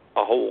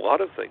a whole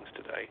lot of things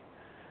today.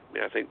 I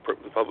mean, I think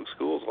the public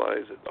schools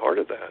lies at the heart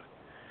of that.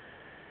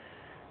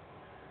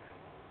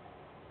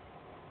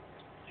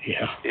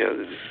 Yeah.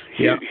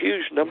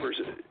 Huge numbers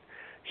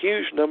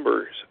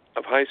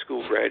of high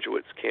school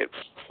graduates can't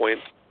point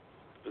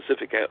the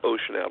Pacific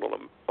Ocean out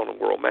on a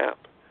world map.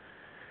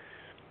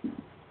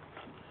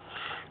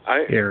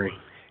 Scary.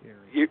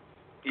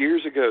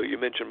 Years ago, you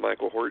mentioned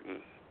Michael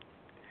Horton.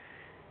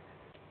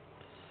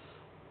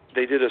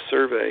 They did a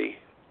survey,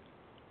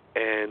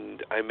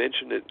 and I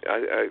mentioned it.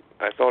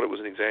 I thought it was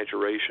an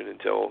exaggeration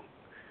until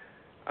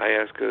I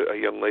asked a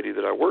young lady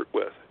that I work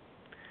with.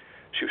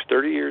 She was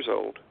 30 years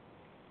old.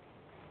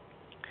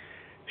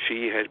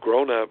 She had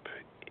grown up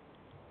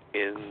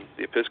in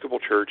the Episcopal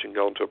Church and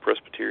gone to a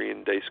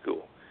Presbyterian day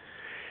school.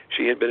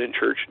 She had been in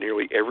church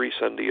nearly every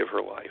Sunday of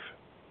her life.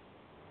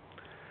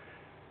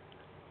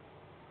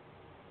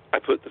 I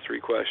put the 3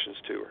 questions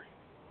to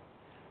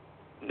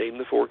her. Name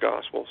the 4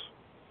 Gospels.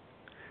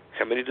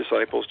 How many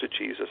disciples did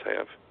Jesus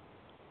have?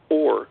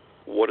 Or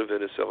what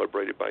event is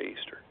celebrated by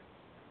Easter?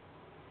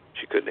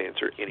 She couldn't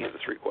answer any of the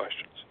 3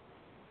 questions.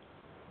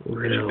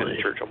 Really? She'd been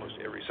in church almost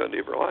every Sunday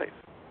of her life.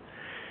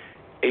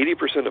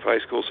 80% of high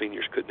school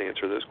seniors couldn't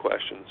answer those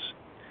questions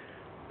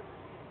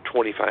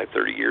 25,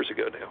 30 years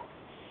ago now.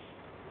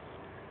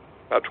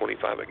 About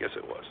 25, I guess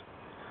it was.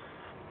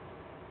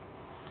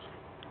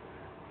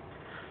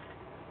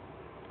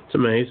 It's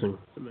amazing.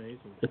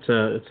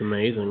 It's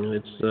amazing.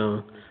 It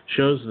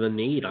shows the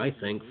need, I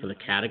think, for the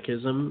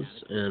catechisms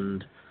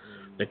and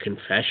the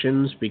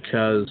confessions,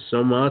 because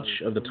so much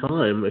of the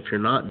time, if you're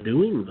not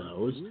doing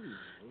those,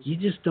 you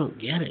just don't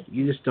get it.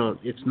 You just don't.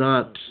 It's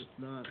not.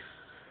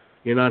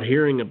 You're not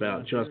hearing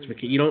about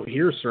justification. You don't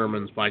hear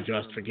sermons by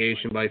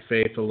justification by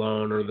faith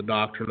alone, or the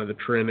doctrine of the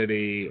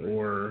Trinity,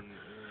 or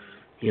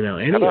any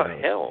How about of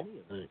those. hell?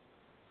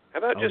 How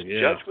about just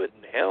judgment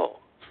and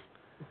hell?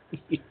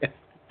 Yeah.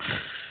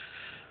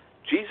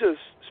 Jesus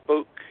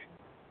spoke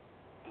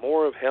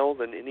more of hell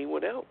than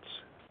anyone else.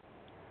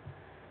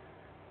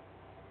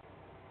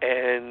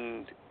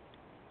 And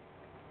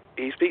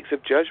he speaks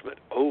of judgment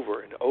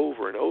over and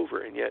over and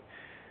over, and yet,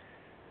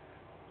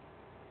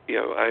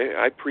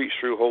 I preach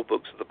through whole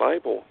books of the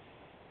Bible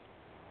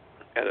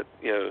at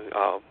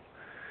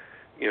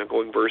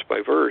going verse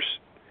by verse.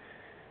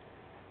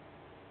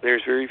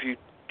 There's very few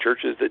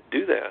churches that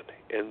do that,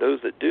 and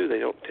those that do, they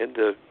don't tend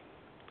to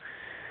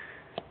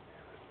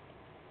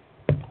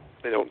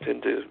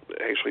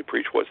actually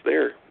preach what's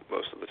there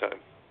most of the time.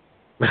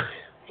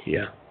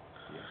 Yeah.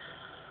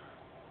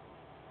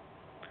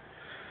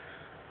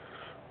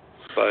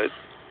 But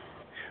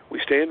we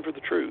stand for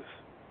the truth.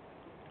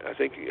 I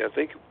think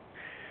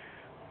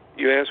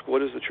you ask, what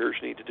does the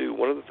church need to do?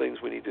 One of the things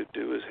we need to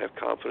do is have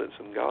confidence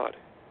in God.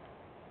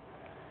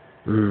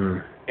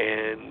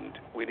 And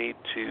we need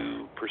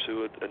to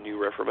pursue a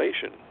new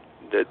Reformation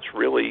that's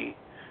really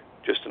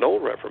just an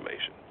old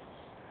Reformation.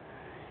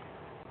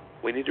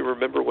 We need to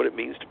remember what it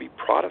means to be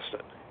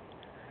Protestant,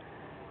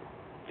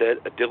 that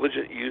a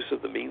diligent use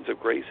of the means of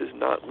grace is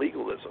not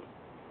legalism.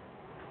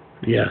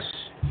 Yes.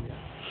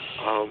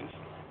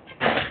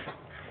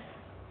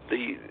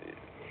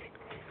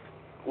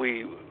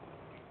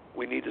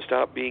 We need to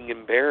stop being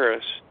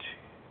embarrassed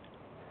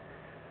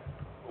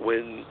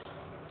when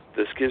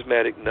the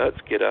schismatic nuts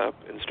get up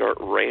and start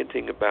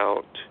ranting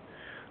about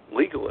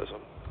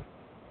legalism.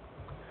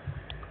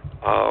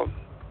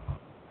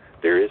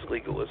 There is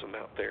legalism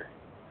out there.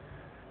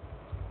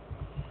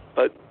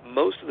 But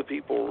most of the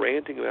people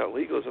ranting about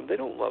legalism, they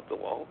don't love the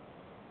law.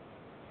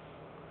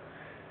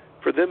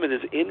 For them, it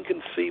is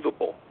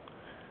inconceivable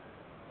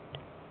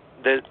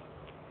that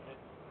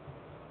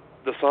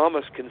the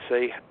psalmist can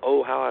say,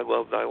 "Oh, how I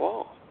love thy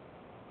law."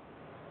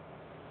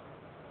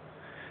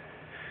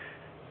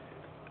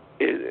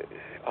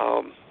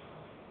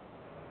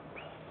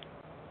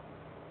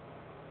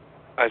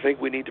 I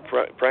think we need to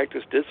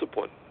practice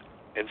discipline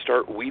and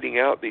start weeding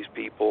out these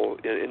people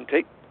and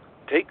take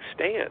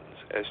stands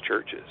as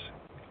churches.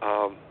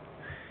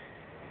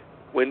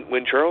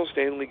 When Charles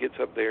Stanley gets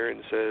up there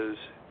and says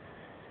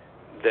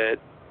that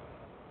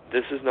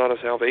this is not a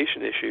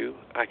salvation issue,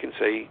 I can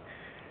say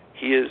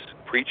he is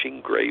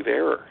preaching grave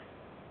error.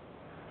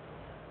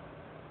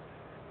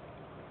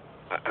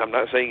 I'm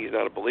not saying he's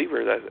not a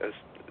believer.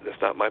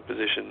 That's not my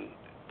position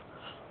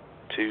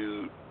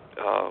to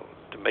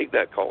make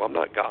that call. I'm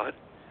not God,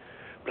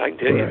 but I can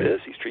tell you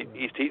this: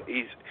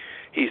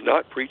 he's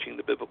not preaching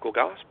the biblical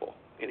gospel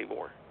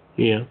anymore.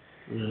 Yeah.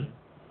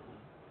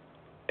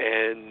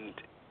 And,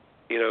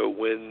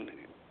 when,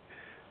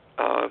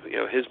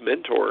 his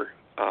mentor,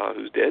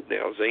 who's dead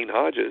now, Zane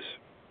Hodges,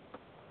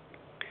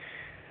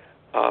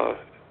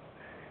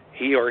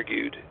 he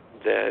argued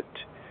that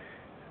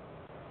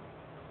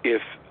he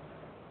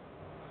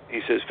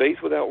says faith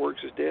without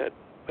works is dead,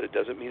 but it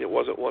doesn't mean it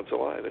wasn't once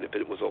alive. And if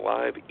it was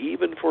alive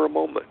even for a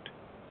moment,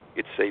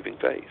 it's saving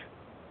faith.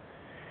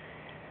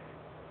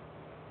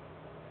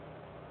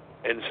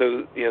 And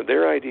so,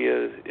 their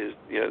idea is,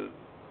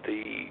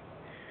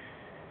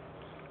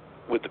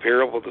 with the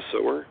parable of the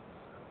sower,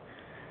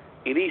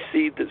 any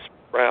seed that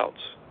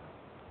sprouts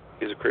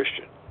is a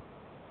Christian.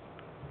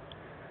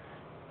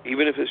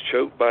 Even if it's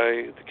choked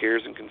by the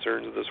cares and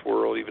concerns of this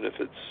world, even if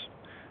it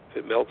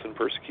melts in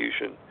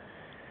persecution,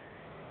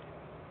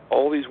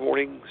 all these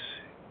warnings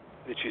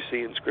that you see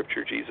in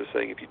Scripture, Jesus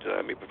saying, if you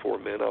deny me before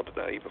men, I'll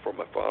deny you before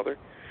my Father.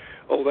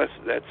 Oh,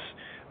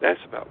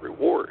 that's about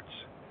rewards.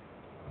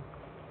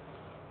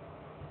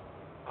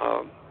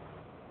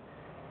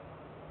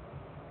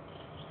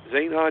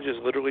 Zane Hodges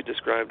literally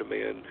described a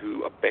man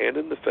who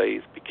abandoned the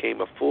faith,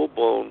 became a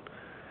full-blown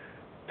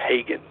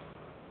pagan.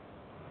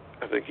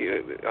 I think he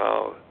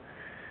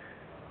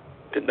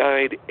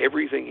denied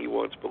everything he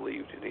once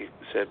believed, and he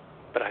said,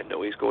 but I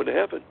know he's going to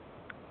heaven.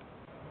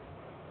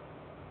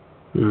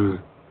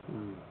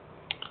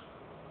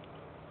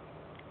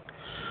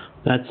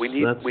 We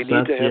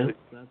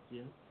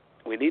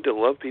need to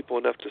love people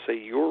enough to say,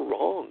 you're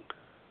wrong.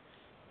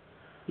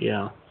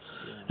 Yeah.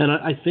 And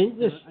I think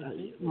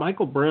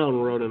Michael Brown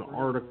wrote an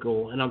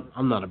article, and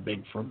I'm not a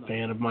big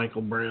fan of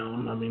Michael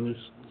Brown. I mean, he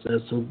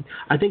says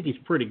I think he's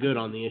pretty good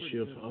on the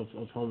issue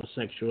of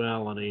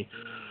homosexuality.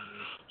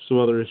 Some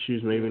other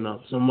issues maybe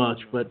not so much,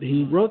 but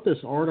he wrote this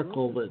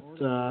article that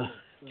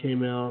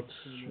came out,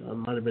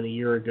 might have been a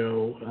year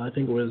ago. I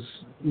think it was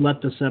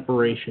Let the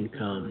Separation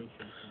Come.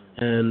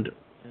 And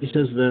he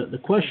says the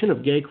question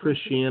of gay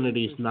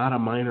Christianity is not a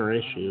minor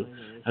issue,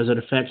 as it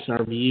affects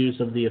our views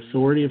of the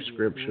authority of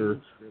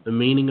Scripture, the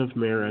meaning of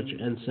marriage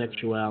and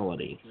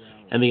sexuality,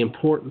 and the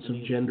importance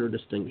of gender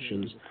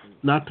distinctions,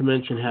 not to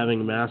mention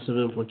having massive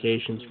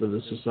implications for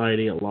the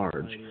society at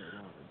large.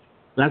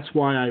 That's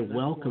why I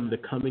welcome the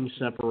coming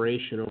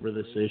separation over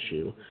this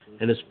issue,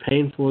 and as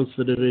painful as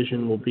the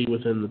division will be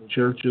within the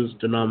churches,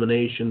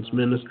 denominations,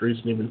 ministries,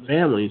 and even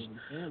families,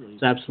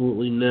 it's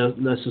absolutely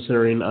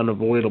necessary and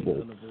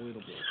unavoidable.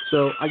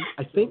 So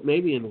I think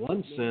maybe in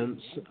one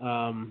sense,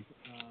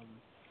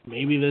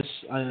 maybe this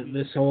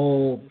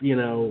whole,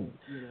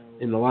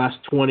 in the last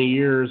 20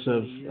 years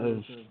of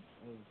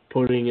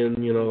putting in,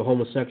 the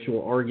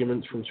homosexual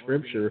arguments from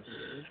Scripture,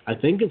 I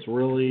think it's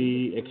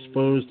really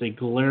exposed a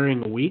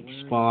glaring weak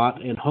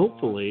spot, and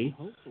hopefully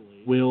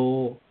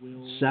will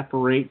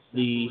separate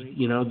the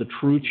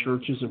true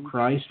churches of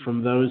Christ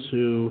from those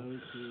who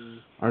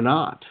are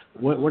not.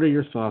 What are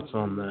your thoughts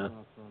on that?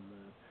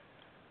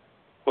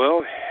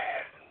 Well,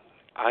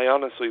 I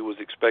honestly was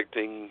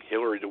expecting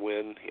Hillary to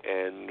win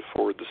and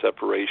for the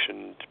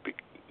separation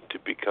to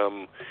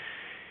become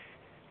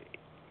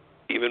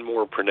even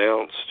more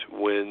pronounced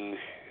when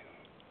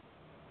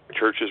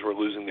churches were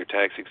losing their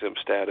tax-exempt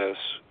status,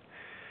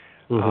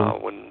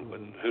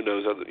 when who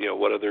knows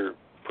what other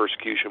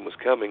persecution was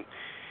coming.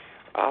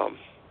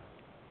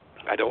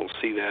 I don't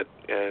see that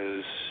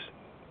as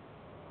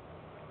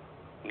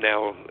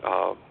now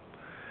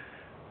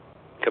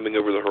coming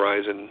over the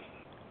horizon,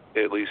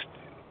 at least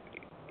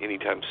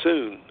anytime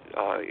soon,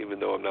 even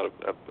though I'm not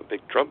a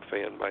big Trump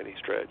fan by any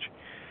stretch.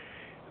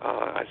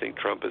 I think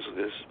Trump is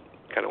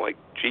kind of like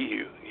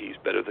Jehu. He's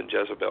better than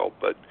Jezebel,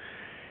 but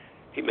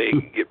he may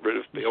get rid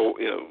of Baal.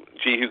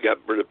 Jehu got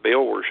rid of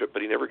Baal worship,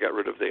 but he never got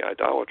rid of the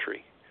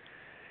idolatry.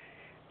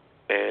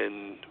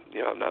 And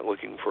I'm not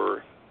looking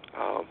for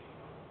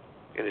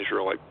an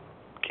Israelite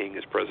king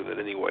as president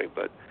anyway,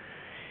 but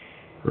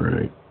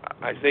right.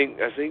 I think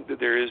that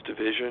there is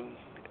division,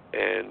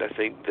 and I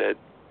think that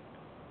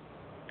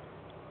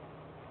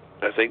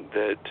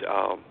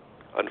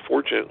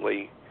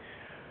unfortunately,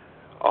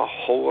 a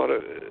whole lot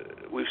of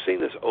we've seen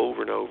this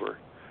over and over.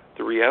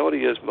 The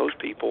reality is most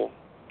people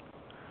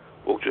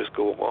will just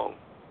go along.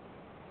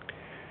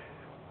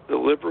 The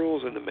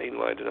liberals and the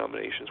mainline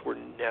denominations were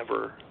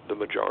never the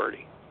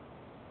majority.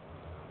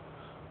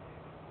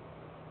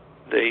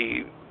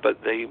 They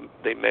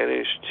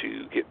managed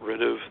to get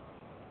rid of.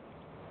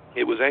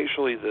 It was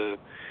actually the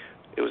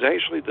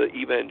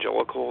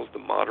evangelicals, the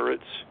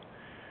moderates,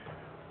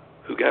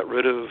 who got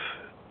rid of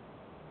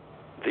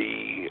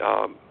the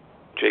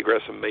J.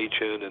 Gresham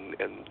Machen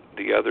and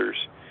the others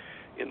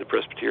in the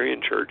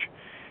Presbyterian Church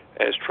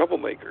as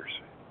troublemakers,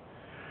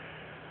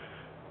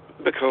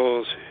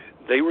 because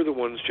they were the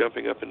ones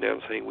jumping up and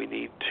down saying we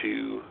need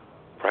to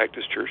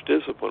practice church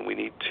discipline, we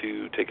need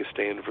to take a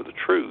stand for the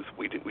truth,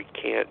 we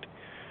can't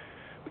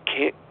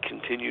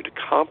continue to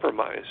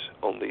compromise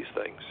on these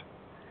things,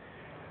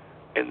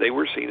 and they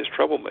were seen as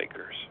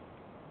troublemakers.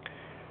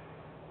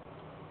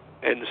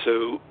 And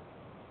so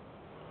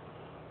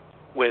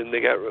when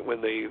they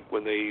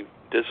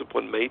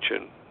disciplined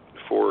Machen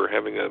for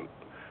having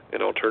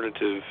an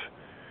alternative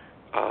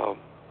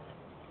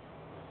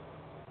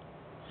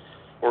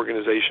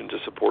organization to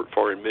support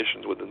foreign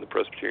missions within the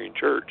Presbyterian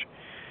Church.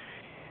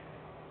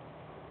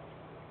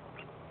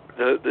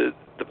 The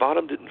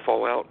bottom didn't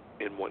fall out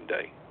in one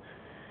day.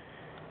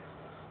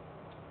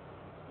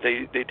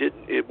 They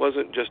didn't. It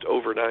wasn't just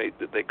overnight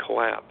that they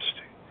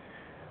collapsed.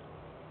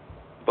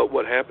 But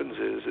what happens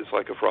is it's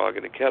like a frog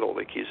in a kettle.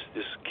 They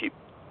just keep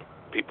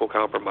people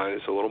compromise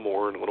a little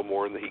more and a little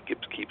more, and the heat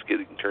keeps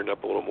getting turned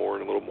up a little more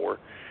and a little more.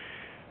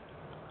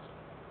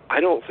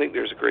 I don't think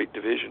there's a great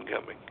division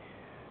coming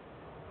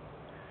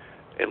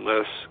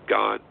unless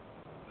God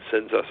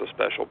sends us a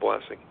special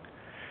blessing.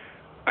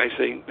 I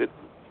think that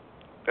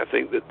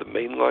the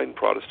mainline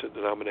Protestant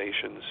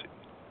denominations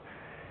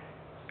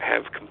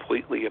have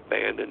completely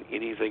abandoned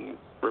anything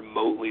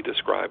remotely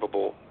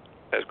describable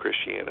as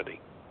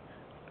Christianity.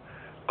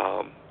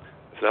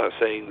 It's not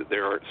saying that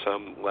there aren't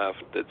some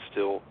left that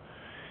still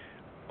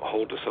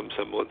hold to some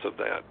semblance of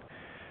that,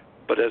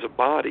 but as a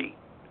body,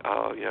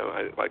 I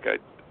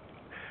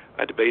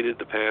debated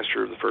the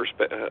pastor of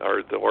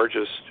the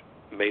largest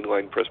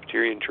mainline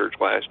Presbyterian church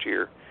last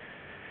year,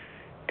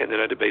 and then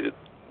I debated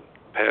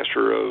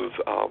pastor of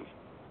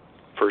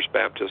First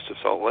Baptist of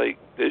Salt Lake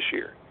this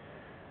year.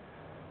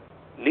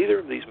 Neither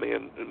of these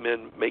men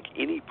make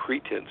any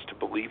pretense to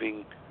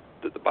believing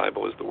that the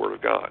Bible is the Word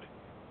of God.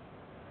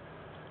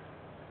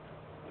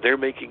 They're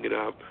making it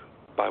up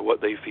by what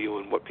they feel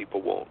and what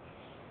people want,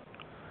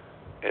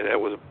 and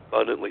that was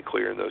abundantly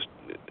clear in those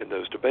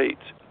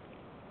debates.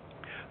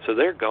 So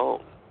they're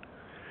gone.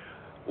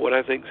 What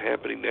I think is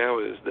happening now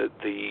is that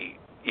the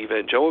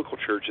evangelical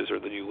churches are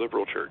the new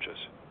liberal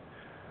churches.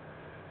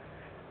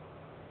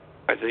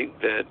 I think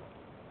that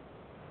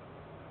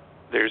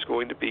there's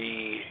going to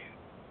be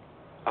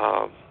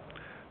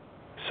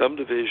some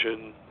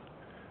division,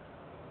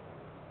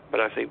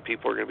 but I think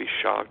people are going to be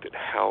shocked at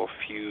how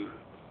few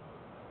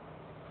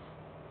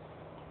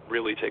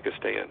really take a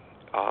stand.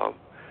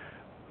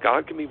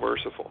 God can be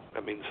merciful. I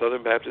mean,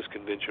 Southern Baptist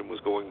Convention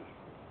was going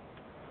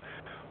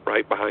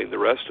right behind the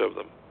rest of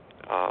them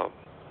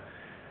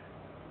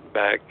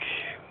back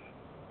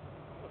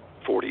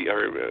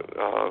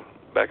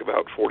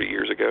about 40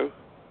 years ago.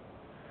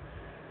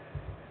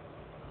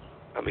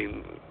 I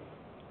mean,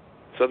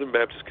 Southern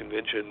Baptist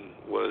Convention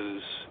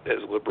was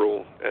as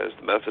liberal as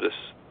the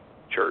Methodist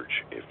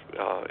Church, if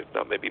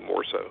not maybe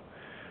more so,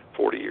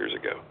 40 years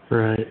ago.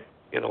 Right.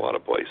 In a lot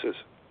of places.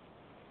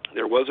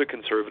 There was a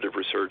conservative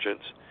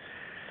resurgence,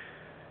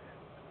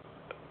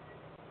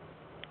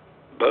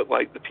 but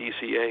like the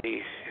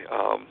PCA,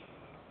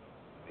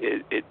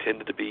 it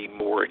tended to be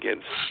more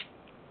against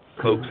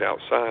folks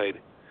outside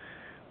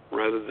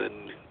rather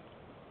than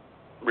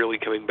really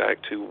coming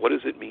back to what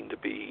does it mean to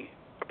be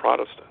a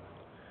Protestant.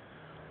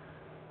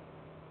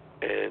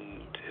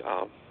 And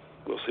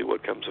we'll see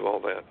what comes of all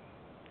that.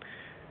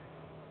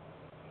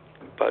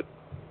 But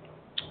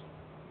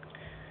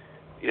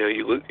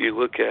you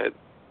look at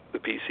the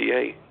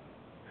PCA.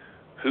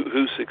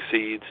 Who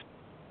succeeds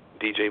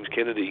D. James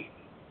Kennedy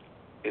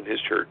in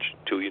his church,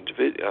 Julian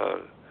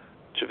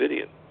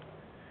Javidian?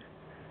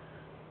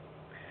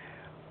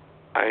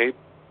 I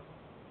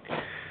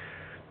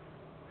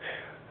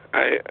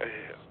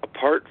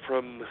apart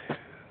from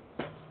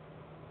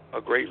a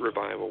great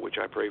revival, which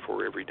I pray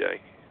for every day,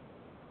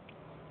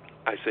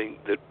 I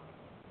think that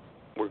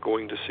we're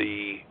going to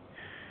see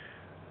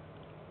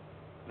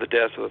the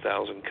death of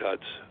 1,000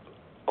 cuts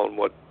on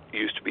what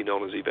used to be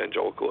known as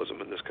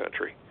evangelicalism in this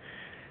country.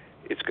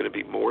 It's going to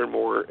be more and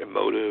more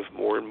emotive,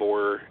 more and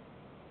more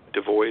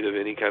devoid of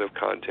any kind of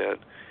content,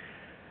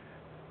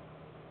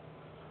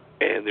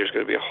 and there's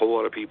going to be a whole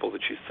lot of people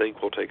that you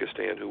think will take a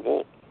stand who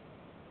won't.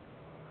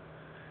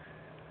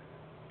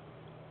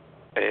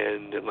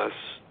 And unless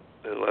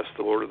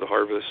the Lord of the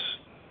harvest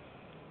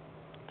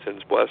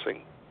sends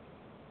blessing,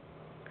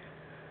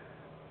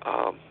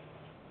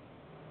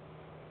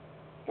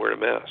 we're in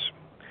a mess.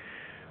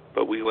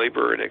 But we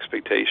labor in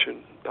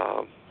expectation.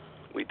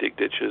 We dig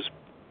ditches,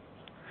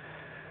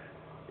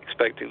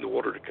 expecting the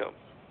water to come.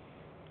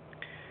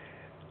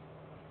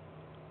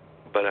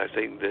 But I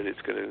think that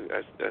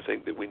I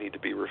think that we need to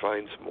be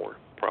refined some more,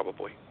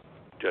 probably,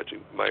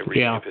 judging my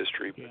reading of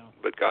history.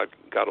 But God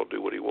will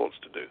do what He wants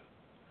to do.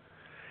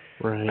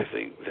 Right. I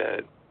think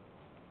that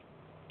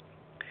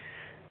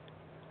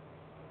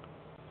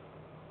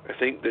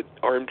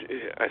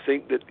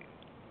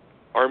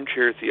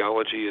armchair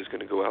theology is going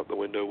to go out the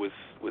window with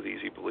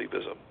easy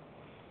believism.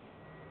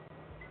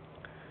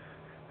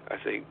 I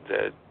think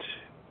that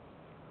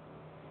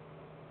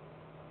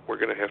we're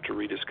going to have to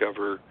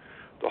rediscover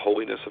the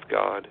holiness of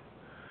God.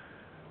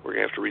 We're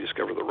going to have to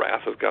rediscover the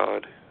wrath of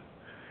God.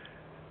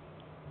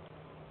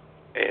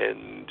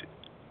 And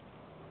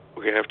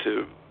we're going to have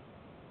to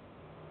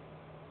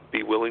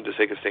be willing to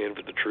take a stand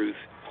for the truth,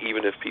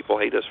 even if people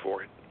hate us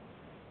for it.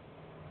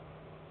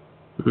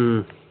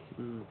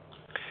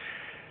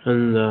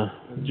 And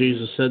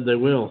Jesus said they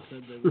will.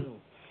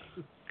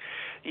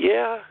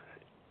 Yeah,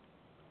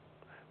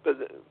 but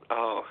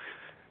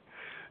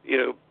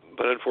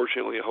but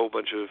unfortunately, a whole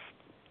bunch of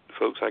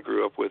folks I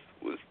grew up with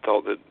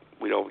thought that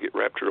we'd all get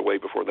raptured away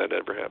before that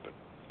ever happened.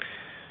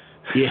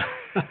 Yeah.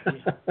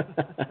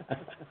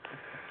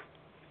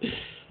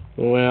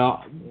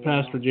 Well,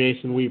 Pastor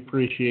Jason, we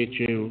appreciate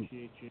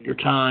your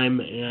time,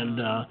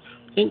 and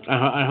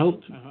I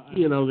hope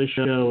this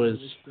show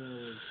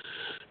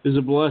is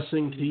a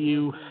blessing to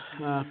you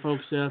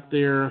folks out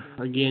there.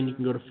 Again, you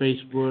can go to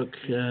Facebook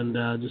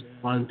and just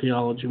find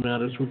Theology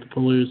Matters with the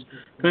Pellews.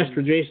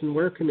 Pastor Jason,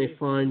 where can they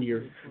find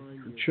your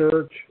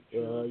church,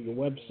 your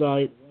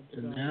website,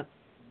 and that?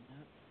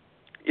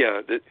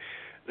 Yeah,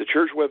 the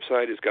church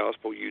website is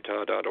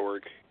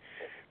gospelutah.org.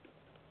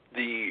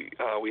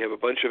 We have a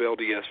bunch of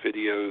LDS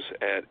videos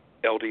at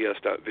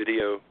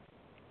lds.video,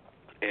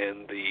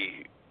 and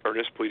the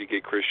Earnest Plea to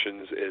Gay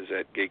Christians is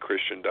at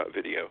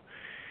gaychristian.video.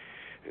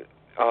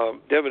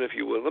 Devin, if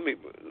you would,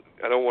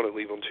 I don't want to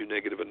leave on too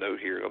negative a note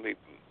here.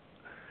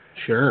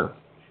 Sure.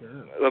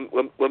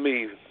 Let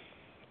me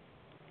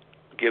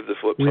give the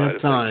flip we side have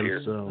of time, things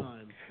here. So.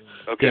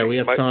 Okay. Yeah, we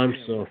have time,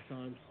 so.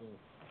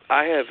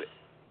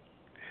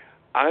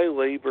 I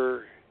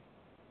labor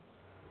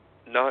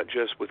not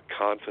just with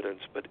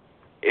confidence, but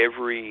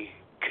every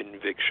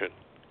conviction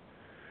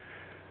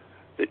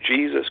that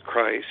Jesus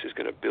Christ is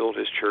going to build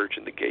his church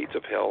and the gates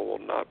of hell will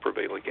not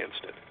prevail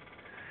against it.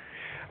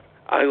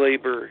 I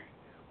labor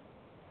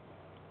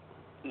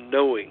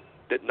knowing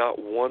that not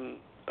one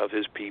of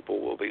his people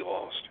will be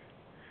lost.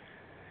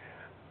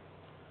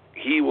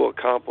 He will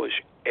accomplish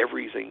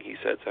everything he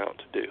sets out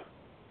to do.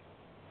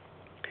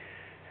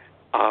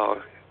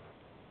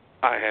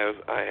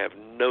 I have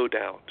no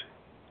doubt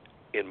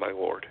in my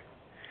Lord.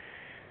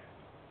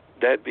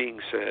 That being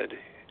said,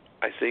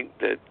 I think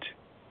that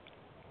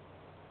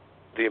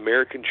the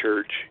American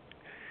church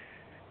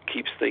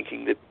keeps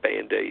thinking that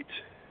Band-Aids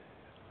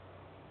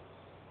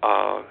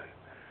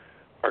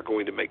are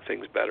going to make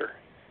things better.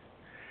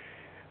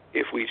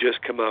 If we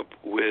just come up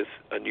with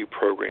a new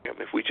program,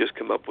 if we just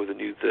come up with a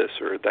new this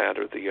or that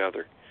or the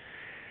other.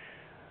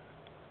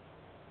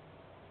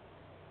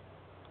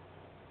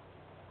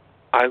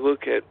 I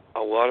look at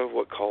a lot of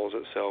what calls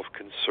itself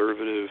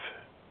conservative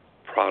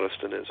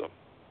Protestantism,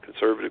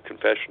 conservative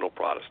confessional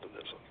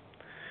Protestantism.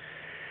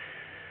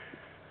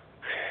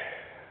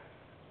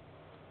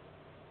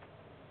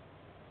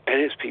 And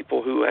it's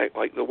people who act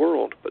like the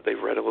world, but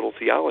they've read a little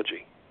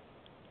theology.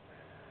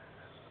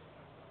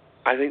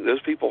 I think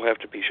those people have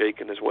to be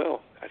shaken as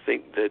well. I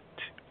think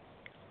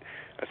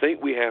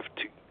we have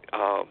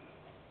to,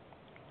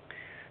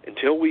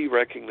 until we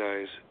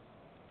recognize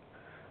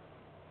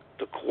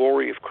the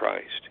glory of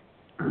Christ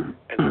and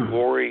the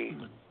glory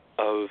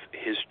of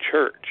his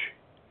church,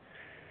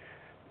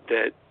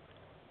 that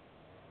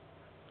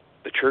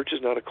the church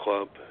is not a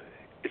club,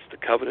 it's the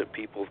covenant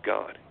people of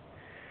God.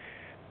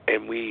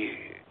 And we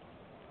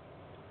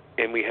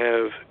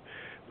have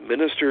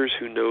ministers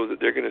who know that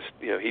they're going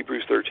to,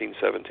 Hebrews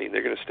 13:17,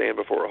 they're going to stand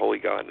before a holy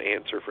God and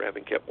answer for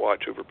having kept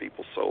watch over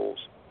people's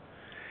souls.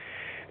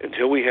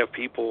 Until we have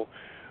people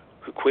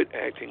who quit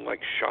acting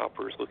like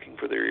shoppers looking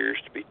for their ears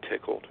to be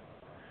tickled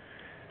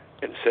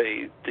and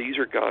say, these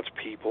are God's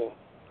people,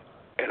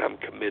 and I'm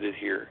committed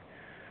here,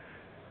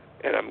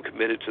 and I'm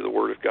committed to the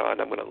Word of God,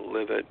 and I'm going to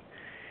live it.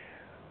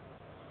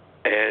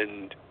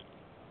 And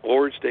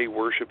Lord's Day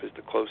worship is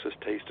the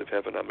closest taste of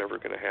heaven I'm ever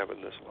going to have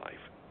in this life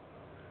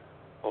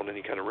on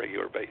any kind of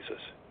regular basis.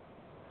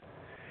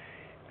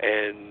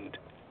 And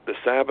the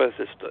Sabbath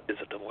is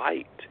a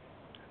delight.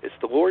 It's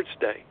the Lord's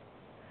Day.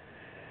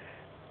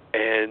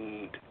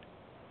 And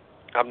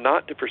I'm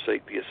not to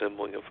forsake the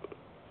assembling of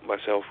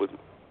myself with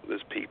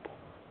his people.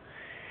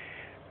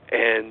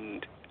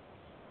 And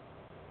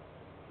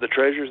the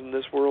treasures in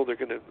this world, they're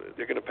going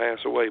to pass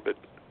away, but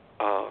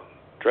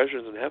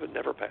treasures in heaven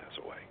never pass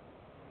away.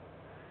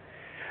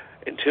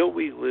 Until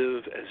we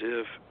live as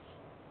if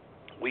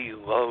we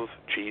love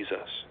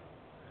Jesus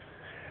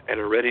and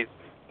are ready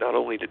not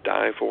only to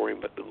die for him,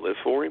 but to live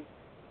for him,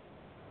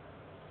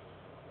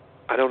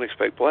 I don't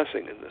expect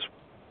blessing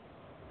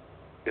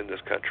in this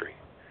country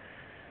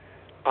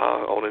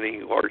on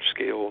any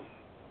large-scale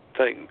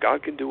thing.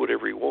 God can do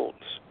whatever he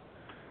wants.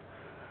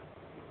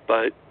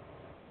 But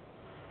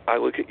I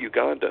look at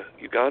Uganda.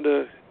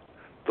 Uganda,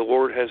 the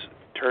Lord has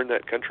turned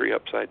that country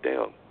upside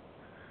down.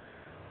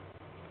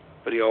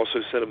 But he also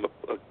sent him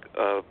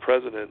a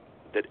president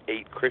that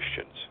ate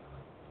Christians,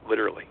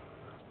 literally.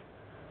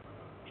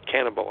 He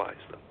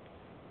cannibalized them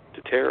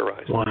to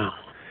terrorize them. Wow.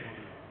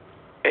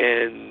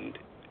 And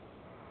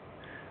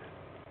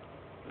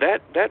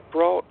that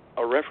brought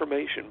a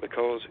reformation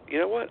because, you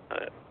know what?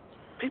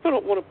 People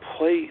don't want to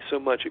play so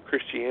much at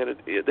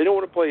Christianity. They don't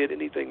want to play at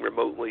anything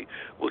remotely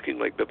looking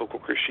like biblical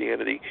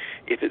Christianity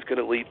if it's going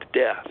to lead to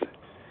death.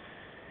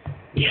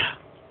 Yeah.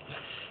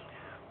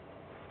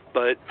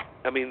 But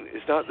I mean,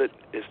 it's not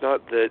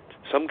that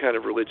some kind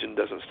of religion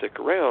doesn't stick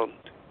around,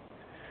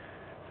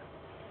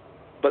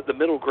 but the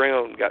middle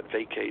ground got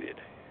vacated,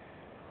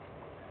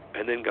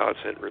 and then God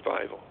sent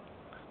revival,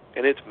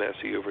 and it's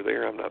messy over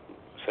there. I'm not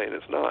saying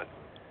it's not.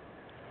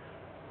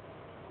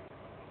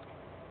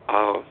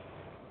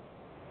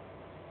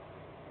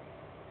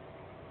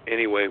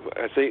 Anyway,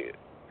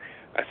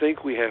 I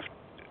think we have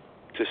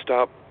to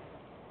stop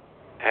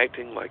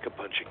acting like a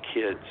bunch of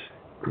kids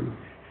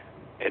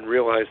and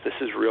realize this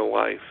is real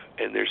life,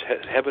 and there's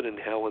heaven and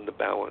hell in the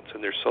balance,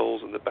 and there's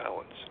souls in the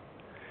balance.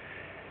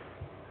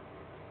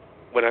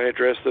 When I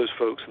addressed those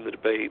folks in the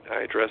debate,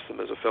 I addressed them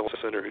as a fellow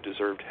sinner who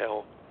deserved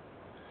hell.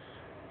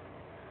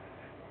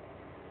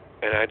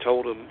 And I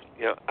told them,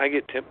 I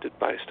get tempted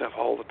by stuff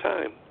all the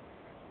time,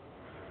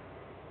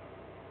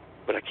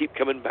 but I keep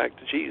coming back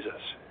to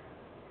Jesus.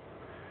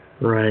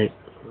 Right.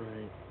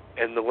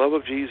 And the love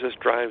of Jesus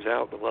drives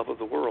out the love of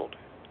the world.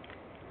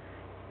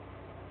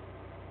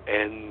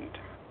 And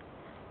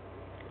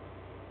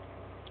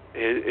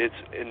it's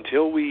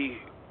until we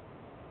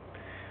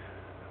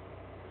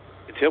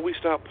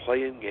stop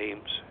playing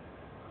games,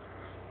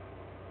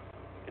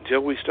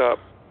 until we stop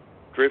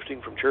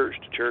drifting from church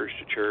to church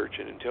to church,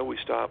 and until we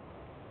stop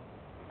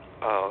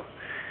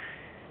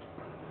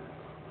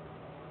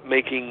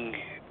making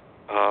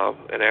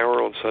an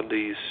hour on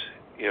Sundays,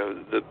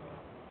 the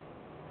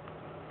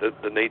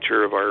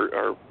nature of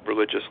our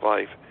religious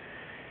life,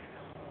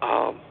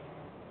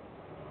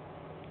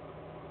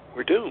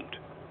 we're doomed.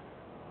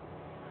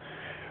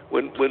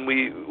 When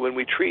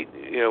we treat,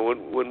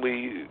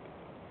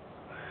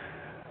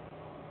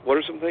 what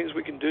are some things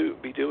we can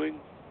be doing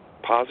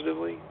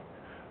positively?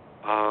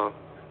 How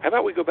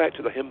about we go back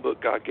to the hymn book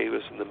God gave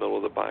us in the middle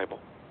of the Bible,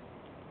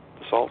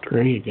 the Psalter.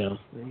 There you go.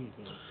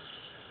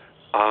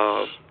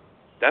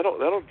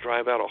 That'll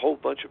drive out a whole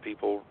bunch of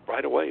people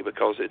right away,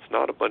 because it's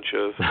not a bunch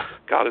of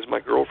God is my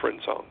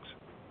girlfriend songs.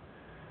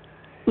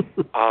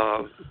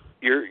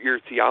 Your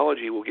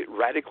theology will get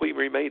radically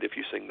remade if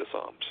you sing the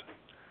Psalms.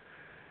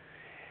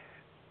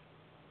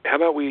 How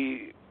about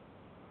we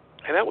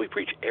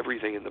preach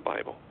everything in the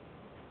Bible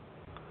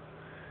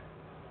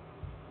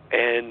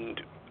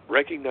and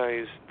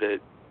recognize that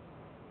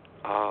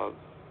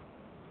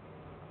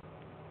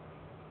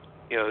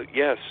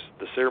yes,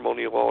 the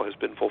ceremonial law has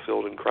been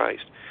fulfilled in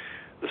Christ.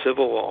 The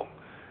civil law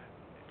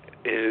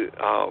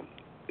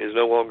is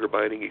no longer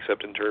binding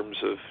except in terms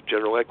of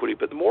general equity,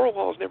 but the moral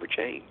law has never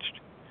changed.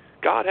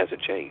 God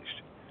hasn't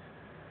changed.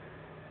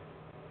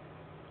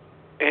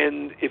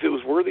 And if it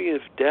was worthy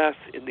of death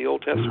in the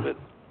Old Testament,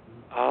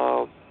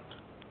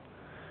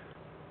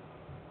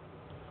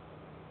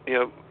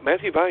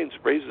 Matthew Vines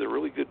raises a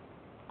really good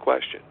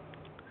question.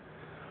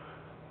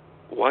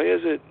 Why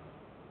is it,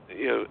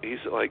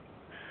 he's like,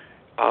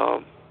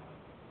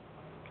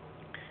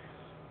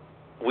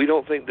 we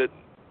don't think that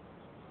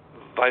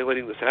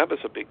violating the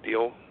Sabbath's a big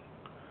deal,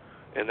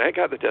 and that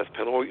got the death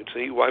penalty.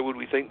 See, why would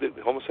we think that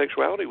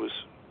homosexuality was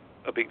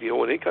a big deal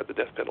when it got the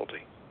death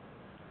penalty?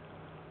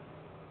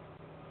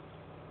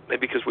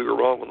 Maybe because we were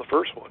wrong on the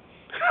first one.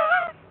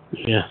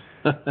 Yeah.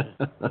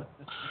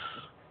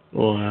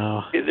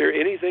 Wow. Is there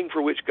anything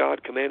for which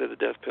God commanded the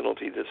death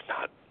penalty that's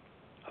not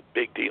a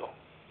big deal?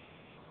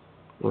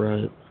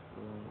 Right.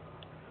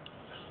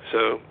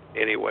 So,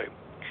 anyway,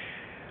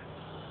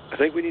 I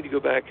think we need to go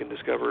back and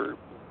discover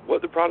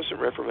what the Protestant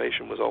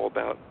Reformation was all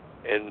about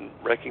and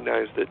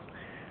recognize that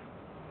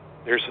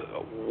there's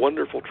a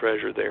wonderful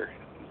treasure there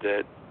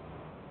that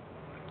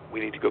we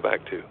need to go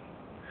back to.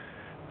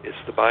 It's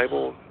the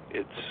Bible.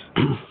 It's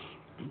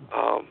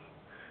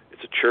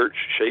a church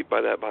shaped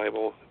by that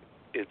Bible.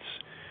 It's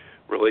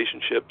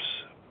relationships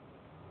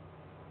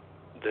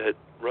that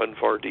run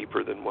far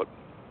deeper than what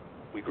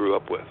we grew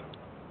up with.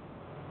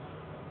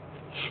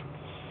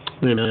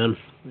 Amen.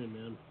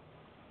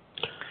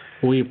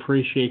 We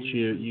appreciate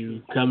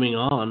you coming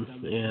on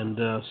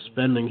and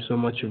spending so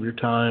much of your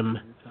time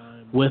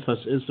with us.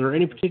 Is there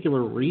any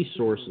particular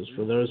resources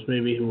for those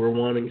maybe who are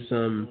wanting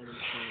some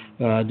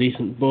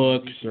decent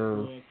books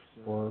or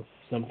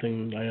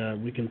something?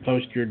 We can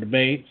post your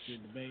debates.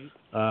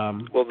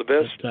 Well, the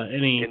best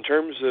in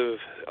terms of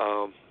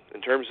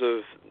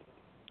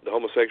the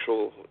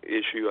homosexual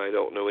issue, I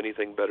don't know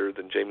anything better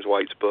than James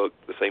White's book,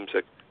 The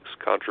Same-Sex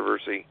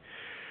Controversy.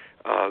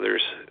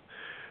 There's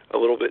a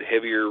little bit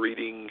heavier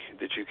reading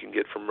that you can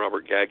get from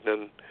Robert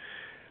Gagnon,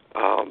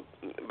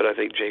 but I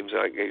think James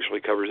actually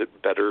covers it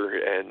better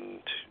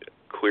and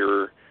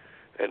clearer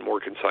and more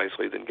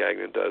concisely than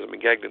Gagnon does. I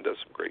mean, Gagnon does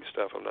some great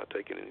stuff. I'm not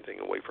taking anything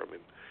away from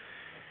him.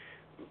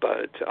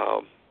 But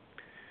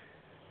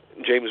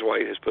James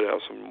White has put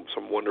out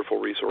some wonderful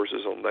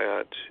resources on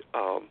that.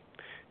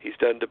 He's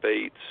done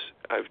debates.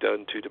 I've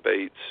done 2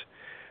 debates.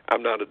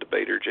 I'm not a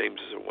debater.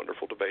 James is a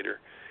wonderful debater.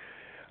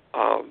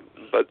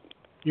 But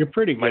you're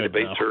pretty good. My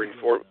debates are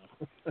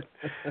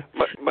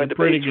my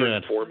debates are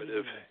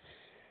informative.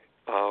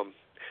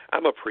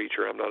 I'm a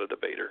preacher. I'm not a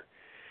debater.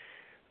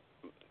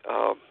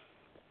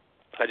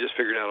 I just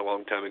figured out a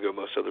long time ago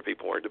most other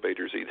people aren't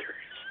debaters either.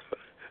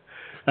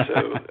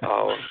 So,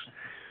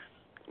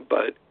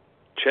 but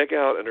check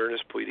out An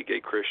Earnest Plea to Gay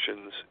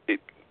Christians.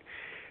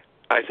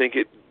 I think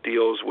it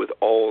deals with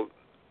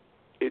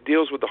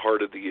the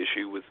heart of the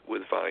issue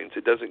with Vines.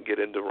 It doesn't get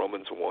into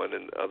Romans 1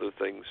 and other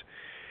things,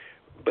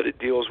 but it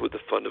deals with the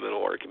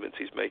fundamental arguments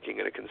he's making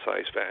in a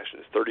concise fashion.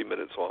 It's 30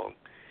 minutes long.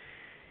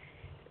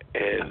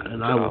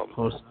 And I will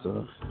post.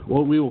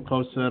 We will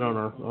post that on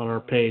our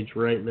page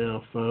right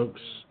now,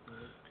 folks,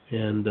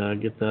 and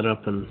get that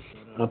up and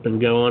up and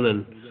going.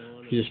 And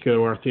if you just go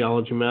to our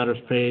Theology Matters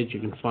page, you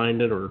can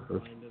find it, or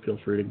feel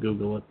free to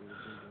Google it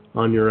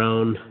on your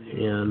own,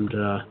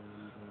 and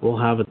we'll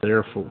have it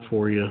there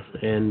for you.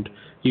 And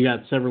you got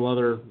several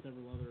other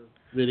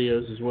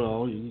videos as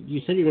well.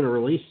 You said you're going to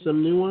release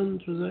some new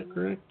ones, was that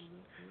correct?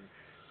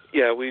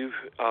 Yeah, we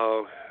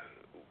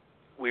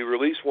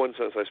released one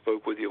since I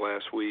spoke with you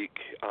last week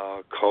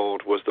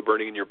called Was the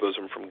Burning in Your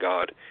Bosom from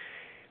God?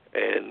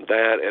 And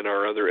that and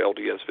our other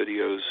LDS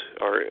videos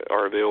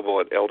are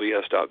available at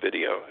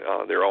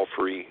lds.video. They're all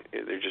free.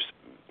 They're just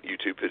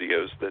YouTube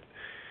videos that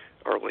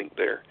are linked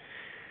there.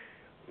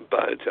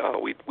 But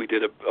we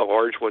did a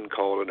large one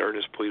called An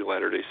Earnest Plea to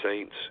Latter-day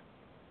Saints,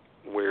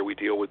 where we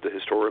deal with the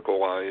historical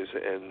lies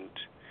and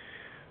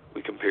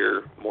we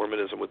compare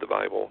Mormonism with the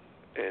Bible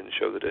and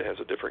show that it has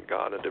a different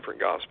God, a different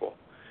gospel.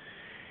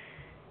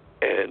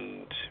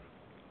 And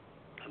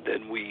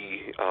then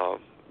we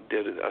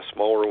did a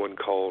smaller one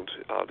called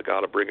The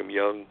God of Brigham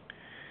Young,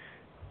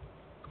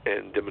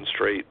 and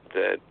demonstrate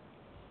that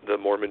the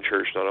Mormon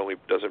Church not only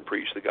doesn't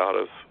preach the God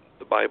of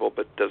the Bible,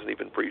 but doesn't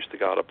even preach the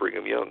God of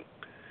Brigham Young.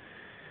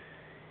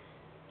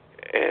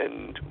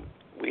 And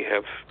we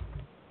have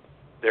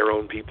their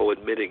own people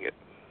admitting it,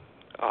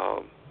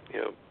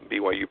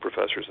 BYU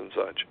professors and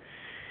such.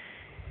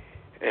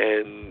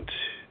 And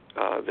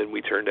then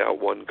we turned out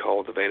one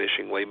called The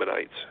Vanishing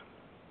Lamanites,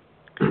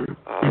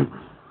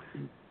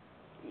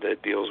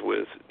 that deals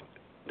with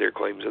their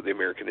claims that the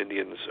American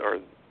Indians are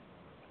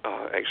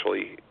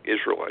actually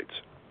Israelites,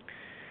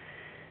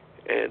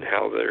 and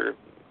how their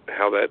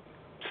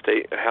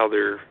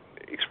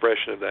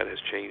expression of that has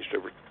changed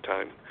over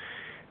time.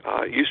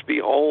 It used to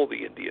be all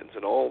the Indians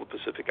and all the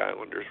Pacific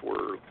Islanders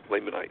were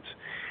Lamanites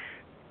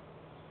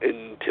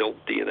until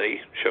DNA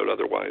showed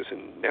otherwise,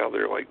 and now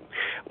they're like,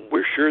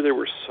 we're sure there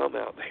were some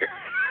out there.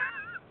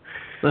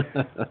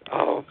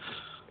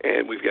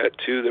 And we've got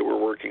two that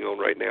we're working on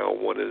right now.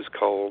 One is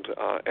called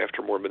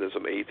After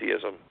Mormonism,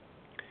 Atheism,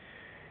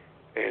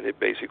 and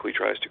it basically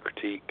tries to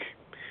critique.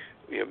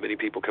 Many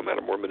people come out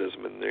of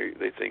Mormonism and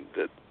they think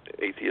that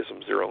atheism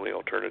is their only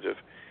alternative,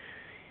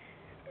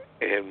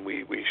 and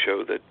we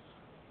show that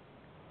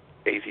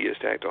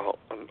atheists act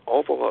an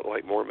awful lot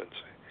like Mormons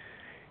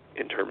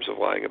in terms of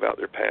lying about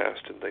their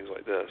past and things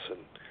like this, and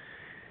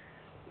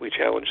we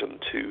challenge them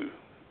to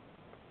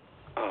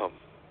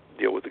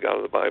deal with the God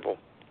of the Bible.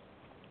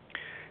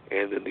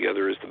 And then the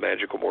other is the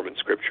Magical Mormon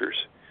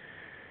Scriptures,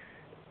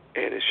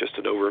 and it's just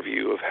an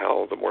overview of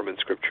how the Mormon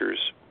Scriptures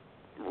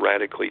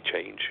radically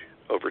change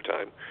over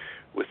time,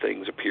 with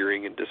things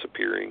appearing and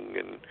disappearing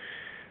and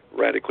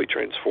radically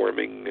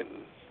transforming, and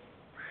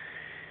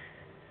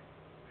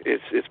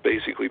it's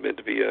basically meant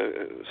to be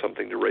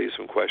something to raise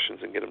some questions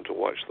and get them to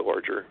watch the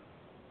larger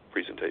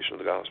presentation of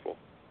the gospel.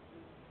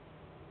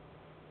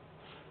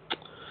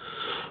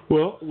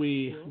 Well,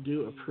 we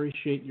do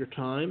appreciate your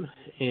time,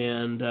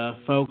 and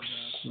folks,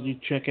 you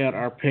check out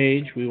our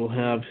page. We will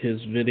have his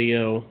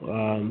video,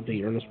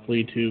 The Earnest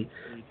Plea to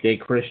Gay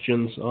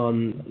Christians,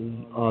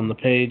 on the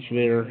page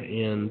there,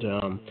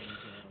 and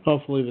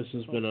hopefully this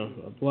has been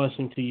a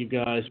blessing to you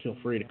guys. Feel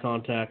free to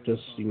contact us.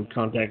 You can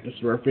contact us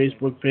through our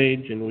Facebook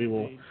page, and we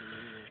will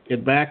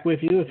get back with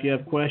you if you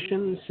have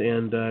questions,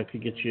 and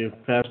could get you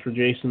Pastor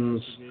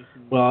Jason's,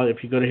 well,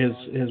 if you go to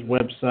his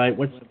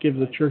website. Give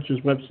the church's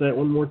website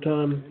one more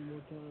time.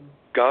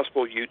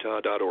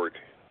 GospelUtah.org.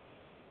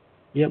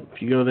 Yep,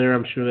 if you go there,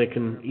 I'm sure they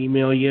can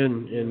email you,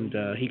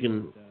 and he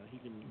can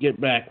get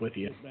back with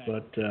you.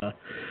 But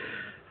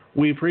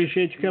we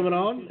appreciate you coming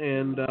on,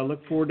 and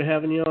look forward to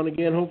having you on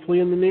again, hopefully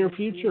in the near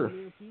future.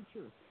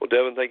 Well,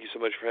 Devin, thank you so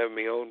much for having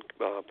me on.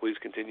 Please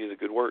continue the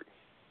good work.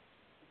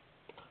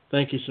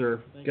 Thank you,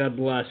 sir. God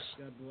bless.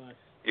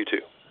 You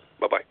too.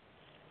 Bye-bye.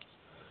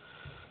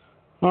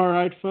 All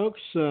right, folks.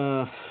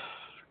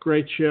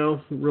 Great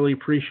show. Really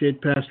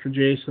appreciate Pastor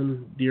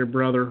Jason, dear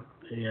brother,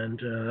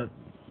 and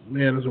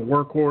man is a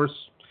workhorse,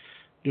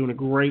 doing a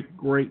great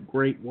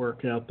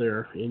work out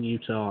there in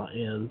Utah.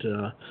 And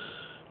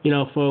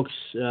folks,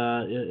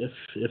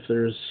 if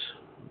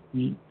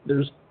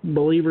there's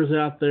believers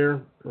out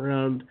there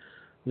around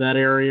that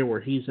area where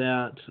he's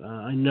at,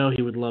 I know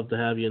he would love to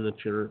have you in the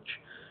church.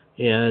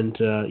 And,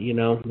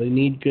 they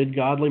need good,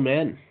 godly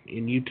men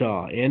in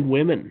Utah, and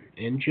women,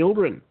 and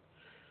children.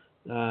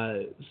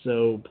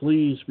 So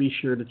please be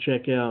sure to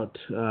check out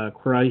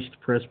Christ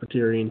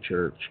Presbyterian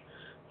Church.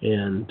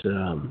 And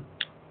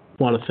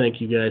want to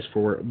thank you guys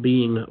for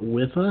being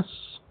with us.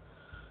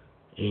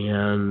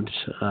 And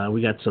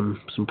we got some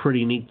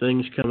pretty neat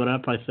things coming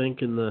up, I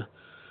think,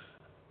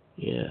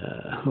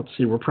 let's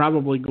see, we're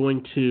probably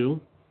going to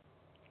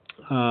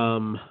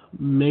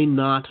may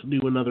not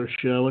do another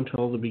show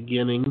until the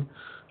beginning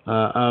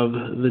of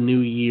the new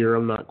year.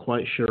 I'm not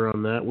quite sure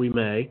on that. We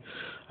may.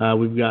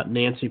 We've got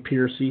Nancy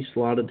Piercy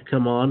slotted to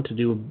come on to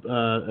do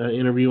an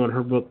interview on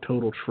her book,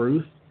 Total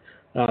Truth.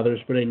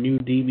 There's been a new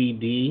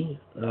DVD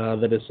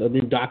that is a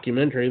new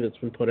documentary that's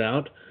been put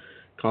out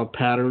called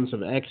Patterns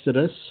of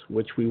Exodus,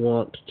 which we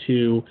want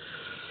to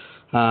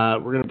we're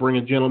going to bring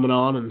a gentleman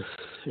on, and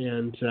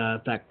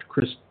in fact,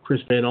 Chris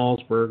Van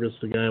Allsburg is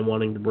the guy I'm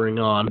wanting to bring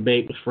on.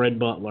 Debate with Fred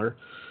Butler.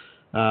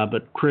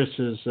 But Chris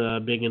is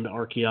big into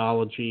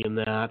archaeology and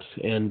that,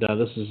 and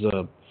this is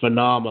a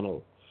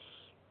phenomenal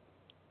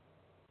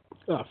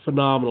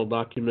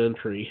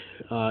documentary,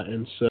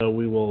 and so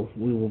we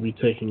will be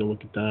taking a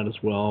look at that as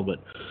well. But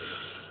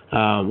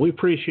we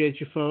appreciate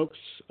you folks.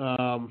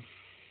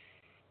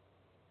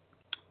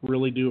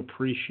 Really do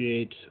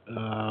appreciate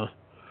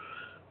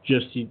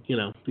just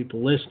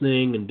people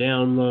listening and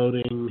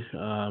downloading.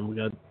 We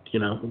got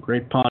a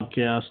great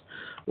podcast.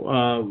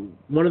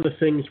 One of the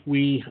things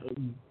we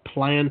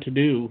plan to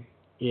do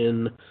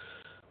in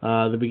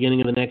the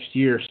beginning of the next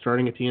year,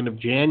 starting at the end of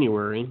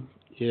January,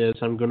 is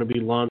I'm going to be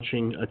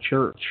launching a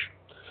church,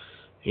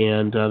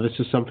 and this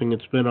is something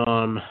that's been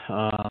on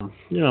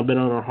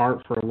our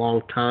heart for a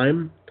long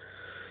time.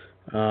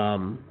 I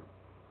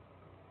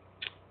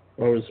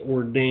was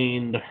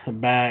ordained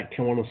back,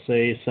 I want to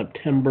say,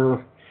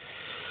 September,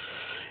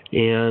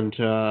 and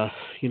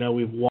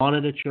we've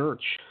wanted a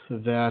church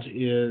that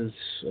is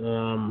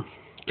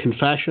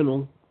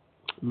confessional,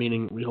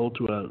 meaning we hold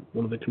to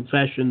one of the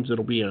confessions.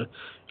 It'll be a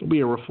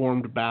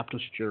Reformed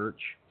Baptist church,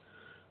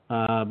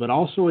 but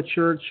also a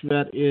church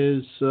that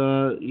is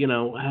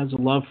has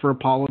a love for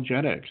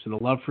apologetics and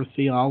a love for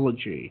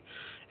theology,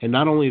 and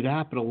not only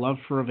that, but a love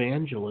for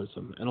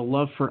evangelism and a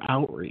love for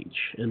outreach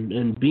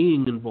and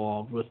being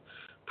involved with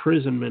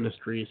prison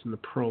ministries and the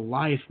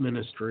pro-life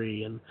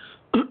ministry and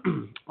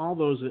all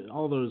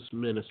those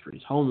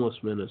ministries, homeless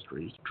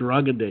ministries,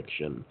 drug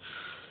addiction.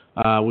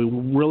 We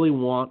really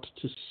want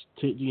to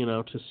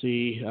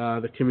see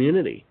the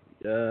community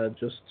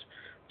just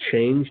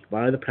changed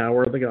by the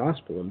power of the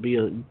gospel and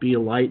be a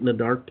light in a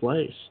dark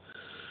place.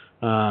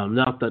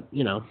 Not that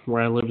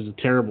where I live is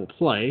a terrible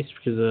place,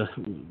 because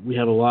we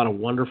have a lot of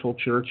wonderful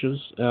churches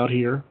out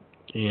here,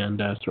 and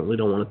I certainly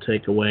don't want to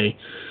take away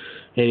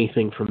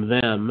anything from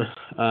them.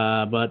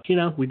 But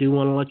we do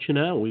want to let you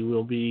know we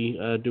will be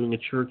doing a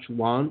church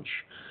launch.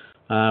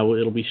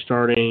 It'll be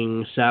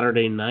starting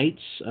Saturday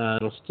nights.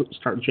 It'll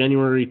start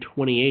January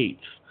 28th.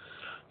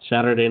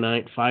 Saturday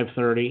night,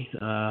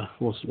 5:30.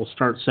 We'll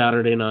start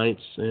Saturday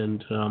nights,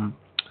 and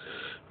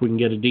we can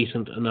get a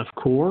decent enough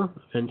core,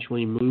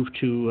 eventually move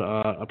to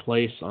a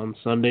place on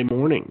Sunday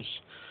mornings.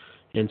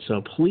 And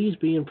so please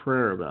be in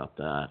prayer about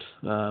that,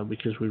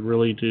 because we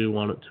really do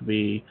want it to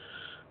be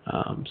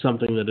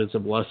something that is a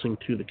blessing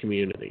to the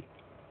community.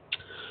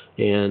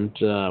 And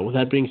with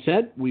that being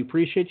said, we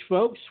appreciate you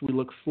folks. We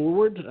look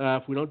forward.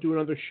 If we don't do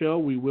another show,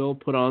 we will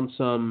put on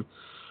some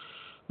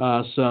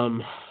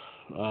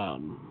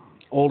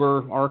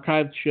older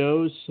archived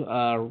shows.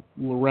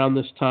 Around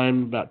this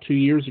time, about 2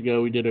 years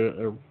ago, we did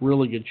a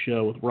really good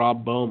show with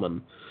Rob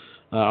Bowman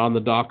on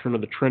the doctrine of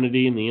the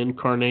Trinity and the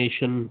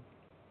Incarnation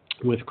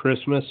with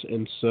Christmas.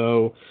 And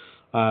so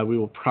we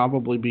will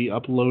probably be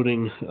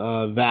uploading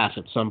that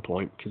at some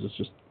point, because it's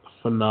just a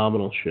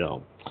phenomenal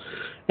show.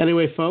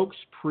 Anyway, folks,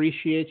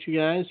 appreciate you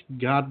guys.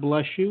 God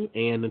bless you.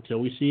 And until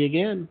we see you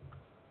again,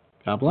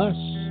 God bless.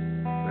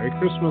 Merry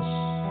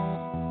Christmas.